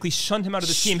basically shunned him out of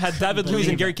the team. Had David Luiz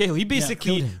and Gary Cahill. He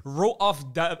basically wrote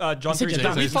off John Terry.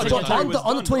 He thought John Terry was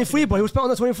Under 23, bro. He was playing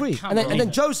under 23. And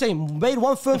then Jose made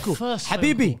one phone call.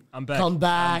 Habibi, I'm back. come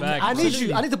back. I need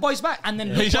you. I need the boys back. And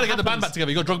then He's trying to get the band back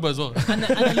together. You got Drogba as well.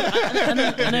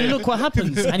 and then look what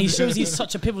happens. And he shows he's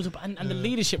such a pivotal. And the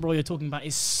leadership role you're talking about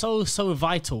is so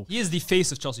vital. He is the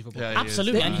face of Chelsea football. Yeah,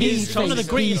 Absolutely, and he's one of the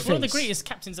greatest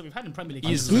captains that we've had in Premier League.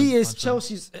 He is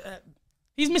Chelsea's.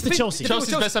 He's Mr. Chelsea.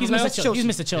 Chelsea's best ever He's player.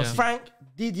 Mr. Chelsea. Frank,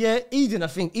 Didier, Eden, I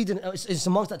think. Eden is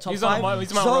amongst that top He's 5. on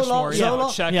Mount Rushmore.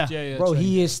 Yeah. Bro,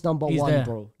 he is number He's 1, there.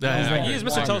 bro. He is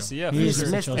Mr. Chelsea, yeah. He is for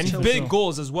Mr. sure. And Chelsea. big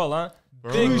goals as well, huh?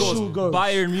 Big goals.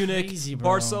 Bayern Munich, Crazy,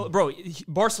 bro.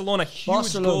 Barcelona,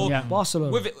 huge goal.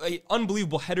 Barcelona. With an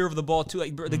unbelievable header of the ball, too.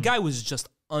 Like, bro, the guy was just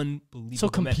unbelievable. So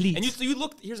complete. Man. And you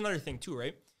look. Here's another thing too,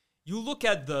 right? You look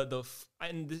at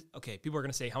okay, people are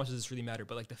gonna say how much does this really matter?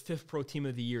 But like the 5th pro team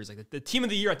of the year is like the team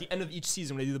of the year at the end of each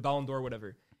season when they do the Ballon d'Or or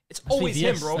whatever. It's always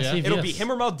him, bro. Yeah. It'll be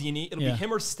him or Maldini. It'll be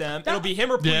him or Stem. It'll be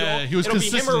him or Puyol. Yeah, he was it'll be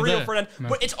him or Rio there. Ferdinand.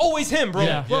 But it's always him, bro.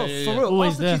 Yeah. Bro, for real,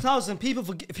 Always after there. 2000, people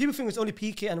think it's only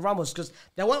Piqué and Ramos because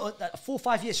they went a 4 or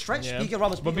 5 year stretch. Yeah. Piqué,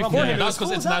 Ramos, But Piqué, before Ramos. him, That's because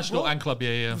Before international that, bro, and club.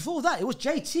 Yeah. Before that, it was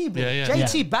JT, bro. Yeah.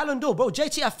 JT Ballon d'Or, bro.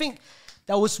 JT, I think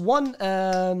there was one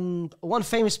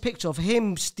famous picture of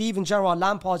him, Steven Gerrard,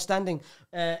 Lampard standing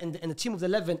in the team of the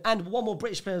 11, and one more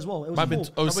British player as well. It was Might have been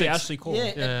four. 06. Ashley Cole.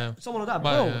 Yeah, someone like that,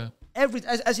 But, bro.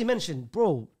 As you mentioned,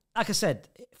 bro. Like I said,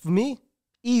 for me,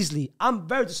 easily. I'm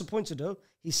very disappointed though.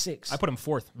 He's 6. I put him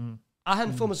 4th. I had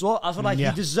him as well. I feel like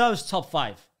he deserves top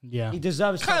 5. Yeah. He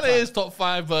deserves top Kind 5. of is top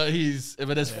 5, but if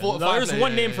it is 4 or 5. There's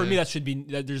one name for me that should be.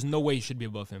 That there's no way he should be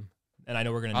above him. And I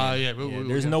know we're gonna.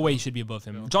 There's no way he should be above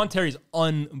him. John Terry's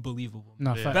unbelievable.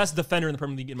 No, fact. Best defender in the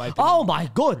Premier League in my opinion. Oh my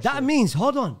god, that means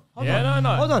hold on. Hold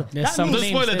on. There's some means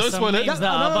names, don't spoil it. that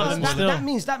are above him still.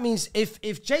 that means if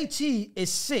JT is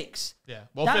 6,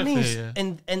 Well, that 5th, means yeah.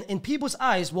 in people's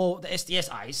eyes, well, the SDS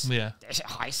eyes,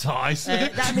 Nice.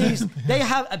 that means they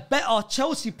have a better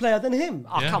Chelsea player than him.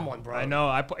 Oh, come on, bro. I know.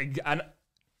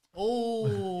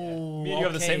 Oh, Me and you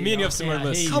have the same. Me and you have similar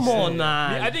lists. Come on,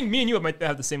 man. I think me and you might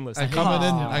have the same list. And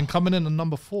coming in at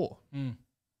number 4.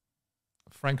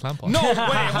 Frank Lampard. No, wait,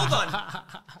 hold on.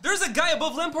 There's a guy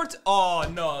above Lampard. Oh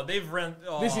no, they've ran.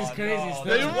 Oh, This is crazy no. stuff. They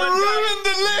There's ruined the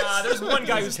list. there's one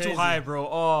guy who's too high, bro.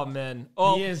 Oh man.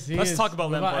 Oh, he is. let's talk about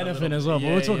Lampard. About a anything little as well, bit.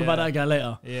 but we'll talk about that guy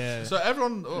later. Yeah. So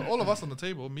everyone, all of us on the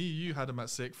table, me, you had him at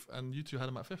 6th, and you two had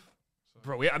him at 5th.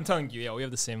 Bro, I'm telling you, we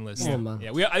have the same list. Yeah, man.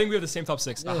 Yeah, I think we have the same top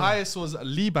 6. The highest was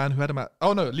Liban, who had him at.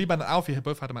 Oh no, Liban and Alfie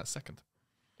both had him at 2nd.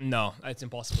 No, it's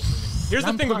impossible for me. Here's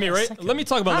the thing with me, Lampard right? second. Let me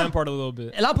talk about Lampard a little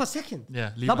bit. Lampard 2nd.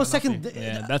 Yeah, Lampard 2nd.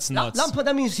 Yeah, that's nuts. Lampard,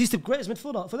 that means he's the greatest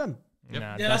midfielder for them.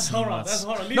 Nah, That's horror. nuts. That's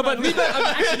horror. No, but Liban,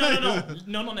 Actually,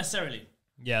 no, not necessarily.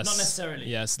 yes, Not necessarily.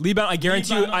 Yes, Liban. I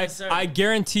guarantee Liban, you. not necessarily. I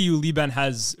guarantee you, Liban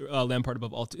has Lampard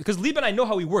above all. Because Liban, I know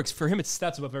how he works. For him, it's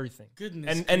stats above everything.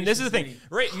 Goodness And this is the thing,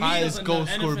 gracious me. right? Highest goal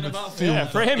scorer midfielder. Yeah,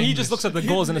 for him, he in just this. looks at the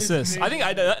goals and Goodness assists. I think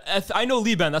I know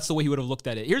Liban. That's the way he would have looked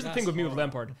at it. Here's the thing with me with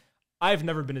horrible. Lampard. I've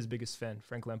never been his biggest fan,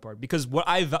 Frank Lampard, because what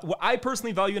I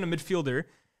personally value in a midfielder,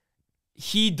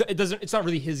 it's not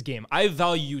really his game. I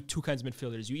value 2 kinds of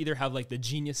midfielders. You either have like the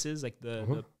geniuses, like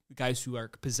the guys who are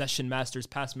possession masters,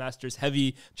 pass masters,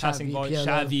 heavy passing ball,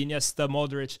 Xavi, Iniesta,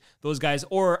 Modric, those guys,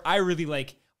 or I really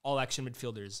like all action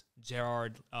midfielders,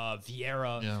 Gerrard,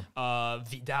 Vieira,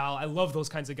 Vidal. I love those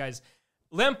kinds of guys.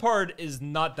 Lampard is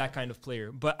not that kind of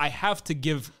player, but I have to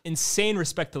give insane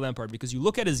respect to Lampard because you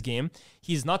look at his game,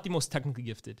 he's not the most technically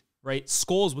gifted, right?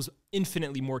 Scholes was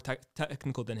infinitely more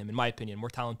technical than him, in my opinion, more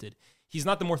talented. He's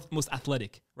not the most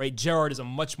athletic, right? Gerrard is a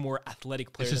much more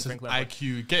athletic player It's than just Frank his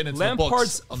Lampard. IQ, getting into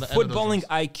Lampard's the box on the end of those footballing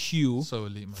runs. IQ So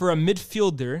elite, man. for a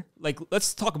midfielder, like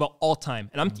let's talk about all time,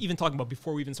 and I'm even talking about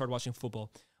before we even started watching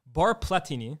football. Bar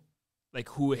Platini, like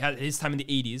who had his time in the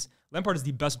 80s, Lampard is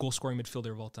the best goal-scoring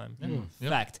midfielder of all time.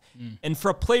 Fact. And for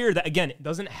a player that, again,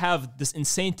 doesn't have this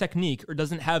insane technique or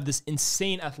doesn't have this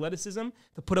insane athleticism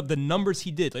to put up the numbers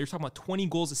he did, like you're talking about 20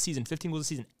 goals a season, 15 goals a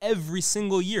season, every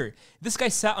single year. This guy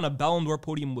sat on a Ballon d'Or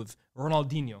podium with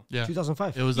Ronaldinho. Yeah.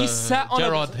 2005. It was He sat on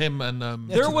Gerrard, him, and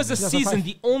There was a 2005. season,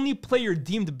 the only player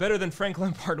deemed better than Frank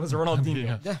Lampard was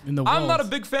Ronaldinho. In the I'm world. Mm. not a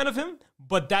big fan of him,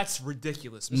 but that's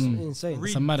ridiculous. Insane.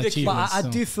 It's a mad Ridiculous. achievement. But I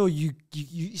So. do feel you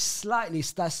slightly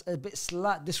that's a bit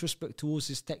slight disrespect towards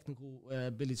his technical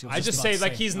ability. I just about say to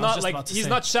like say. he's I was not just like about to he's say.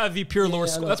 not Xavi Pirlo.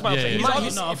 I know. That's what I'm Yeah, saying. yeah, He's yeah. not-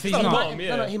 He's not- he's he's not not. bottom,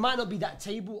 yeah. He might not be that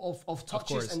table of touches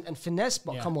course. and finesse,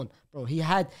 but Yeah. come on, bro. He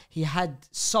had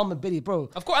some ability, bro.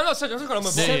 Of course, I'm not saying. I'm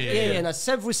not And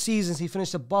several seasons he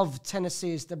finished above 10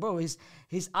 assists. Bro,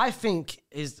 his I think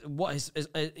is what his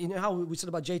you know how we said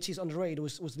about JT's underrated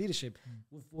was leadership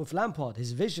with Lampard.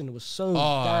 His vision was so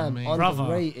damn man.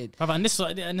 underrated. Brother, and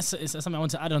this is something I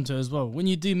want to add on to as well. When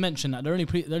you do mention that, the only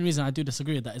reason I do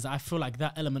disagree with that is I feel like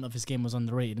that element of his game was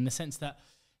underrated in the sense that,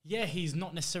 yeah, he's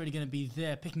not necessarily going to be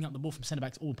there picking up the ball from centre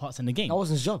backs all parts in the game. That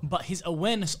wasn't his job. But his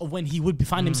awareness of when he would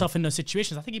find himself in those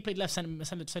situations. I think he played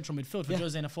central midfield for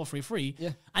Jose in a 4-3-3. Yeah.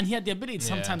 And he had the ability to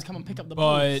sometimes come and pick up the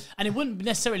ball. But- And it wouldn't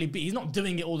necessarily be, he's not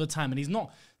doing it all the time. And he's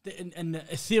not an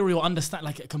ethereal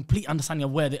like a complete understanding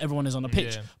of where everyone is on the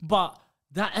pitch. Yeah. But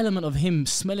that element of him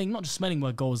smelling, not just smelling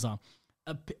where goals are,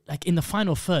 like in the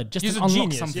final third, just He's to a unlock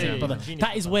genius. something, Yeah, brother. he's a genius.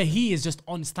 That is where he is just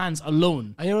stands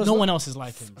alone. And you know no what's one else is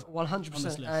like him. 100%.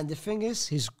 Honestly. And the thing is,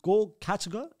 his goal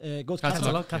catalog,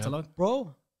 Catalog.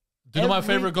 bro, Do you know my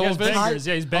favorite goal of his? Bangers.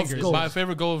 Yeah, he's bangers. My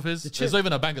favorite goal of his. It's not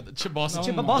even a banger. The chip bastard.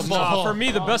 For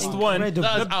me, the best one. That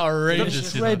is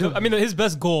outrageous. I mean, his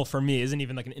best goal for me isn't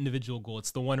even like an individual goal.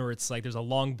 It's the one where it's like there's a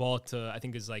long ball to, I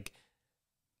think it's like,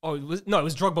 it was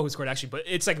Drogba who scored actually, but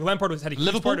it's like Lampard had a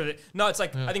huge part of it. No, it's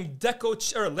like I think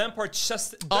Lampard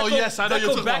chest. Yes, I know you're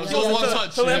talking about. It was one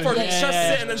touch. So Lampard chests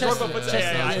it and then Drogba puts it.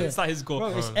 It's not his goal.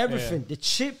 Bro, it's everything. The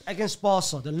chip against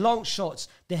Barca, the long shots,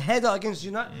 the header against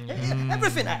United,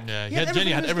 everything. Yeah, he had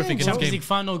everything in his Champions game. League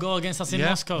final goal against us in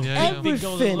Moscow.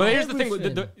 Everything. But here's the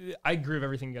thing: I agree with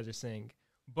everything you guys are saying,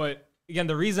 but. Again,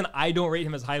 the reason I don't rate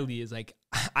him as highly is like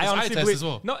I honestly believe as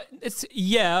well. No,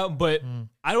 but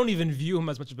I don't even view him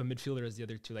as much of a midfielder as the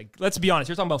other two. Like, let's be honest,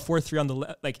 you're talking about 4-3 on the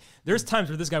left. Like, there's times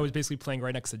where this guy was basically playing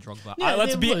right next to Drogba.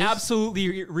 Let's be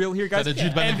absolutely real here, guys.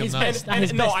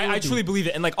 I truly believe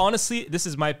it. And like, honestly, this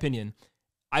is my opinion.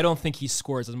 I don't think he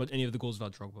scores as much any of the goals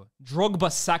without Drogba.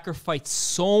 Drogba sacrificed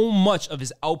so much of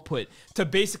his output to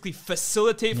basically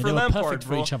facilitate for Lampard. Perfect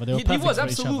for each other. He was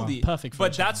absolutely perfect.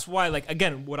 But that's why, like,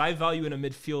 again, what I value in a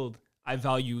midfield, I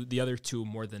value the other two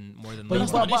more than. But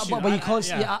you can't.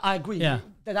 Yeah, I agree. Yeah.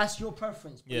 That's your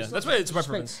preference. Yeah, that's why it's my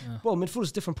preference. Yeah. Bro,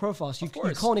 midfielders different profiles. You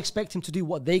can't expect him to do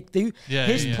what they do.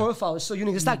 His profile is so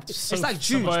unique. It's like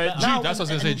Jude. That's what I was going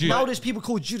to say. Jude. Now there's people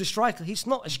call Jude a striker. He's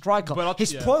not a striker.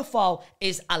 His profile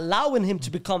is allowing him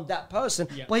to become that person,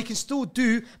 but he can still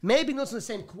do maybe not to the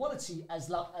same quality as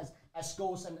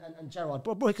Scholes and Gerrard.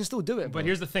 Bro, he can still do it. But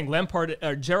here's the thing: Gerrard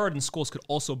and Scholes could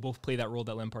also both play that role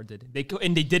that Lampard did. They did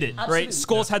it. Absolutely. Right?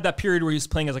 Scholes had that period where he was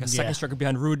playing as like a second striker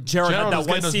behind Ruud. Gerrard had that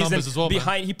one season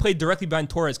behind. He played directly behind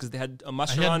Torres because they had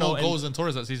Mascherano. He had more goals than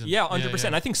Torres that season. Yeah, 100%.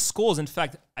 And I think Scholes, in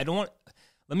fact, let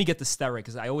me get the stat right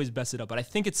because I always mess it up. But I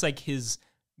think it's like his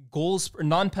goals,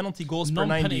 non-penalty goals per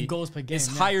 90 goals per game, is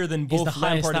higher than both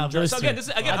Lampard and Gerrard. So again,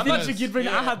 I'm not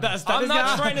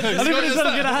trying to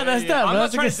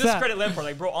discredit Lampard.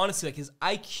 Like, bro, honestly, like his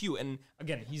IQ, and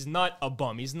again, he's not a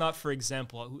bum. He's not, for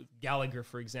example, Gallagher,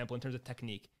 for example, in terms of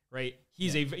technique. Right,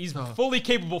 he's a fully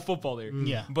capable footballer.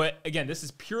 Yeah, but again, this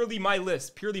is purely my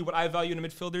list, purely what I value in a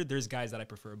midfielder. There's guys that I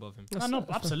prefer above him. No,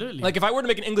 absolutely. Like if I were to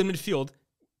make an England midfield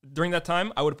during that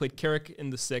time, I would have played Carrick in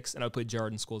the 6, and I would play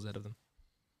Gerrard and Scholes ahead of them.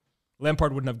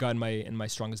 Lampard wouldn't have gotten in my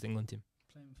strongest England team.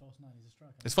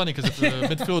 It's funny because if the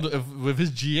midfield with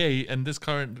his GA and this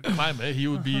current climate, he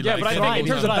would be but I think in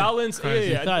terms of balance,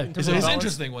 it's an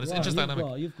interesting one. It's interesting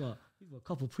dynamic. You've got a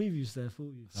couple of previews there for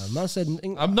you. Man said,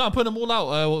 I'm not putting them all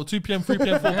out. 2 p.m., 3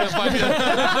 p.m., 4 p.m., 5 p.m.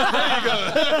 There you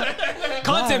go.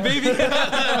 Content, baby.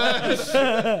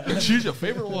 Choose your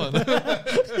favorite one.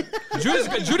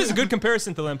 Jude is a good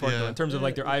comparison to Lampard though, in terms of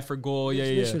like their eye for goal,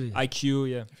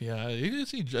 IQ, Yeah, you can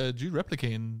see Jude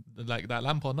replicating like that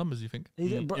Lampard numbers. You think?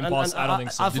 Impossible. I don't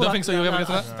think so. You don't think so? You'll ever get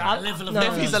to that?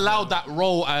 If he's allowed that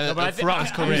role throughout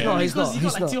his career, he's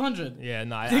got like 200. Yeah,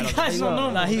 no, I don't think so.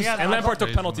 And Lampard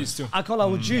took penalties too. I can't lie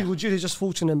with Jude. With Jude, it's just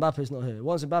fortunate Mbappe's not here.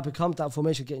 Once Mbappe comes, that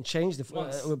formation getting changed.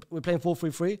 We're playing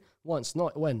 4-3-3. Once,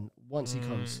 not when. Once he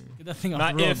comes. Get that thing off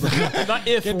not the road, if. Not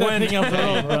if. Get when. that thing off the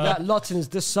road, bro. That Lawton is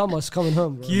this summer is coming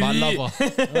home, bro. My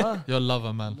lover. Your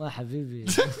lover, man. My habibi.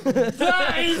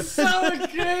 That is so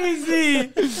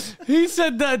crazy. He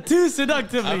said that too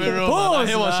seductively. I mean, I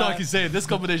hear what Sharky's saying. This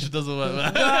combination doesn't work,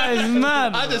 man. That is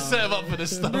mad. I just set him up for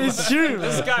this stuff. It's true.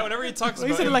 This guy, whenever he talks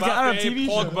about like an Arab TV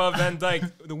Pogba, Van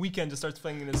Dijk, the Weekend just starts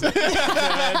playing in his head.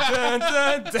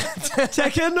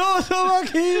 Taking notes of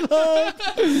Akila.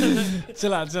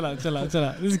 Chill out.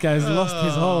 This guy's lost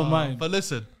his whole mind. But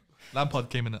listen, Lampard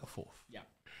came in at 4th. Yeah.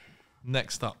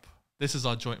 Next up, this is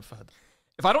our joint third.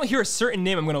 If I don't hear a certain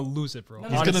name, I'm gonna lose it, bro.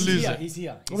 He's gonna lose it. He's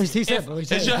here.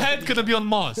 Is your head gonna be on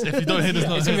Mars if you don't hit his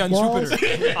name? It's gonna be on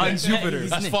Jupiter. On Jupiter.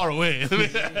 That's far away.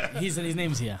 His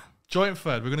name's here. Joint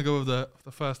third. We're gonna go with the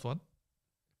first one.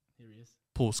 Here he is.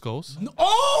 Paul Scholes.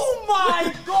 Oh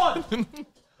my god!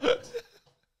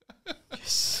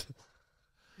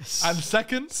 And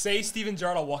second, say Steven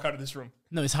Gerrard, I'll walk out of this room.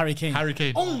 No, it's Harry Kane. Harry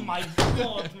Kane. Oh my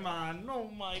god, man! Oh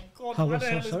my god!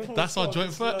 That's our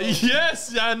joint third.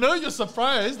 Yes, I know you're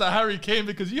surprised that Harry Kane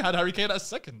because you had Harry Kane at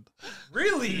second.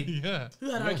 Really? Yeah. Who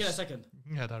had Harry Kane at second?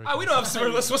 You had Harry Kane. We don't have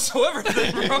similar lists whatsoever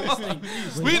today, bro.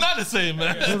 We're not the same,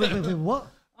 man. Wait, what?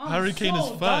 Harry Kane is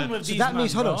third. So that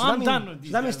means, hold on. I'm done with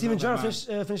these. That means Steven Gerrard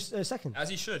finished second. As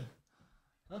he should.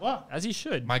 What? As he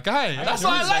should. My guy. That's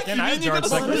why I like you.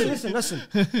 Listen.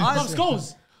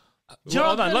 Scholes.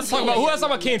 Hold on. Let's talk about who has talk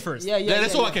about Kane first. Yeah.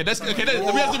 Let's talk. Okay. We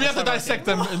have to dissect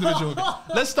them individually.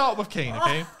 Let's start with Kane.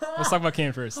 Okay. Let's talk about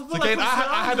Kane first. So Kane,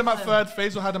 I had him at third.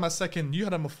 Faisal had him at second. You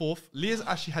had him at fourth. Leah's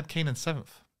actually had Kane in 7th.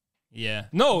 Yeah.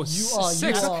 No, You are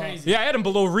 6. crazy. Yeah, I had him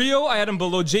below Rio. I had him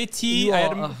below JT. I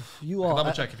had him. You are.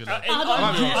 Double check if you like.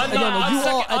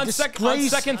 On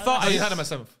second thought, You had him at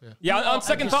 7th. Yeah. yeah. On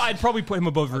second thought, I'd probably put him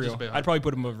above Rio. I'd probably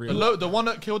put him above Rio. The one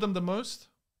that killed him the most,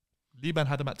 Liban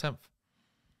had him at 10th.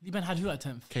 Liban had who at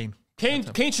 10th?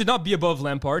 Kane should not be above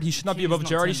Lampard. He should not be above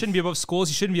Gerrard. He shouldn't be above Scholes.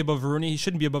 He shouldn't be above Rooney. He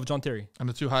shouldn't be above John Terry. And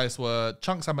the 2 highest were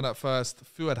Chunks had him at 1st.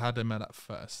 Fuad had him at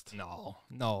 1st.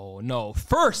 No.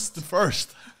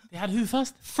 First. They had who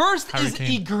first? First Harry is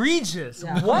Kane. egregious.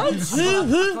 What?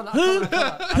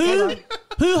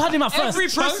 Who had him at first? Every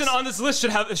person on this list should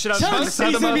have. Chunks, we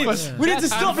need to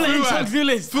stop letting Chunks do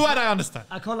this. Fuad, I understand.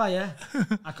 I can't lie, yeah.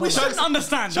 We shouldn't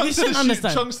understand. We shouldn't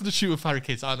understand. Chunks to the shoot with Harry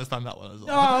Kane, so I understand that one as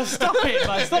well. Oh, stop it,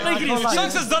 man. Stop making these.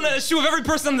 Chunks has done a shoe of every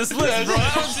person on this list, bro.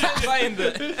 I don't see buying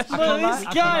that. This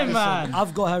guy, man.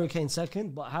 I've got Harry Kane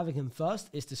second, but having him first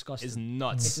is disgusting. It's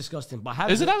nuts. It's disgusting. But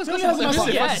having Is it that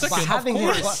disgusting? Yes, but having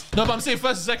him. No, but I'm saying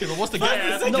first and second, but what's the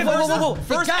gap? No.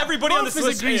 First, everybody on this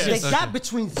list The gap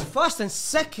between first and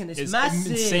second is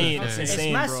massive. Insane. It's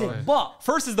insane, massive. bro. But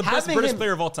First is the best British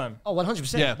player of all time. Oh,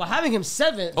 100%. Yeah. But having him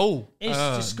 7th is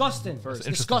disgusting. It's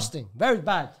disgusting. Very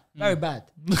bad. Very bad.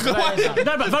 Very bad.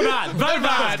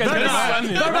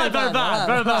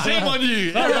 Shame on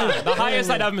you. The highest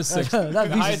I'd have him is 6.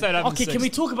 Okay, can we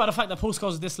talk about the fact that Paul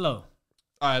Scholes is this low?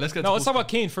 All right, let's get. No, let's talk about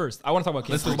Kane first. I want to talk about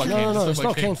Kane. Let's talk about No, Kane. it's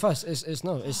not Kane first. It's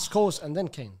Scholes and then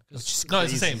Kane. No, it's the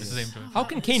same. It's the same. How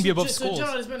can Kane be above So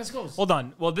Gerrard Scholes? is better than Scholes. Hold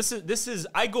on. Well, this is.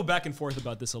 I go back and forth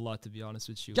about this a lot, to be honest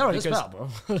with you. Gerrard is Because- better, bro.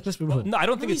 Let's be real. No, I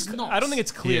don't think he's it's. not. I don't think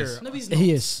it's clear. No, he's not.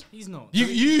 He is. He's not.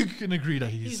 You can agree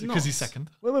that he's not. because he's second.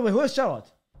 Wait. Where's Gerrard?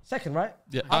 Second, right?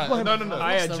 Yeah. I've got him- No.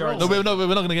 I had Gerrard. No, we're not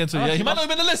gonna get into it. Yeah, he might not have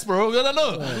been on the list, bro. We don't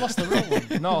know. Lost the real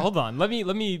one. No, hold on. Let me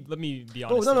be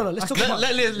honest. Oh, no. Let's talk about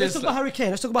Let's let's talk about Harry Kane.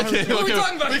 Let's talk about Harry Kane. What are we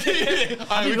talking about?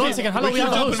 One second. Hello, we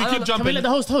have the host. We keep Can we let jumping. the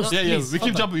host host? Yeah. please? We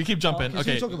keep jumping. Okay, Okay.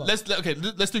 so you talk about-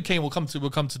 Let's do Kane. We'll come to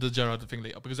the Gerrard thing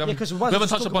later because we Yeah, because haven't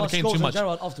touched upon Kane too much.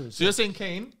 Gerrard afterwards. So you're saying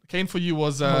Kane? Kane for you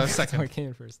was second.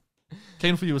 Kane first.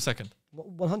 Kane for you was second.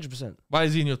 100%. Why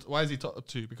is he top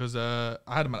 2? Because I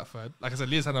had him at 3rd. Like I said,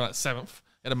 Leah's had him at 7th.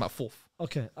 I had him at 4th.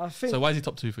 Okay, I think. So why is he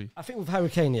top 2 for you? I think with Harry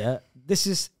Kane, yeah, this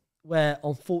is where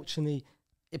unfortunately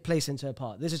it plays into a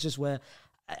part. This is just where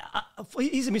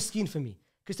he's a miskin for me.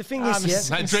 Because the thing is,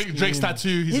 yeah, Like Drake's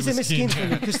tattoo. he's a miskin for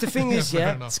me. Because the thing is,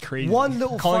 yeah, It's crazy. one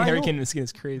little Calling Harry final- Kane miskin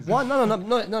is crazy.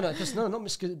 no, just no, not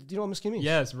miskin. Do you know what miskin means?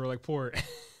 Yes, bro, like poor.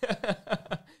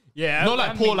 Yeah, Not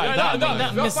like poor like that, but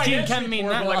That miskin can mean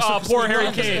that. Like, oh, poor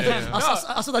Harry Kane.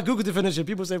 I saw that Google definition.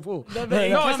 People say poor. No,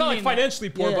 it's not like financially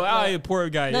poor, but poor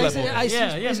guy. No,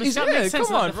 level.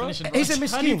 Come on, bro. He's a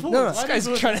miskin. No, This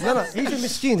guy's trying to. he's a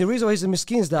miskin. The reason why he's a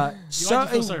miskin is that feel sorry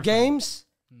for certain him. games,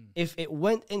 if it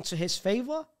went into his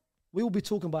favor, we will be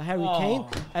talking about Harry Kane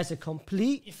as a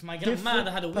complete. If my grandmother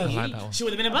had a wee, like that one. she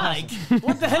would have been a bag.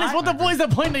 What the hell is what the boy is the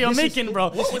point that you're making, bro?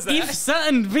 What was that? If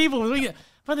certain people,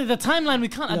 brother, the timeline we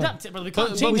can't adapt it, brother. We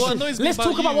can't change what it. annoys me Let's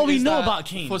talk about you what we is know that about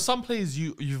Kane. For some players,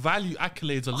 you value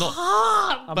accolades a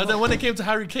lot. But then when it came to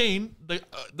Harry Kane, the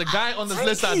guy on this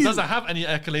list that doesn't have any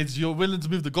accolades, you're willing to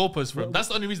move the goalpost for him. That's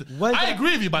the only reason. I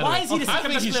agree with you, by the way. Why is he the I second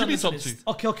think best he player should on be this top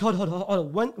list? 2. Okay, hold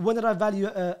on. When did I value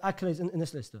accolades in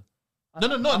this list though? No,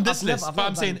 not in this I've never- list. I've But never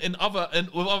I'm saying valued-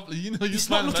 you It's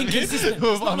not looking at me. consistent.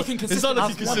 It's not looking It's consistent. not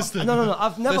looking consistent. No.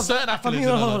 I've never. There's certain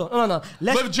accolades.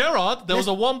 No. With Gerrard, there was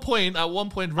a one point.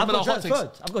 Remember the got hot Gerrard takes? third.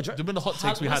 I've got Gerrard. Remember the hot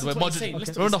takes we had where Listen to what he's saying. Modric.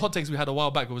 Listen to Remember the what hot takes we had a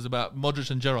while back? It was about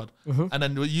Modric and Gerrard. And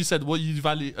then you said what you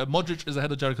value. Modric is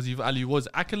ahead of Gerrard because you value was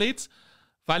accolades,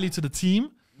 value to the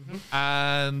team,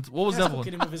 and what was the other one?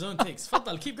 Him with his own takes.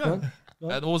 Faddal, keep going.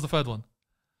 And what was the third one?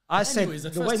 I said Anyways, the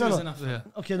the first way. two is No. enough. Yeah.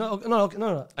 Okay, no.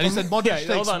 And you said Modric Yeah,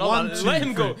 takes hold on. 1, 2, Let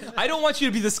him go. 3. I don't want you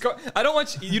to be the. I don't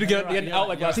want you to get out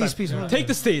like last Please, time. please, Take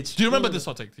the stage. Do you remember this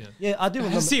hot take? Yeah. Yeah, I do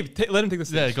remember. Steve, let him take the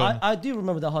stage. Yeah, go on. I do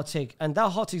remember that hot take, and that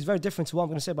hot take is very different to what I'm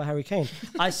going to say about Harry Kane.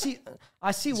 I see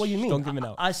what you mean. Don't give me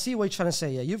out. I see what you're trying to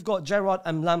say. Yeah, you've got Gerrard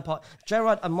and Lampard,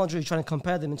 Gerrard and Modric. You're trying to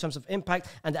compare them in terms of impact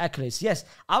and accolades. Yes,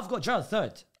 I've got Gerrard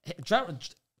third.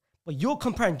 But you're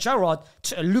comparing Gerrard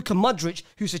to Luka Modric,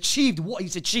 who's achieved what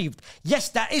he's achieved. Yes,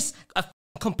 that is a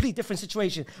complete different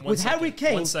situation. With Harry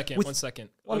Kane. One second.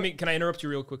 Can I interrupt you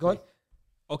real quickly? Go on.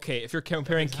 Okay, if you're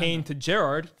comparing Kane to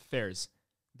Gerrard, fairs.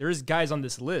 There's guys on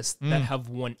this list that have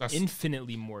won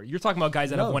infinitely more. You're talking about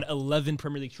guys that have won 11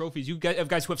 Premier League trophies. You have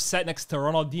guys who have sat next to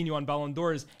Ronaldinho on Ballon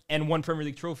d'Ors and won Premier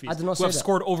League trophies. I did not who say have that.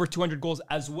 scored over 200 goals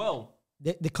as well.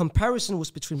 The comparison was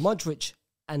between Modric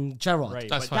and Gerrard. Right.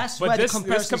 That's but fine. That's But where this, the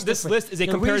comparison this list is a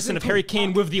comparison of Harry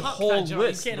Kane with the whole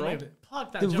list, bro.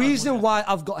 The reason why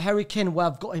I've got Harry Kane, why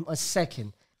I've got him a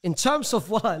second, in terms of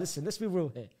what, listen, let's be real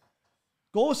here.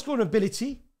 Goal scoring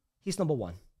ability, he's number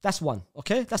one. That's one,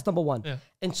 okay? That's number one. Yeah.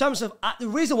 In terms of the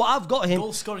reason why I've got him...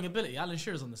 Goal scoring ability. Alan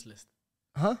Shearer's on this list.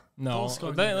 Huh? No.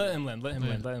 Let him land.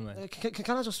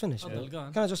 Can I just finish? Yeah.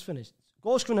 Can I just finish?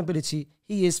 Goal scoring ability,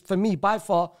 he is, for me, by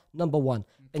far, number one.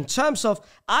 Okay. In terms of,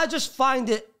 I just find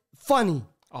it funny.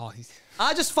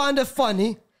 I just find it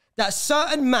funny that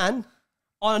certain men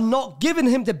are not giving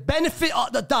him the benefit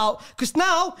of the doubt. Because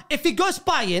now, if he goes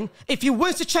buying, if he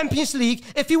wins the Champions League,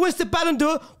 if he wins the Ballon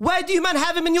d'Or, where do you man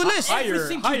have him in your list?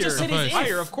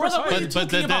 Higher, of course. But we're talking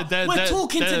today.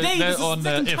 They're on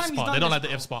the if spot. They don't like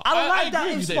the if spot. I don't like that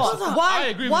if spot.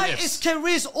 Why is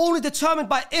careers only determined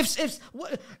by ifs?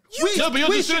 No, but you're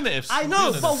just doing the ifs. I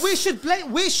know, but we should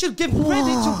give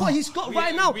credit to what he's got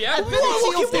right now.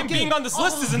 Him being on this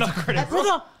list is enough credit,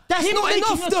 brother. That's not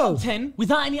enough, though. Top 10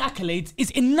 without any accolades is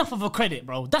enough of a credit,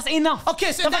 bro. That's enough.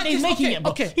 Okay, so the fact that he's making it,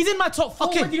 bro. Okay. He's in my top 4.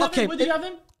 Where do you have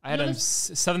him? I had him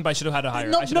 7, but I should have had a higher.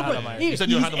 No, I should have had him higher. He's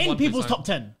in people's top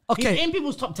 10. Okay. He's in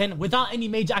people's top 10 without any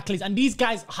major accolades. And these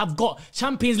guys have got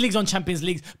Champions Leagues on Champions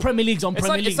Leagues, Premier Leagues on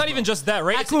Premier Leagues. It's not even just that,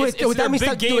 right? That means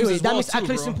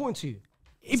accolades important to you.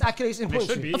 It's accolades important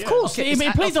to you. Of course.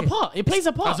 It plays a part. It plays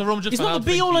a part. It's not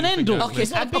the be-all and end-all.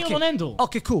 It's not the be-all and end-all.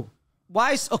 Okay, cool.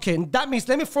 Why is that means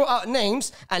let me throw out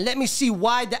names and let me see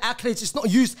why the accolades is not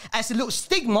used as a little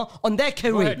stigma on their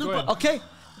career. Go ahead. Okay?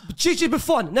 Gigi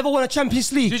Buffon never won a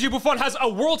Champions League. Gigi Buffon has a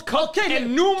World Cup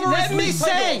and numerous. Let me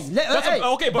say.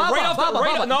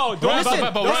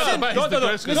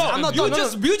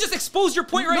 You just exposed your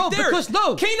point right there.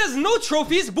 Kane has no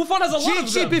trophies. Buffon has a lot of them.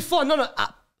 Gigi Buffon,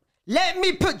 let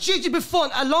me put Gigi Buffon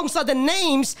alongside the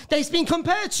names that he's being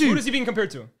compared to. Who is he being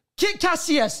compared to? Kit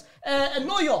Casillas,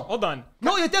 Neuer. Hold on.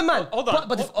 Neuer, dead man. Hold on.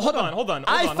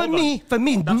 For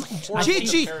me,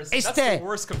 Gigi is there.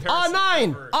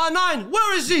 R9,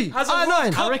 where is he?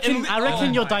 R9. I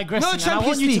reckon you're digressing. No Champions I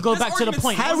want you to League. go back to the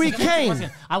point. Harry Kane.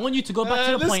 I want you to go back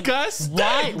to the point.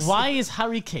 Why is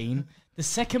Harry Kane the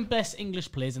second best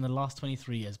English players in the last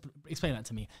 23 years? Explain that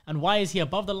to me. And why is he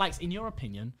above the likes, in your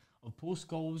opinion, of Paul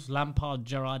Scholes, Lampard,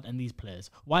 Gerrard, and these players?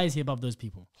 Why is he above those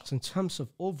people? So in terms of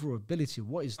overall ability,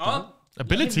 what is done?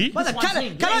 Ability? Can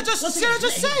I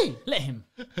just say? Let him.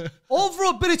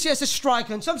 Overall ability as a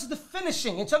striker, in terms of the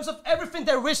finishing, in terms of everything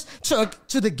there is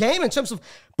to the game, in terms of...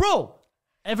 Bro,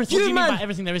 everything. What do you mean by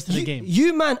everything there is to the game?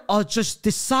 You man are just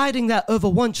deciding that over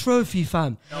one trophy,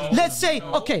 fam. Let's say,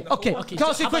 okay. Can I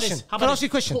ask you a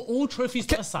question? Put all trophies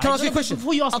to aside. Can I ask you a question?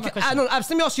 Before you ask me a question.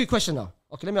 Let me ask you a question now.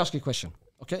 Okay, let me ask you a question.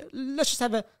 Okay, let's just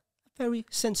have a very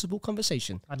sensible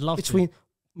conversation. I'd love between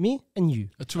me and you.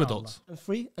 2 adults. And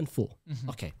 3 and 4.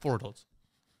 Okay. 4 adults.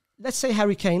 Let's say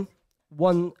Harry Kane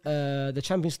won the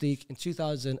Champions League in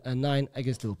 2009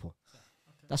 against Liverpool.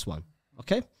 That's one.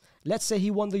 Okay? Let's say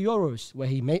he won the Euros, where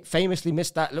he famously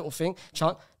missed that little thing.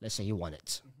 Let's say he won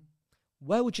it.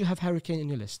 Where would you have Harry Kane in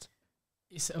your list?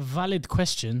 It's a valid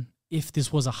question if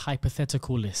this was a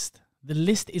hypothetical list. The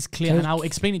list is clear, and I'll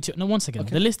explain it to you. No, once again.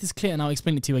 Okay. The list is clear, and I'll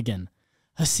explain it to you again.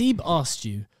 Hasib asked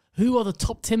you, who are the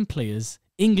top 10 players,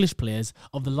 English players,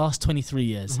 of the last 23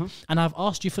 years? And I've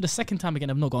asked you for the second time again,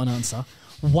 I've not got an answer.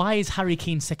 Why is Harry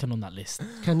Kane second on that list?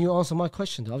 Can you answer my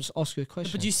question? I'll just ask you a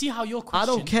question. But do you see how your question...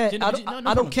 I don't care.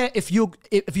 I don't care if you're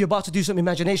about to do some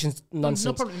imagination nonsense.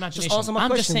 No problem, imagination. Just answer my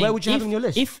question. Where would you have him on your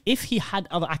list? If he had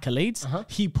other accolades,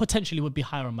 he potentially would be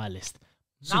higher on my list.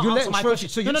 So you're letting Trophy...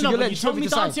 You told me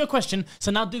to answer your question, so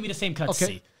now do me the same courtesy.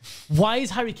 Okay. Why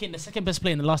is Harry Kane the second best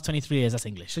player in the last 23 years? That's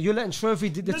English. So you're letting Trophy...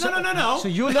 No. So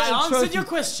you're letting I answered your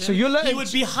question. So you're letting... He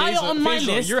would be higher on my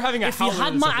list you're having a if he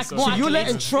had my accolades. So you're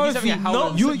letting Trophy...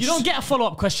 No, you don't get a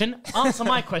follow-up question. Answer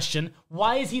my question.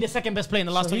 Why is he the second best player in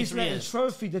the last 23 years? So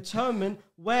he's letting Trophy determine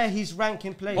where he's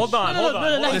ranking players. Hold on.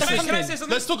 Can I say something?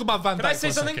 Let's talk about Van Dijk. Can I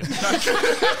say something?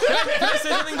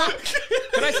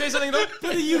 Can I say something though?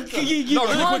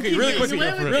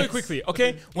 Really quickly.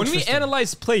 Okay, when we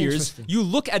analyze players, you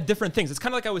look at different things. It's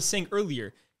kind of like I was saying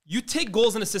earlier. You take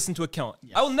goals and assists into account.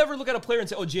 Yes. I will never look at a player and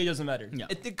say, "Oh, GA doesn't matter." Yeah.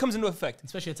 It comes into effect.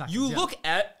 Especially attacking. You look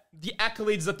at the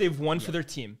accolades that they've won for their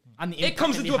team. And it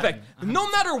comes into effect. No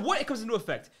matter what, it comes into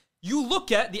effect. You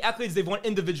look at the accolades they've won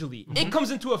individually. It comes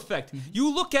into effect.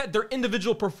 You look at their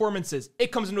individual performances.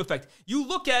 It comes into effect. You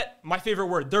look at, my favorite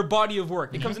word, their body of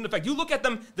work. It comes into effect. You look at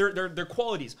them, their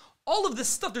qualities. All of this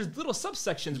stuff, there's little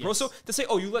subsections, bro. So to say,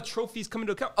 oh, you let trophies come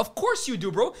into account. Of course you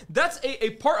do, bro. That's a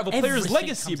part of a player's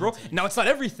legacy, bro. Now, it's not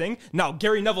everything. Now,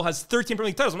 Gary Neville has 13 Premier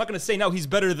League titles. I'm not going to say now he's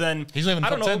better than... He's not even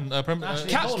top 10.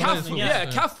 Cafu. Yeah,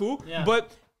 Cafu. Yeah.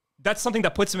 But that's something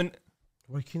that puts him in...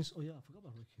 Roy Keane's. Oh yeah, I forgot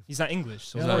about Roy Keane. He's not English.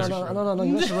 So No.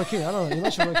 You mentioned Roy Keane. I don't know. You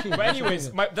mentioned Roy Keane. But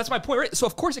anyways, that's my point, right? So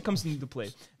of course it comes into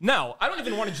play. Now, I don't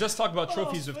even want to just talk about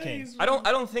trophies with Kane. I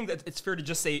don't think that it's fair to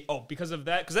just say, oh, because of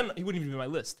that, because then he wouldn't even be on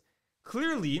my list.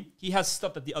 Clearly, he has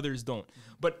stuff that the others don't.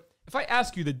 But if I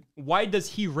ask you why does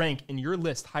he rank in your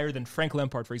list higher than Frank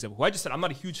Lampard, for example, who I just said I'm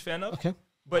not a huge fan of. Okay.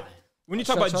 But when you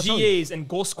talk about GAs and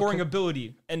goal scoring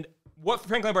ability and what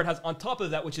Frank Lampard has on top of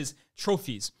that, which is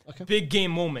trophies, big game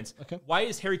moments. Why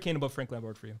is Harry Kane above Frank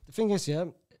Lampard for you? The thing is, yeah,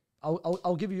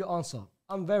 I'll give you your answer.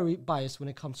 I'm very biased when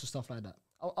it comes to stuff like that.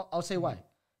 I'll say why.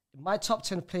 My top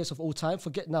 10 players of all time,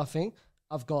 forget nothing.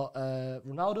 I've got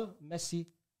Ronaldo, Messi,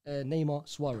 Neymar,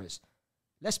 Suarez.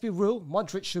 Let's be real,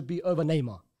 Modric should be over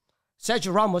Neymar.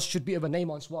 Sergio Ramos should be over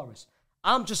Neymar and Suarez.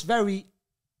 I'm just very,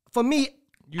 for me,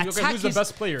 who's the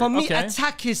best player? For me,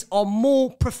 attackers are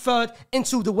more preferred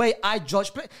into the way I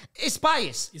judge play. It's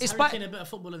bias. Is Harry Kane a better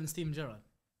footballer than Steven Gerrard?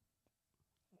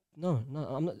 No,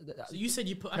 I'm not. So you said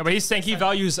you put. Yeah, but he's saying he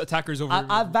values attackers over.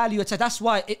 I value attack. That's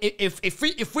why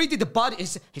if we did the body,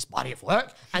 his body of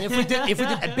work, and if we did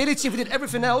ability, if we did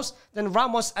everything else, then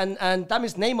Ramos and that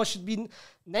means Neymar should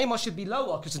be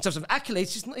lower because in terms of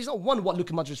accolades, he's not won what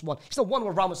Luka Modric won. He's not won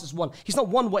what Ramos has won. He's not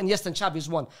won what Iniesta and Xavi has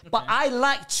won. Okay. But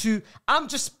I'm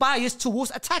just biased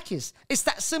towards attackers. It's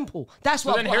that simple. That's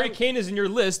why. So then Harry Kane is in your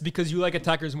list because you like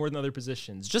attackers more than other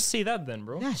positions. Just say that then,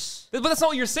 bro. Yes. But that's not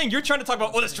what you're saying. You're trying to talk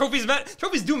about, this trophies matter.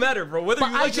 Trophies do matter, bro. Whether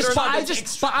you like it or not.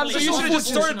 So you should have just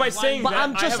started by saying that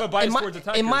I have a bias towards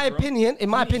attackers. In my opinion,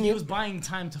 he was buying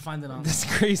time to find an answer. That's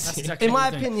crazy. Exactly in my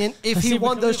opinion, if he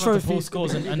won those trophies,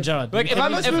 scores and Gerrard. Like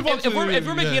if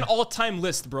we're making an all-time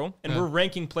list, bro, and we're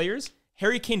ranking players,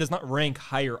 Harry Kane does not rank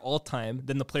higher all-time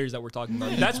than the players that we're talking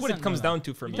about. That's what it comes down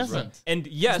to for me, bro. And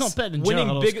yes,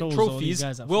 winning big trophies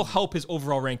will help his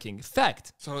overall ranking.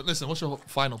 Fact. So listen, what's your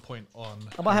final point on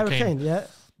about Harry Kane? Yeah,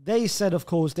 they said, of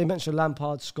course, they mentioned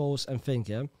Lampard, Scholes, and Fink.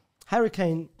 Yeah, Harry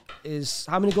Kane is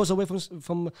how many goals away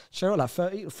from Gerrard? Like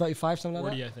 30 or 35, something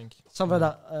like 40, that. I think. Something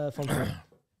like that from.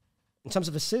 In terms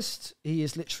of assists, he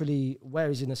is literally,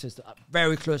 where is he in assists?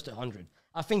 Very close to 100.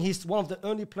 I think he's one of the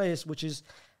only players which is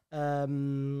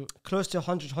close to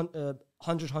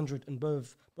 100 in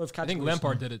both categories. I think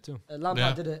Lampard did it too.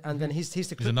 Lampard did it, and then he's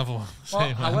the he's another one.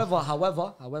 However,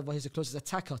 he's the closest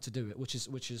attacker to do it, which is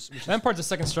Lampard's a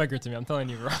second striker to me. I'm telling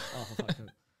you, bro.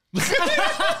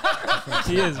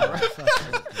 He is, bro.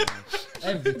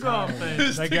 Every time.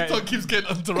 His TikTok keeps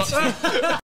getting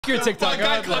interrupted. Your TikTok.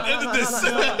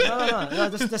 No.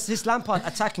 This his Lampard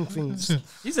attacking things.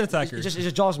 He's an attacker. It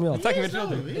just jars me off. Attacking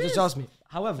midfielder. It just jars me.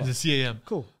 However, he's a CAM.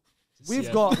 Cool.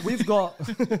 We've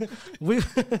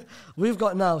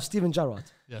got now Steven Gerrard.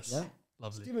 Yes. Yeah?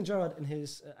 Lovely. Steven Gerrard in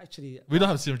his actually. We don't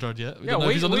have Steven Gerrard yet. We don't know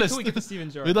wait if he's on the list. till we get to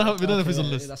Steven Gerrard. we don't know if he's on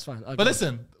the list. That's fine. But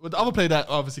listen, the other player that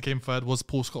obviously came third was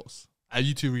Paul Scholes. And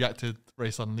you two reacted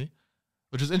very suddenly,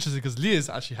 which was interesting because Liz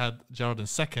actually had Gerrard in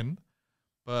second,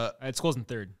 but it's Scholes in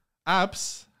third.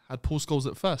 Abs had Paul Scholes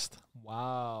at first.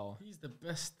 Wow. He's the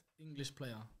best English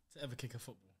player to ever kick a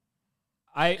football.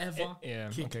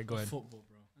 Okay, go ahead. Football,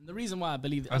 bro. And the reason why I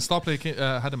believe and Star Player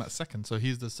had him at second, so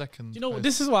he's the second. Do you know what?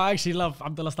 This is why I actually love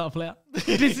Abdullah Star Player.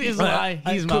 This is why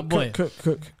he's my boy.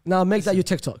 Cook. Now make that your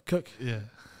TikTok. Cook. Yeah.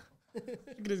 Look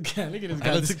at this guy.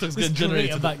 The TikTok's getting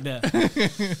generated back there.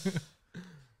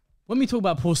 When we talk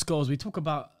about Paul Scholes, we talk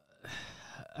about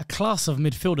a class of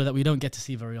midfielder that we don't get to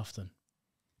see very often.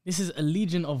 This is a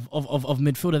legion of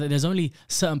midfielder that there's only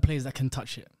certain players that can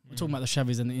touch it. We're talking about the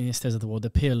Xavis and the Iniestas of the world, the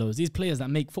Pirlos. These players that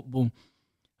make football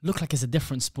look like it's a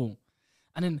different sport.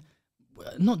 And then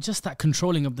not just that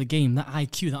controlling of the game, that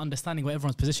IQ, that understanding where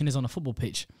everyone's position is on a football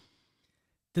pitch.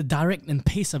 The direct and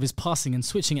pace of his passing and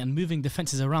switching and moving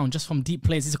defenses around just from deep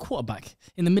plays. He's a quarterback.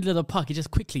 In the middle of the park, he just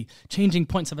quickly changing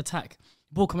points of attack.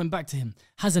 Ball coming back to him.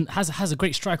 Has a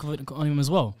great strike on him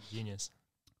as well. Genius.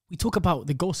 We talk about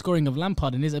the goal scoring of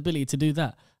Lampard and his ability to do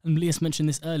that. And Lias mentioned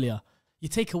this earlier. You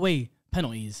take away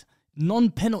penalties.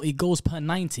 Non-penalty goals per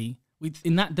 90.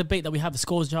 In that debate that we have,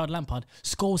 Scholes, Gerrard, Lampard,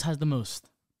 Scholes has the most.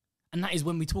 And that is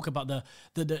when we talk about the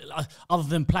other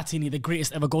than Platini, the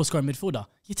greatest ever goal scoring midfielder.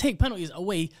 You take penalties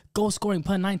away, goal scoring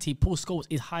per 90, Paul Scholes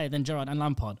is higher than Gerrard and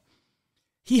Lampard.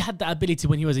 He had that ability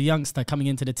when he was a youngster coming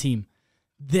into the team.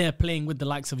 There playing with the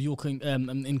likes of York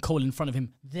and Cole in front of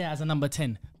him. There as a number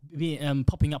 10.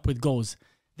 Popping up with goals,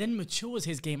 then matures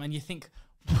his game, and you think,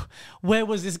 Where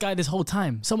was this guy this whole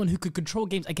time? Someone who could control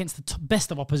games against the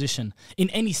best of opposition in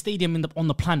any stadium on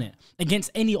the planet,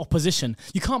 against any opposition.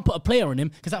 You can't put a player on him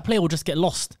because that player will just get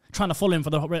lost trying to follow him for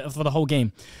the whole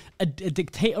game. A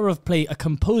dictator of play, a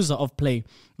composer of play,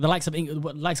 the likes of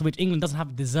which England doesn't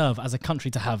have deserve as a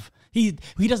country to have. He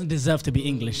doesn't deserve to be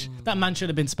English. That man should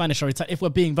have been Spanish or Italian, if we're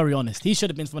being very honest. He should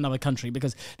have been from another country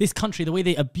because this country, the way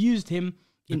they abused him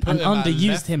and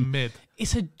underused him,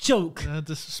 it's a joke.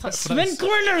 Sven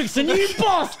Corneliusson, you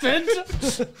bastard!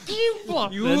 You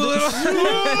bastard!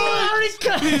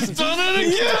 He's done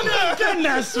it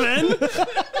again, Sven!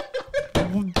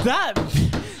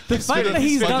 The fact that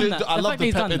he's done that. I love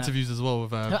the Pep interviews as well.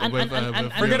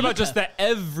 Forget about just that.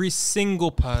 Every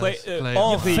single play,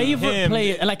 favorite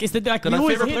player, like it's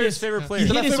favorite player's favorite player.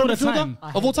 You hear this all the time.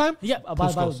 Of all time? Yeah.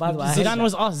 By the way, Zidane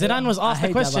was asked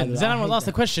the question. Zidane was asked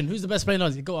the question. Who's the best player?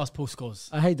 Go ask Paul Scholes.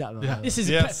 I hate that, man. This is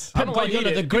Pep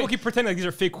Guardiola, the great. People keep pretending like these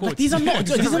are fake quotes. These are not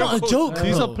a joke.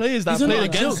 These are players that played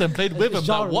against him, played with him,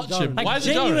 that watch him. Why is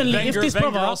it genuinely? If this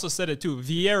brother also said it too.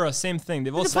 Vieira, same thing.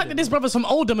 They've all the fact that this brother's from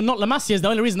Oldham and not La Masia is the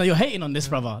only reason that you're hating on this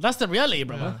brother. That's the reality,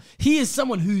 brother. Yeah. He is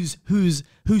someone who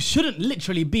shouldn't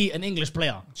literally be an English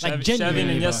player. Like genuinely.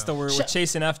 Xavi and Iniesta were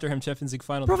chasing after him. Champions League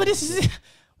final. Brother, this is.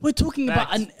 We're talking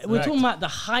about the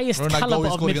highest caliber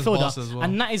of midfielder, well.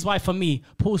 And that is why for me,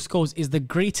 Paul Scholes is the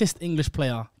greatest English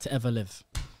player to ever live.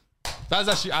 That's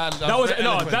actually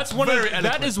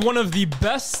that is one of the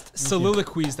best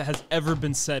soliloquies that has ever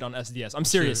been said on SDS. I'm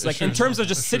serious. In terms of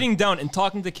just sitting down and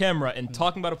talking to camera and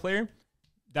talking about a player,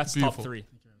 that's top 3.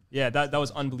 Yeah, that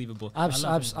was unbelievable.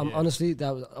 Honestly,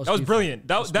 that was brilliant.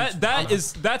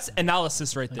 That's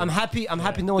analysis right there. I'm happy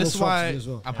no one interrupted as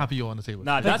well. I'm happy you're on the table.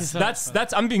 Nah,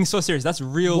 that's I'm being so serious. That's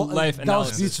real life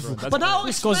analysis. That was beautiful. But now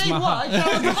explain why.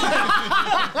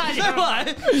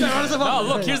 No,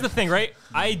 look, here's the thing, right?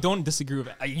 I don't disagree with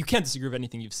it. You can't disagree with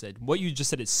anything you've said. What you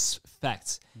just said is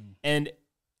facts. And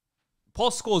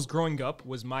Paul Scholes growing up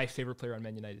was my favorite player on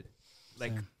Man United.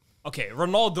 Okay,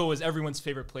 Ronaldo is everyone's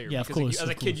favorite player. Yeah, because of course. As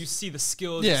a kid, you see the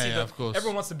skills. Of course.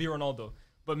 Everyone wants to be Ronaldo.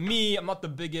 But me, I'm not the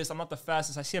biggest. I'm not the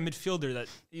fastest. I see a midfielder that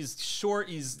he's short.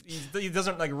 he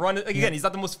doesn't run. Again, he's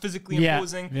not the most physically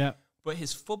imposing. Yeah. But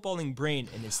his footballing brain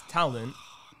and his talent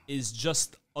is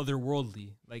just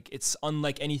otherworldly. It's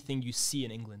unlike anything you see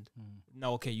in England.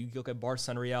 Now, okay, you look at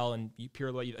Barca and Real and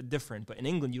Pirlo, different. But in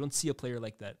England, you don't see a player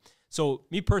like that. So,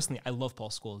 me personally, I love Paul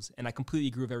Scholes, and I completely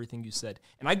agree with everything you said.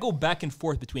 And I go back and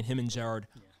forth between him and Gerrard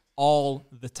all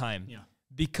the time. Yeah.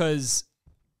 Because,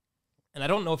 and I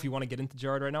don't know if you want to get into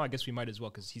Gerrard right now. I guess we might as well,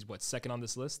 because he's, second on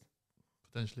this list?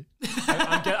 Potentially.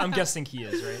 I'm guessing he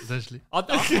is, right? Potentially.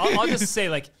 I'll just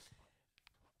say,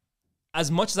 as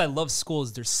much as I love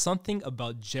Scholes, there's something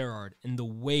about Gerrard and the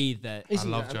way that... I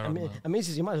love Gerrard. I mean,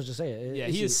 you might as well just say it. Yeah,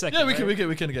 he is second. Yeah, we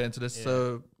can get into this. Yeah.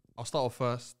 So... I'll start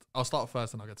first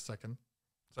and I'll get to second.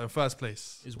 So first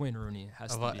place is Wayne Rooney.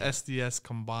 Has of our SDS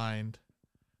combined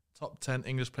top 10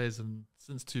 English players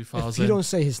since 2000. If you don't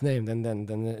say his name,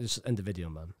 then just end the video,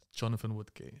 man. Jonathan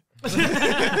Woodgate.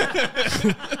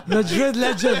 Madrid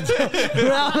legend.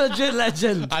 Real Madrid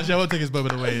legend. Actually, I won't take his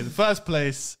moment away. In first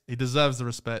place, he deserves the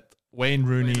respect. Wayne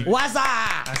Rooney.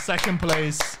 Wazza! And second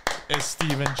place is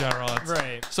Steven Gerrard.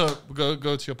 Right. So go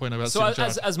to your point about Steven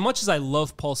Gerrard. as much as I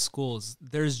love Paul Scholes,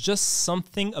 there's just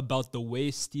something about the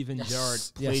way Steven Gerrard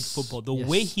played football, the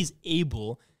way he's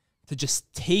able to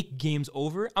just take games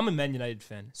over. I'm a Man United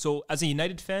fan. So as a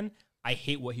United fan, I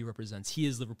hate what he represents. He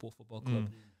is Liverpool Football Club.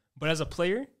 But as a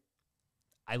player,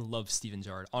 I love Steven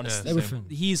Gerrard. Honestly,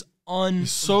 he's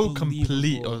so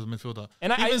complete as a midfielder.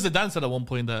 And even Zidane said at one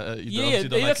point that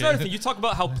that's another thing. You talk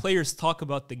about how players talk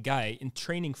about the guy in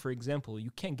training, for example. You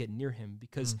can't get near him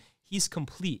because he's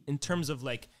complete in terms of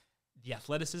the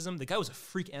athleticism. The guy was a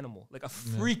freak animal, a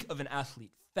freak of an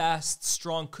athlete. Fast,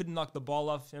 strong, couldn't knock the ball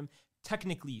off him.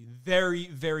 Technically, very,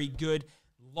 very good.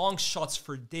 Long shots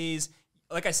for days.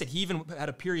 Like I said, he even had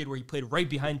a period where he played right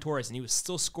behind Torres and he was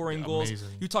still scoring goals. Amazing.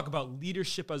 You talk about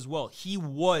leadership as well. He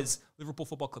was Liverpool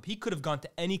Football Club. He could have gone to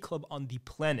any club on the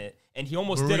planet, and he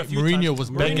almost did a few times.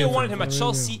 Mourinho wanted him at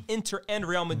Chelsea, Inter, and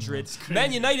Real Madrid.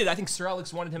 Man United, I think Sir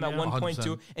Alex wanted him at one point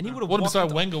too, and he would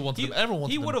have Wenger wanted him. Everyone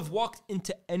wanted him. He would have walked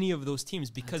into any of those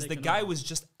teams because the guy was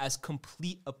just as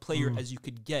complete a player as you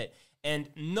could get. And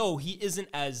no, he isn't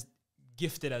as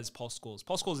gifted as Paul Scholes.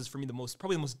 Paul Scholes is for me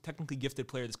probably the most technically gifted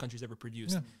player this country's ever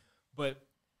produced. Yeah. But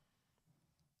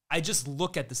I just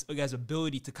look at this guy's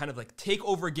ability to kind of take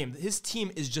over a game. His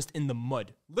team is just in the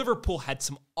mud. Liverpool had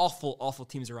some awful, awful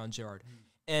teams around Gerrard.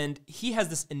 And he has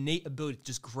this innate ability to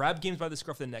just grab games by the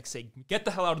scruff of the neck, say, get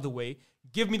the hell out of the way,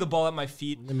 give me the ball at my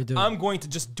feet. I'm going to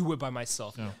just do it by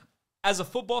myself. Yeah. As a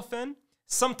football fan,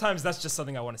 sometimes that's just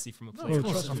something I want to see from a player. Of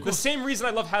course. The same reason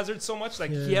I love Hazard so much,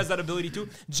 like he has that ability too.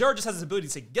 Gerrard just has this ability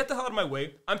to say, get the hell out of my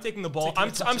way. I'm taking the ball.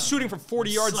 I'm shooting from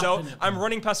 40 yards out. I'm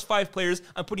running past 5 players.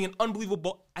 I'm putting an unbelievable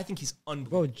ball. I think he's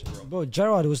unbelievable. Bro,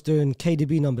 Gerrard was doing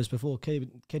KDB numbers before.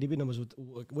 KDB numbers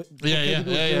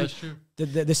That's true.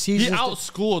 The season he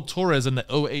outscored Torres in the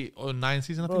 08-09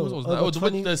 season, I think it was.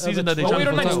 The season that they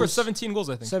 08-09 scored 17 goals,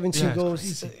 I think. 17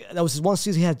 goals. That was one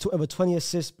season he had over 20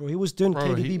 assists, bro. He was doing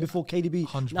KDB before KDB.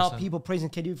 100%. Now people praising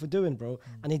KDB for doing, bro.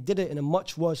 And he did it in a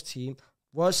much worse team.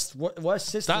 Worse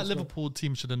system. That Liverpool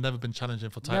team should have never been challenging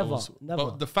for titles. Never.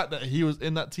 But the fact that he was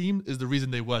in that team is the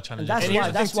reason they were challenging.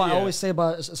 And that's why I always say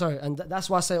about that's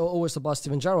why I say always about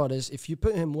Steven Gerrard is if you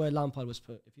put him where Lampard was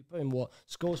put, if you put him what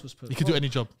Scholes was put, he could do any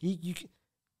job.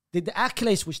 The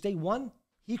accolades which they won,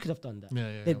 he could have done that.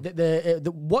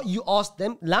 Yeah. What you asked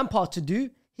them Lampard to do,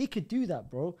 he could do that,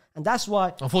 bro. And that's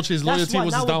why. Unfortunately, his loyalty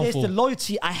was his downfall. The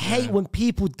loyalty, I hate when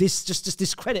people just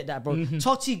discredit that, bro.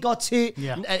 Totti got it.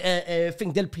 I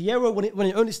think Del Piero when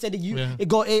it only stayed at it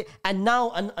got it. And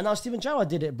now Steven Gerrard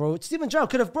did it, bro. Steven Gerrard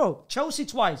could have, Chelsea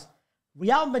twice.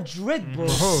 Real Madrid, bro.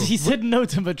 He said no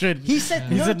to Madrid. He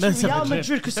said no to Real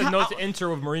Madrid. He said no to Inter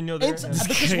with Mourinho there.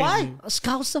 Because why? A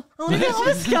Scouser.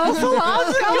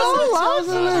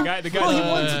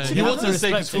 He wanted to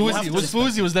say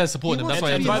Fuzi was there supporting him. That's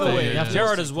why. And by the way,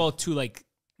 Gerrard as well too. Like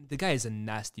the guy is a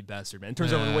nasty bastard, man. In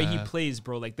terms of the way he plays,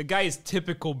 bro. Like the guy is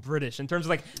typical British. In terms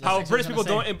of like how British people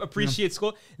don't appreciate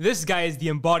school. This guy is the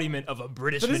embodiment of a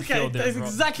British midfielder. That's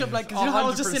exactly like because you know I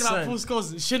was just saying about Paul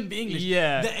Scholes. It shouldn't be English.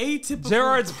 Yeah, the atypical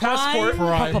Gerrard's passport.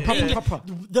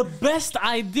 The best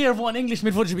idea of what an English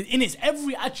midfielder should be in its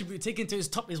every attribute taken to his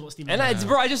top is what Steven. And I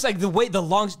just like the way the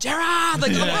longs Gerrard,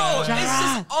 like bro, it's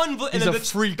just unbelievable. He's a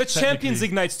freak. The Champions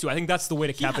League nights too. I think that's the way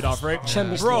to cap it off, right?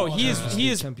 Bro, he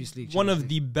is one of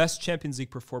the best Champions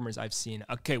League performers I've seen.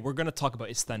 Okay, we're gonna talk about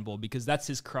Istanbul because that's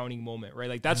his crowning moment, right?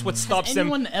 Like that's what stops him. Has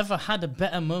anyone ever had a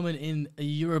better moment in a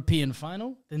European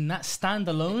final than that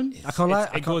standalone? I can't lie.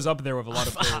 It goes up there with a lot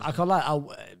of players. I can't lie.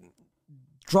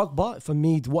 Drogba for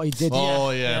me, what he did.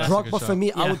 Drogba for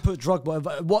me, I would put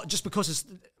Drogba. Just because it's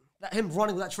him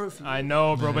running with that trophy. I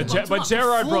know, bro, but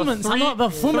Gerrard, bro,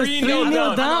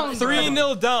 3-0 down.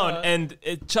 3-0 down, and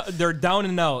they're down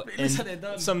and out. And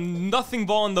some nothing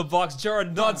ball in the box.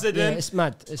 Gerrard nods it in. It's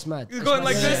mad. He's going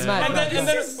like this, and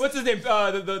then what's his name?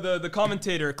 The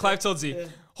commentator, Clive Tulsey.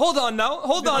 Hold on now.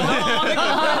 They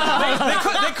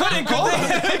couldn't go.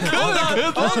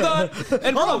 Hold on.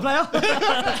 And bro,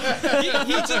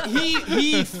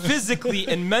 he physically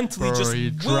and mentally just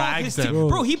dragged them.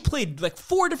 Bro, he played like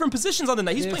 4 different positions on the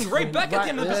night. He's playing right back at the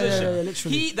end of the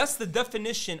position. That's the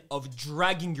definition of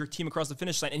dragging your team across the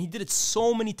finish line, and he did it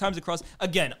so many times across.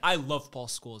 Again, I love Paul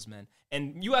Scholes, man.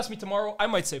 And you ask me tomorrow, I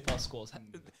might say Paul Scholes,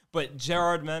 but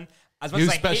Gerrard, man. As much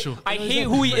as special. I hate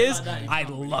who he is, I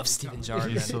love Steven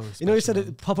Gerrard. You know, he said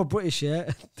it, proper British,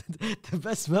 yeah? The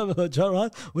best moment of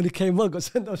Gerrard, when he came on, got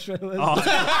sent out straight away. Proper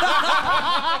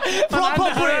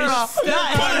British.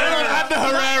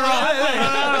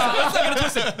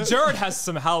 Gerrard has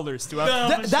some howlers too.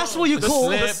 That's what you call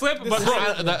the slip. But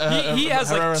bro, he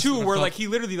has like 2 where like he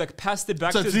literally like passed it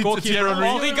back to his goalkeeper.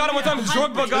 He got him one time.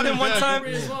 Drogba got him one time.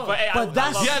 But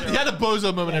that's he had a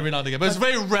bozo moment every now and again, but it's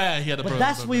very rare he had a bozo moment. But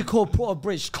that's what you call Porter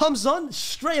Bridge. Comes on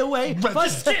straight away.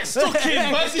 First get stuck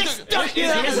in.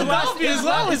 His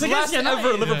last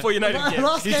ever Liverpool United game.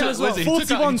 Last game as well. 41 he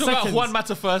took out seconds. Juan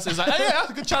Mata first. He's like, hey, that's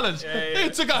a good challenge. He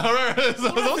took out Herrera.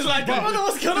 He's like, I don't know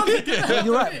what's going on.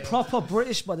 You're right. Proper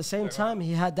British, but at the same time,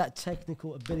 he had that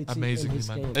technical ability. Amazingly,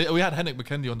 in man. We had Henrik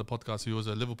McKendy on the podcast, who was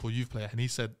a Liverpool youth player, and he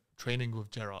said training with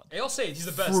Gerrard. I'll say it, he's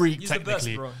the best. Freak, he's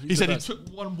technically. the best, bro. He said he took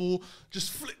one ball,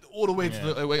 just flicked all the way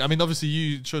to the way. I mean, obviously,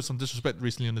 you showed some disrespect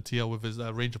recently on the TL with his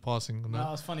range of passing. No,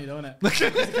 that was funny, though, wasn't it?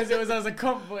 Because it was as a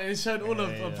comp, but it showed all of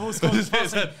Paul Scholes'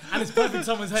 passing, and it's perfect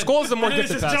someone's head. Scholes the more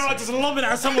gifted passer. Gerrard just lobbing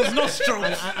at someone's nostril.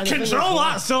 Control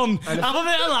that, son. Have a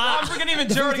bit of that. I'm forgetting even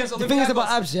Gerrard against the thing is about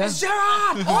abs, yeah? It's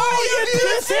Gerrard! Oh, you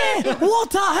pussy!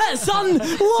 What a head, son!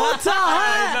 What a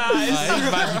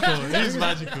head! He's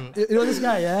magical. You know this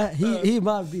guy, yeah? He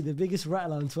might be the biggest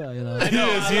rattler on Twitter, you know?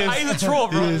 He's a troll,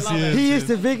 bro. He is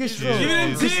the biggest troll. Give it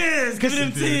in tears. Give it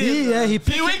in tears.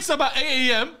 He wakes up at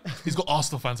 8 a.m. He's got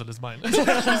Arsenal fans on his mind. He's like,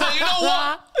 you know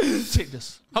what? Take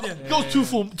this. Go 2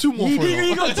 more for you.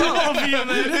 He got 2 more for you, man.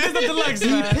 This is not the legs,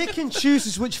 He pick and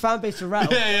chooses which fan base to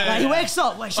rattle. He wakes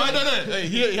up. No.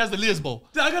 He has the Lears Bowl.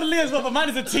 I got a Lears Bowl, but mine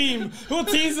is a team. Who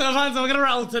teams are the fans I'm going to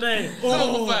rattle today?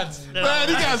 Fans. Man,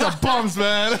 these guys are bums,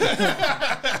 man.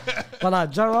 But nah,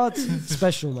 Gerrard's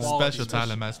special, man. Special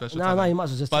talent, man. Special talent. No, you might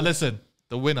as well just. But listen,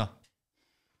 the winner,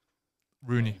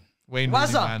 Rooney. Wayne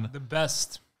Rooney, man. The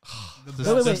best.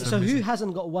 Wait. So who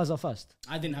hasn't got Wazza first?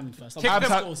 I didn't have him first.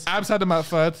 Abs had him at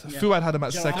third. Fuad had him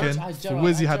at second.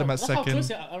 Fawizzi had him at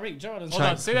second. I rate Gerrard. Hold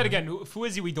on, say that again.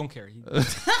 Fawizzi, we don't care.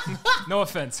 No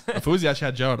offense. Fawizzi actually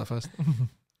had Gerrard at first.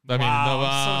 I mean,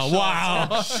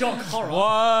 wow. Shock horror.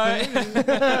 Why?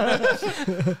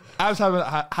 Abs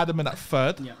had him in at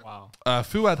third. Yeah. Wow.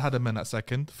 Fuad had him in at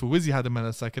second. Fawizzi had him in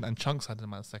at second. And Chunks had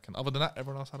him at second. Other than that,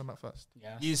 everyone else had him at first.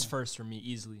 Yeah, He's first for me,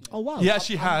 easily. Oh, wow. He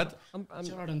actually had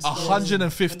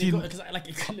 115.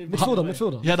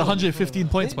 Midfielder. He had 115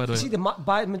 points, by the way. See the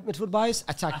midfield bias,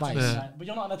 attack bias. Yeah. But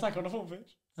you're not an attacker on the full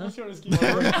pitch. My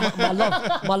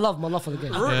love for the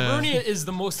game. Rooney is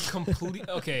the most complete.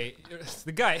 Okay,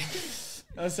 the guy.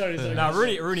 Sorry. Nah,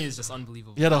 Rooney is just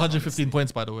unbelievable. He had 115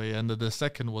 points, by the way, and the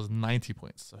second was 90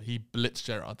 points. So he blitzed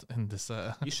Gerrard in this.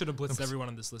 You should have blitzed everyone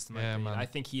on this list, in my opinion. Man. I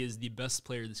think he is the best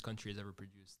player this country has ever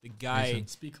produced. The guy,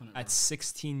 at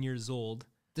 16 years old,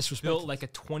 built like a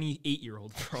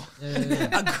 28-year-old, bro.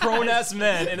 A grown-ass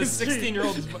man and a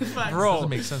 16-year-old, bro. Doesn't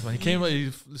make sense, man.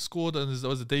 He scored, and it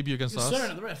was a debut against us.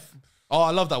 Swearing at the ref. Oh,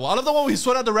 I love that one. I love the one where he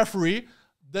sweared at the referee.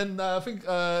 Then I think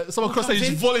someone crossed and he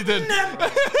just volleyed in.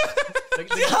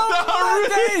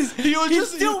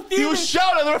 He was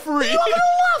shouting at the referee.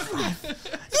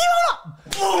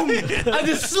 Boom! I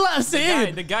just slaps it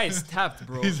in. The guy is tapped,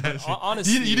 bro.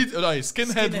 Honestly, you need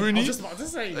skinhead Rooney. I was just about to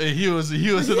say. He was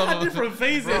another different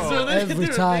phases. Every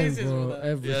time,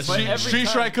 bro. Street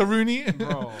striker Rooney.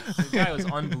 Bro, the guy was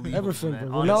unbelievable. Everything, man.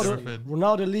 bro.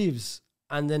 Ronaldo leaves.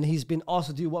 And then he's been asked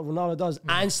to do what Ronaldo does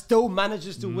and still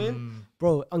manages to win.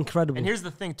 Bro, incredible. And here's the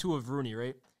thing, too, of Rooney,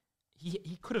 right?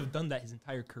 He could have done that his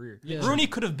entire career. Yeah. Rooney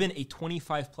could have been a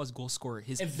 25-plus goal scorer.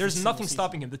 There's nothing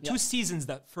stopping him. The 2 seasons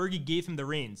that Fergie gave him the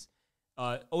reins,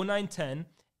 09-10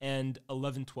 and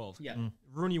 11-12. Yeah.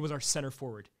 Rooney was our center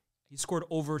forward. He scored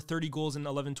over 30 goals in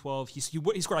 11-12. He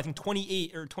scored, I think,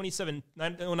 28 or 27,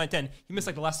 09-10. He missed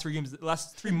like the last 3 games, the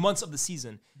last 3 months of the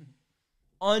season.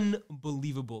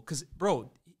 Unbelievable. Because,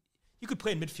 bro, you could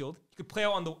play in midfield. You could play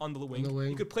out on the wing.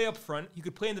 You could play up front. You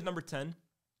could play in the number 10.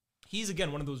 He's,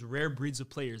 again, one of those rare breeds of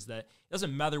players that it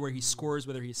doesn't matter where he scores,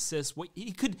 whether he assists.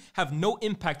 He could have no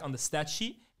impact on the stat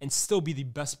sheet and still be the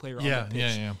best player on the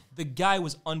pitch. Yeah. The guy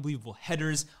was unbelievable.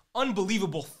 Headers,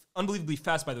 unbelievably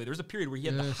fast, by the way. There was a period where he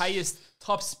had the highest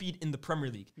top speed in the Premier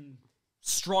League.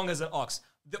 Strong as an ox.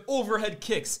 The overhead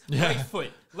kicks, right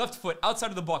foot, left foot, outside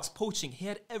of the box, poaching. He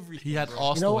had everything. He had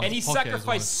Arsenal. And he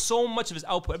sacrificed so much of his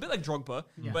output, a bit like Drogba,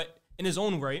 but in his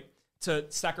own right, to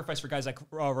sacrifice for guys like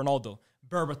Ronaldo,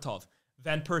 Berbatov,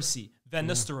 Van Persie, Van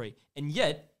Nistelrooy. And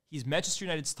yet, he's Manchester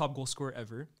United's top goal scorer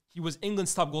ever. He was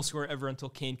England's top goal scorer ever until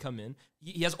Kane come in.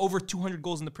 He has over 200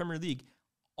 goals in the Premier League,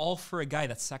 all for a guy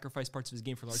that sacrificed parts of his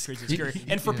game for large trades of his career.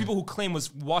 And for people who claim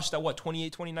was washed at,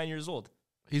 28, 29 years old.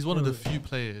 He's one of the few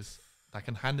players that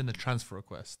can hand in a transfer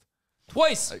request.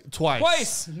 Twice.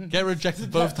 Get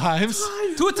rejected both times.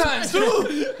 2 times.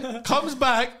 Comes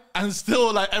back and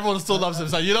still everyone still loves him.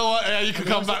 It's like, you know what? Yeah, you can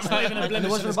come back. And it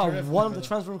wasn't about one of the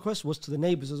transfer requests was to the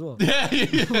neighbours as well.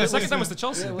 The second time was to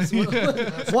Chelsea.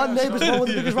 One neighbour's one of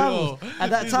the biggest rivals at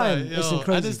that time. It's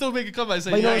incredible. And they still make a comeback.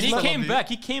 And he came back.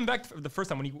 He came back the first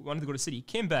time when he wanted to go to City. He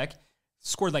came back.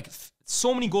 Scored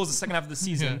so many goals the second half of the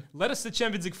season. Led us to the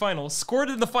Champions League final. Scored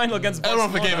in the final against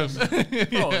Barcelona. Everyone forgave him.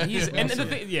 Bro, I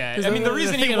mean, the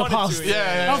reason he wanted to.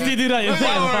 After you do that, you're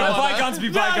bygones be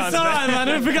bygones. That's all right, man.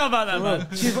 Don't forget about that,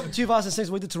 man. 2006,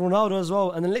 we did to Ronaldo as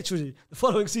well. And then literally, the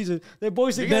following season, they're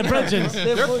boys They're brethren.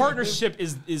 Their partnership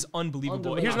is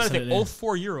unbelievable. Here's another thing. All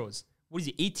 4 Euros. What is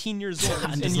he, 18 years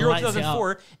old in Euro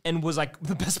 2004 and was like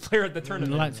the best player at the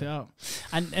tournament. Lights it up.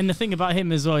 And the thing about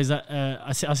him as well is that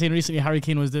I seen recently Harry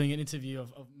Kane was doing an interview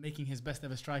of making his best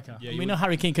ever striker. Yeah, we know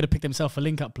Harry Kane could have picked himself a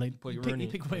link-up play. He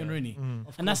picked Rooney.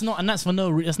 And that's not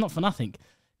for nothing.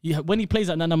 When he plays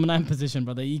at that number 9 position,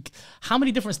 brother, how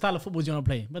many different style of football do you want to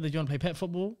play? Whether do you want to play pet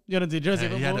football, you want to do jersey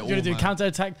football, you want to do counter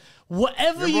attack,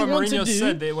 whatever you want to do. Mourinho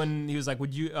said that when he was like,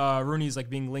 "Would you?" Rooney's like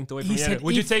being linked away from the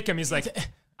Would you take him? He's like.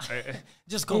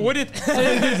 Just call me.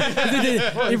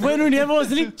 If when Rooney ever was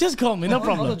the league, just call me, no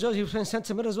problem. He was playing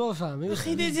centre mid as well, fam.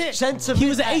 He did it. He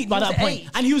was at 8 by that point,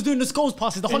 and he was doing the Scholes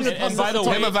passes, the 100 passes. By the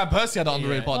way, him and Van Persie had an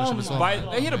underrated partnership as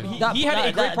well. He had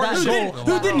a great partnership.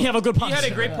 Who didn't he have a good partnership? He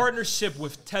had a great partnership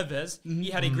with Tevez. He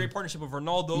had a great partnership with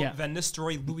Ronaldo, Van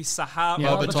Nistelrooy, Luis Saha,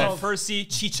 Van Persie,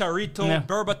 Chicharito,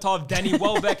 Berbatov, Danny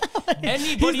Welbeck.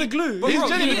 Anybody. He's the glue.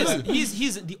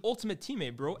 He's the ultimate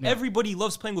teammate, bro. Everybody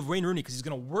loves playing with Wayne Rooney because he's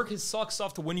gonna work his socks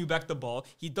off to win you back the ball.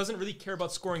 He doesn't really care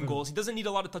about scoring goals. He doesn't need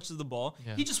a lot of touches of the ball.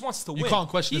 Yeah. He just wants to win. You can't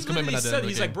question his commitment at the end of the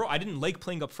He's game. like, bro, I didn't like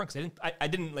playing up front because I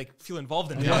didn't like feel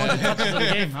involved in it. Yeah,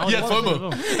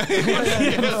 FOMO.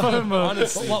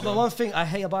 Honestly, but one thing I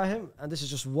hate about him, and this is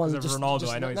just one. Ronaldo,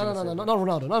 I know. No,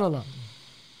 Ronaldo. No.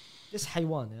 This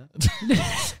Haywan,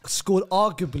 scored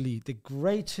arguably the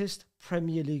greatest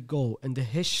Premier League goal in the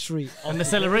history of the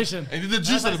celebration. And he did the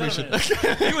Jew celebration.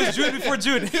 He was Jude before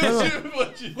Jude.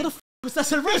 What the f was that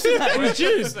celebration? It was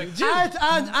Jews.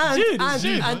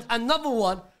 And another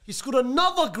one. He scored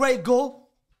another great goal.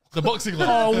 The boxing one.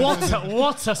 Oh,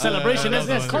 what a celebration.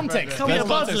 There's context. Peter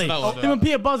Bardsley. Him and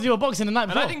Peter Bardsley were boxing the night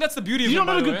before. And I think that's the beauty of it.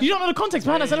 You don't know the context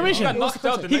behind that celebration.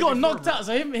 He got knocked out.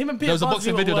 So him and Peter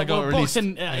Bardsley were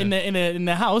boxing in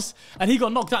their house, and he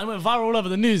got knocked out and went viral all over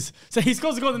the news. So he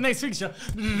scores a goal in the next fixture.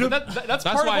 That's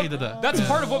why he did that. That's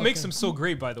part of what makes him so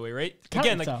great, by the way, right?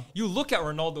 Again, like you look at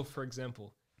Ronaldo, for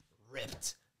example,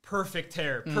 ripped. Perfect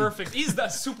hair, perfect. He's that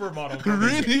supermodel.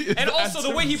 Really? And also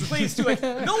the way he plays too. Like,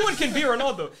 no one can be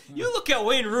Ronaldo. You look at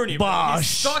Wayne Rooney, bro. He's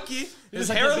stocky. His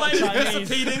hairline is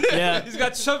dissipating. Yeah. He's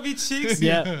got chubby cheeks.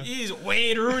 Yeah. He's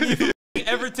Wayne Rooney from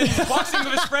Everton. He's boxing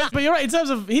with his friends. But you're right in terms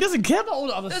of he doesn't care about all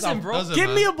the other stuff. Bro. Give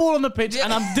me a ball on the pitch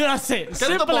and I'm doing it.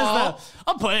 Simple as that.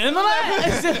 I'm putting it in the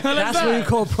net. That's what you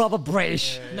call proper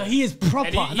British. No, he is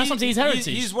proper. And that's something his heritage.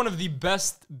 He's one of the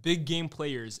best big game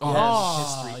players in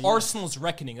history. Yeah. Arsenal's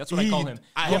reckoning. That's what I call him.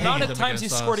 The amount of times he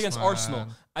scored against Arsenal.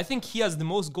 I think he has the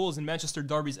most goals in Manchester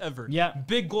derbies ever. Yeah.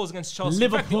 Big goals against Chelsea.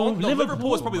 Liverpool. Liverpool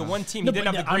was probably the one team he didn't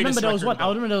have the greatest I remember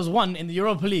there was record. one in the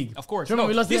Europa League. Of course. Remember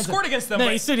we lost he scored against them. No,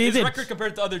 but he his did. record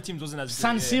compared to other teams wasn't as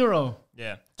San good. Siro.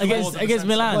 Yeah. Against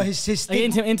Milan. Well, his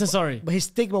stigma, Inter, sorry. But his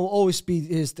stigma will always be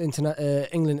his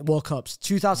England World Cups.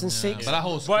 2006. But that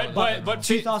whole but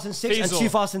 2006 and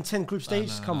 2010 group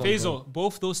stages. Come on. Faisal,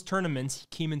 both those tournaments he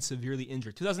came in severely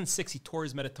injured. 2006 he tore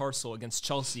his metatarsal against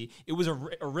Chelsea. It was a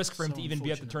risk for him to even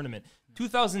be at the tournament.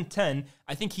 2010,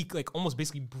 I think he like almost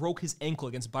basically broke his ankle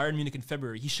against Bayern Munich in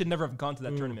February. He should never have gone to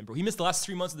that tournament, bro. He missed the last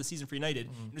 3 months of the season for United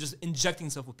and was just injecting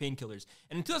himself with painkillers.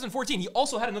 And in 2014, he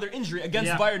also had another injury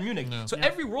against Bayern Munich. Yeah. So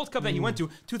every World Cup that he went to,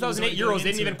 2008 Euros, they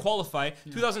didn't even qualify.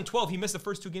 2012, he missed the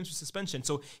first 2 games for suspension.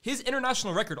 So his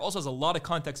international record also has a lot of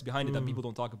context behind it that people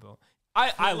don't talk about.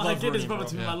 I love did this Rooney, brother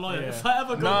to be bro. my lawyer. If I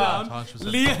ever go down,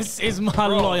 100%. Lias is my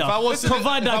lawyer. If I want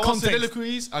Provide that context.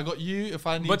 soliloquies, I got you. If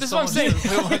I need But this is what I'm saying.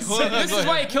 This is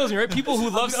why it kills me, right? People who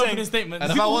love saying statements.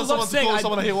 And if I want someone to call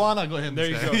someone a Hiwan, I got him. There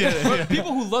you go. But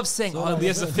people who love saying, "Oh,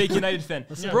 Elias is a fake United fan,"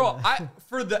 bro.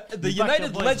 For the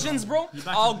United legends, bro,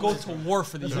 I'll go to war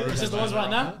for these. It's just the ones right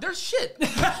now. They're shit.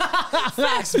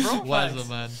 Facts, bro. Wiser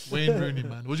man, Wayne Rooney,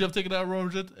 man. Would you have taken that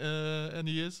Roger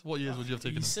any years? What years would you have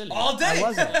taken? All day.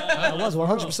 I was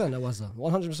 100%. I was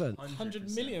 100%.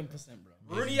 100 million %,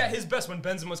 bro. Rooney at his best when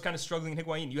Benzema was kind of struggling in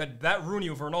Higuain. You had that Rooney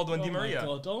with Ronaldo and Di Maria.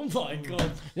 Oh my god. You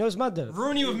know what's mad though?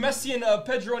 Rooney with Messi and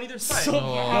Pedro on either side.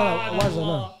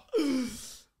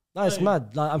 No, it's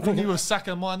mad. Like, I'm thinking he was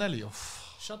Saka and Martinelli.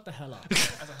 Shut the hell up. That's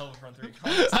a hell of a front three.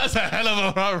 That's a hell of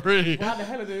a front three. How the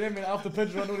hell are they doing after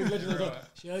Pedro and all these legends?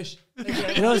 Shush.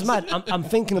 You know what's mad? I'm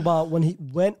thinking about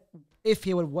if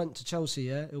he would have went to Chelsea,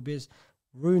 it would be his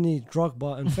Rooney,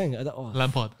 Drogba, and thing.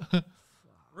 Lampard.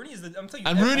 Rooney is I'm telling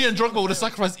you. And Rooney and Drogba would have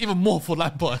sacrificed even more for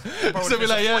Lampard. So be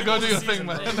like, yeah, go do your thing,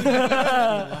 man.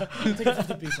 Take a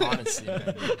 50 piece. Honestly,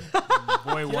 man.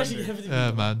 Boy, wonder.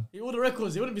 Yeah, man. All the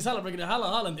records. He wouldn't be celebrating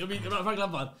Haaland. It would be Frank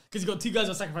Lampard because he's got 2 guys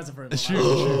who are sacrificing for him. It's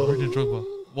true. Rooney and Drogba.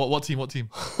 What team? What team?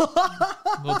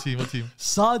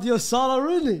 Sadio Salah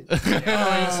Rooney.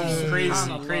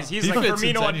 Crazy. He's like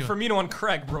Firmino on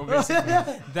crack, bro. Basically,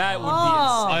 that would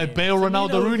be insane. Bale,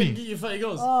 Ronaldo, Rooney. Get you 30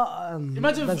 goals.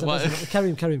 Imagine carry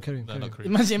him.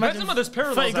 Imagine there's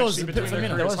parallels 30 goals actually between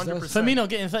Firmino. their careers, 100%. Firmino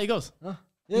getting 30 goals.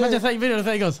 Imagine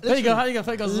 30 goals. There you go. How you got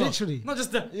 30 goals? Literally. Not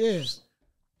just the. Yeah.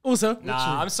 Also.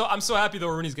 Nah, I'm so happy though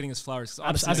Rooney's getting his flowers.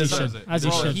 As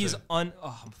he should. He's on.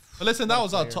 But listen, that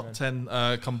was our top 10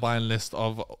 combined list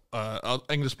of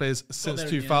English players since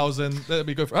 2000. Let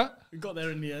me go for that. We got there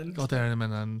in the end. Got there in the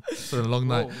end, and it's been a long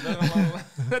night.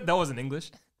 That wasn't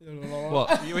English. What?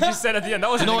 What you said at the end, that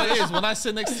wasn't English. English. What it is, when I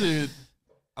sit next to...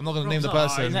 I'm not going to name the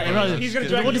person. He's gonna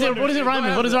drag what does it rhyme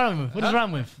with? What does it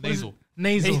rhyme with? Nasal.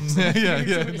 Nasal. Yeah.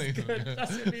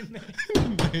 That's what it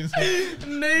means.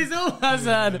 Nasal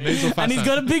Hazard. And he's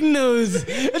got a big nose.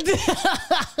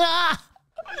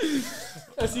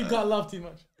 I see you can't laugh too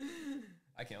much.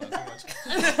 I can't laugh too much.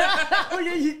 Oh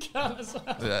yeah, you can.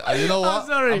 You know what? I'm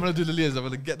sorry. I'm gonna do the Lias. I'm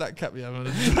gonna get that cap. Yeah, I'm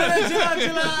gonna do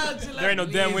There ain't no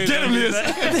damn way. Get him, Lias.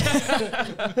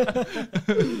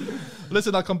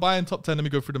 Listen, our combined top 10. Let me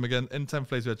go through them again. In 10th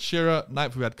place, we had Shearer.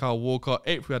 9th, we had Kyle Walker.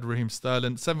 8th, we had Raheem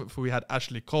Sterling. 7th, we had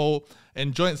Ashley Cole.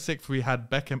 In joint 6th, we had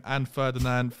Beckham and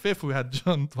Ferdinand. 5th, we had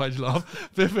John. Why'd you laugh?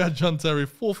 5th, we had John Terry.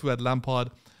 4th, we had Lampard.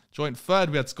 Joint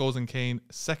 3rd, we had Scholes and Kane.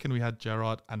 2nd, we had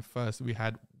Gerrard. And 1st, we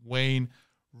had Wayne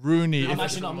Rooney. I'm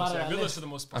actually not mad at that list for the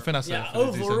most part. I think that's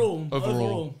overall.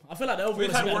 I feel like the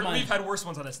overall. We've had worse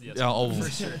ones on SDS. Yeah, for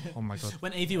sure. Oh my god.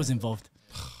 When AV was involved.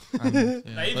 AV would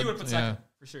have put second.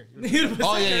 For sure. He would have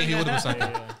put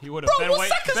second. He would have. Ben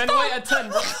White at 10,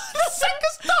 bro. The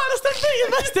second star. That's the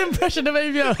best impression of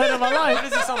AV I've heard in my life. Why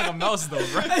does he sound like a mouse though,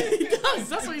 bro? He does.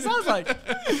 That's what he sounds like.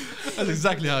 That's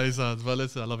exactly how he sounds. But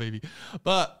listen, I love AV.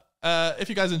 But if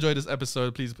you guys enjoyed this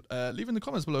episode, please leave in the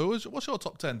comments below. What's your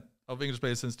top 10 of English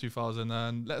players since 2000?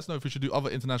 And let us know if we should do other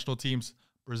international teams.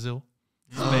 Brazil,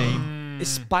 Spain,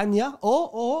 España,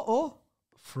 or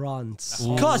France.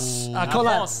 Because I can't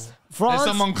lie. France.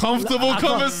 There's some uncomfortable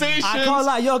conversations. I can't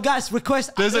lie. Yo, guys,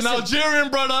 request. There's an Algerian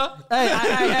brother.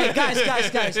 Hey, guys.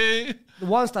 The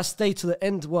ones that stay to the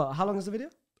end. What? How long is the video?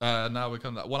 Now we're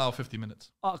coming at 1 hour 50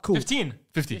 minutes. Oh, cool. 50.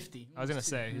 I was gonna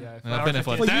say, yeah. I've been here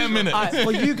for a damn minute.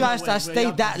 For you guys that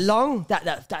stayed that long, that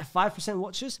 5%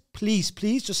 watchers, please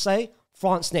just say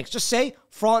France next. Just say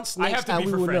France next. I have to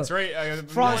be for France, right?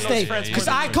 France next. Because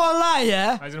I can't lie,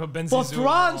 yeah. For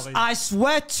France, I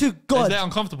swear to God. Is that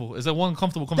uncomfortable? Is there one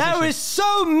comfortable conversation? There is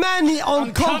so many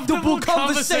uncomfortable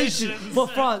conversations for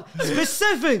France.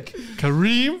 Specific.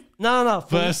 Kareem? No.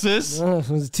 Versus?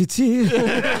 Titi.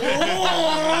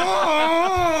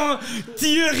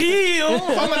 Thierry.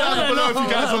 Comment down below if you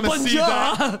guys want to see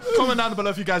that. Comment down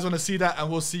below if you guys want to see that. And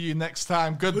we'll see you next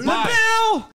time. Goodbye.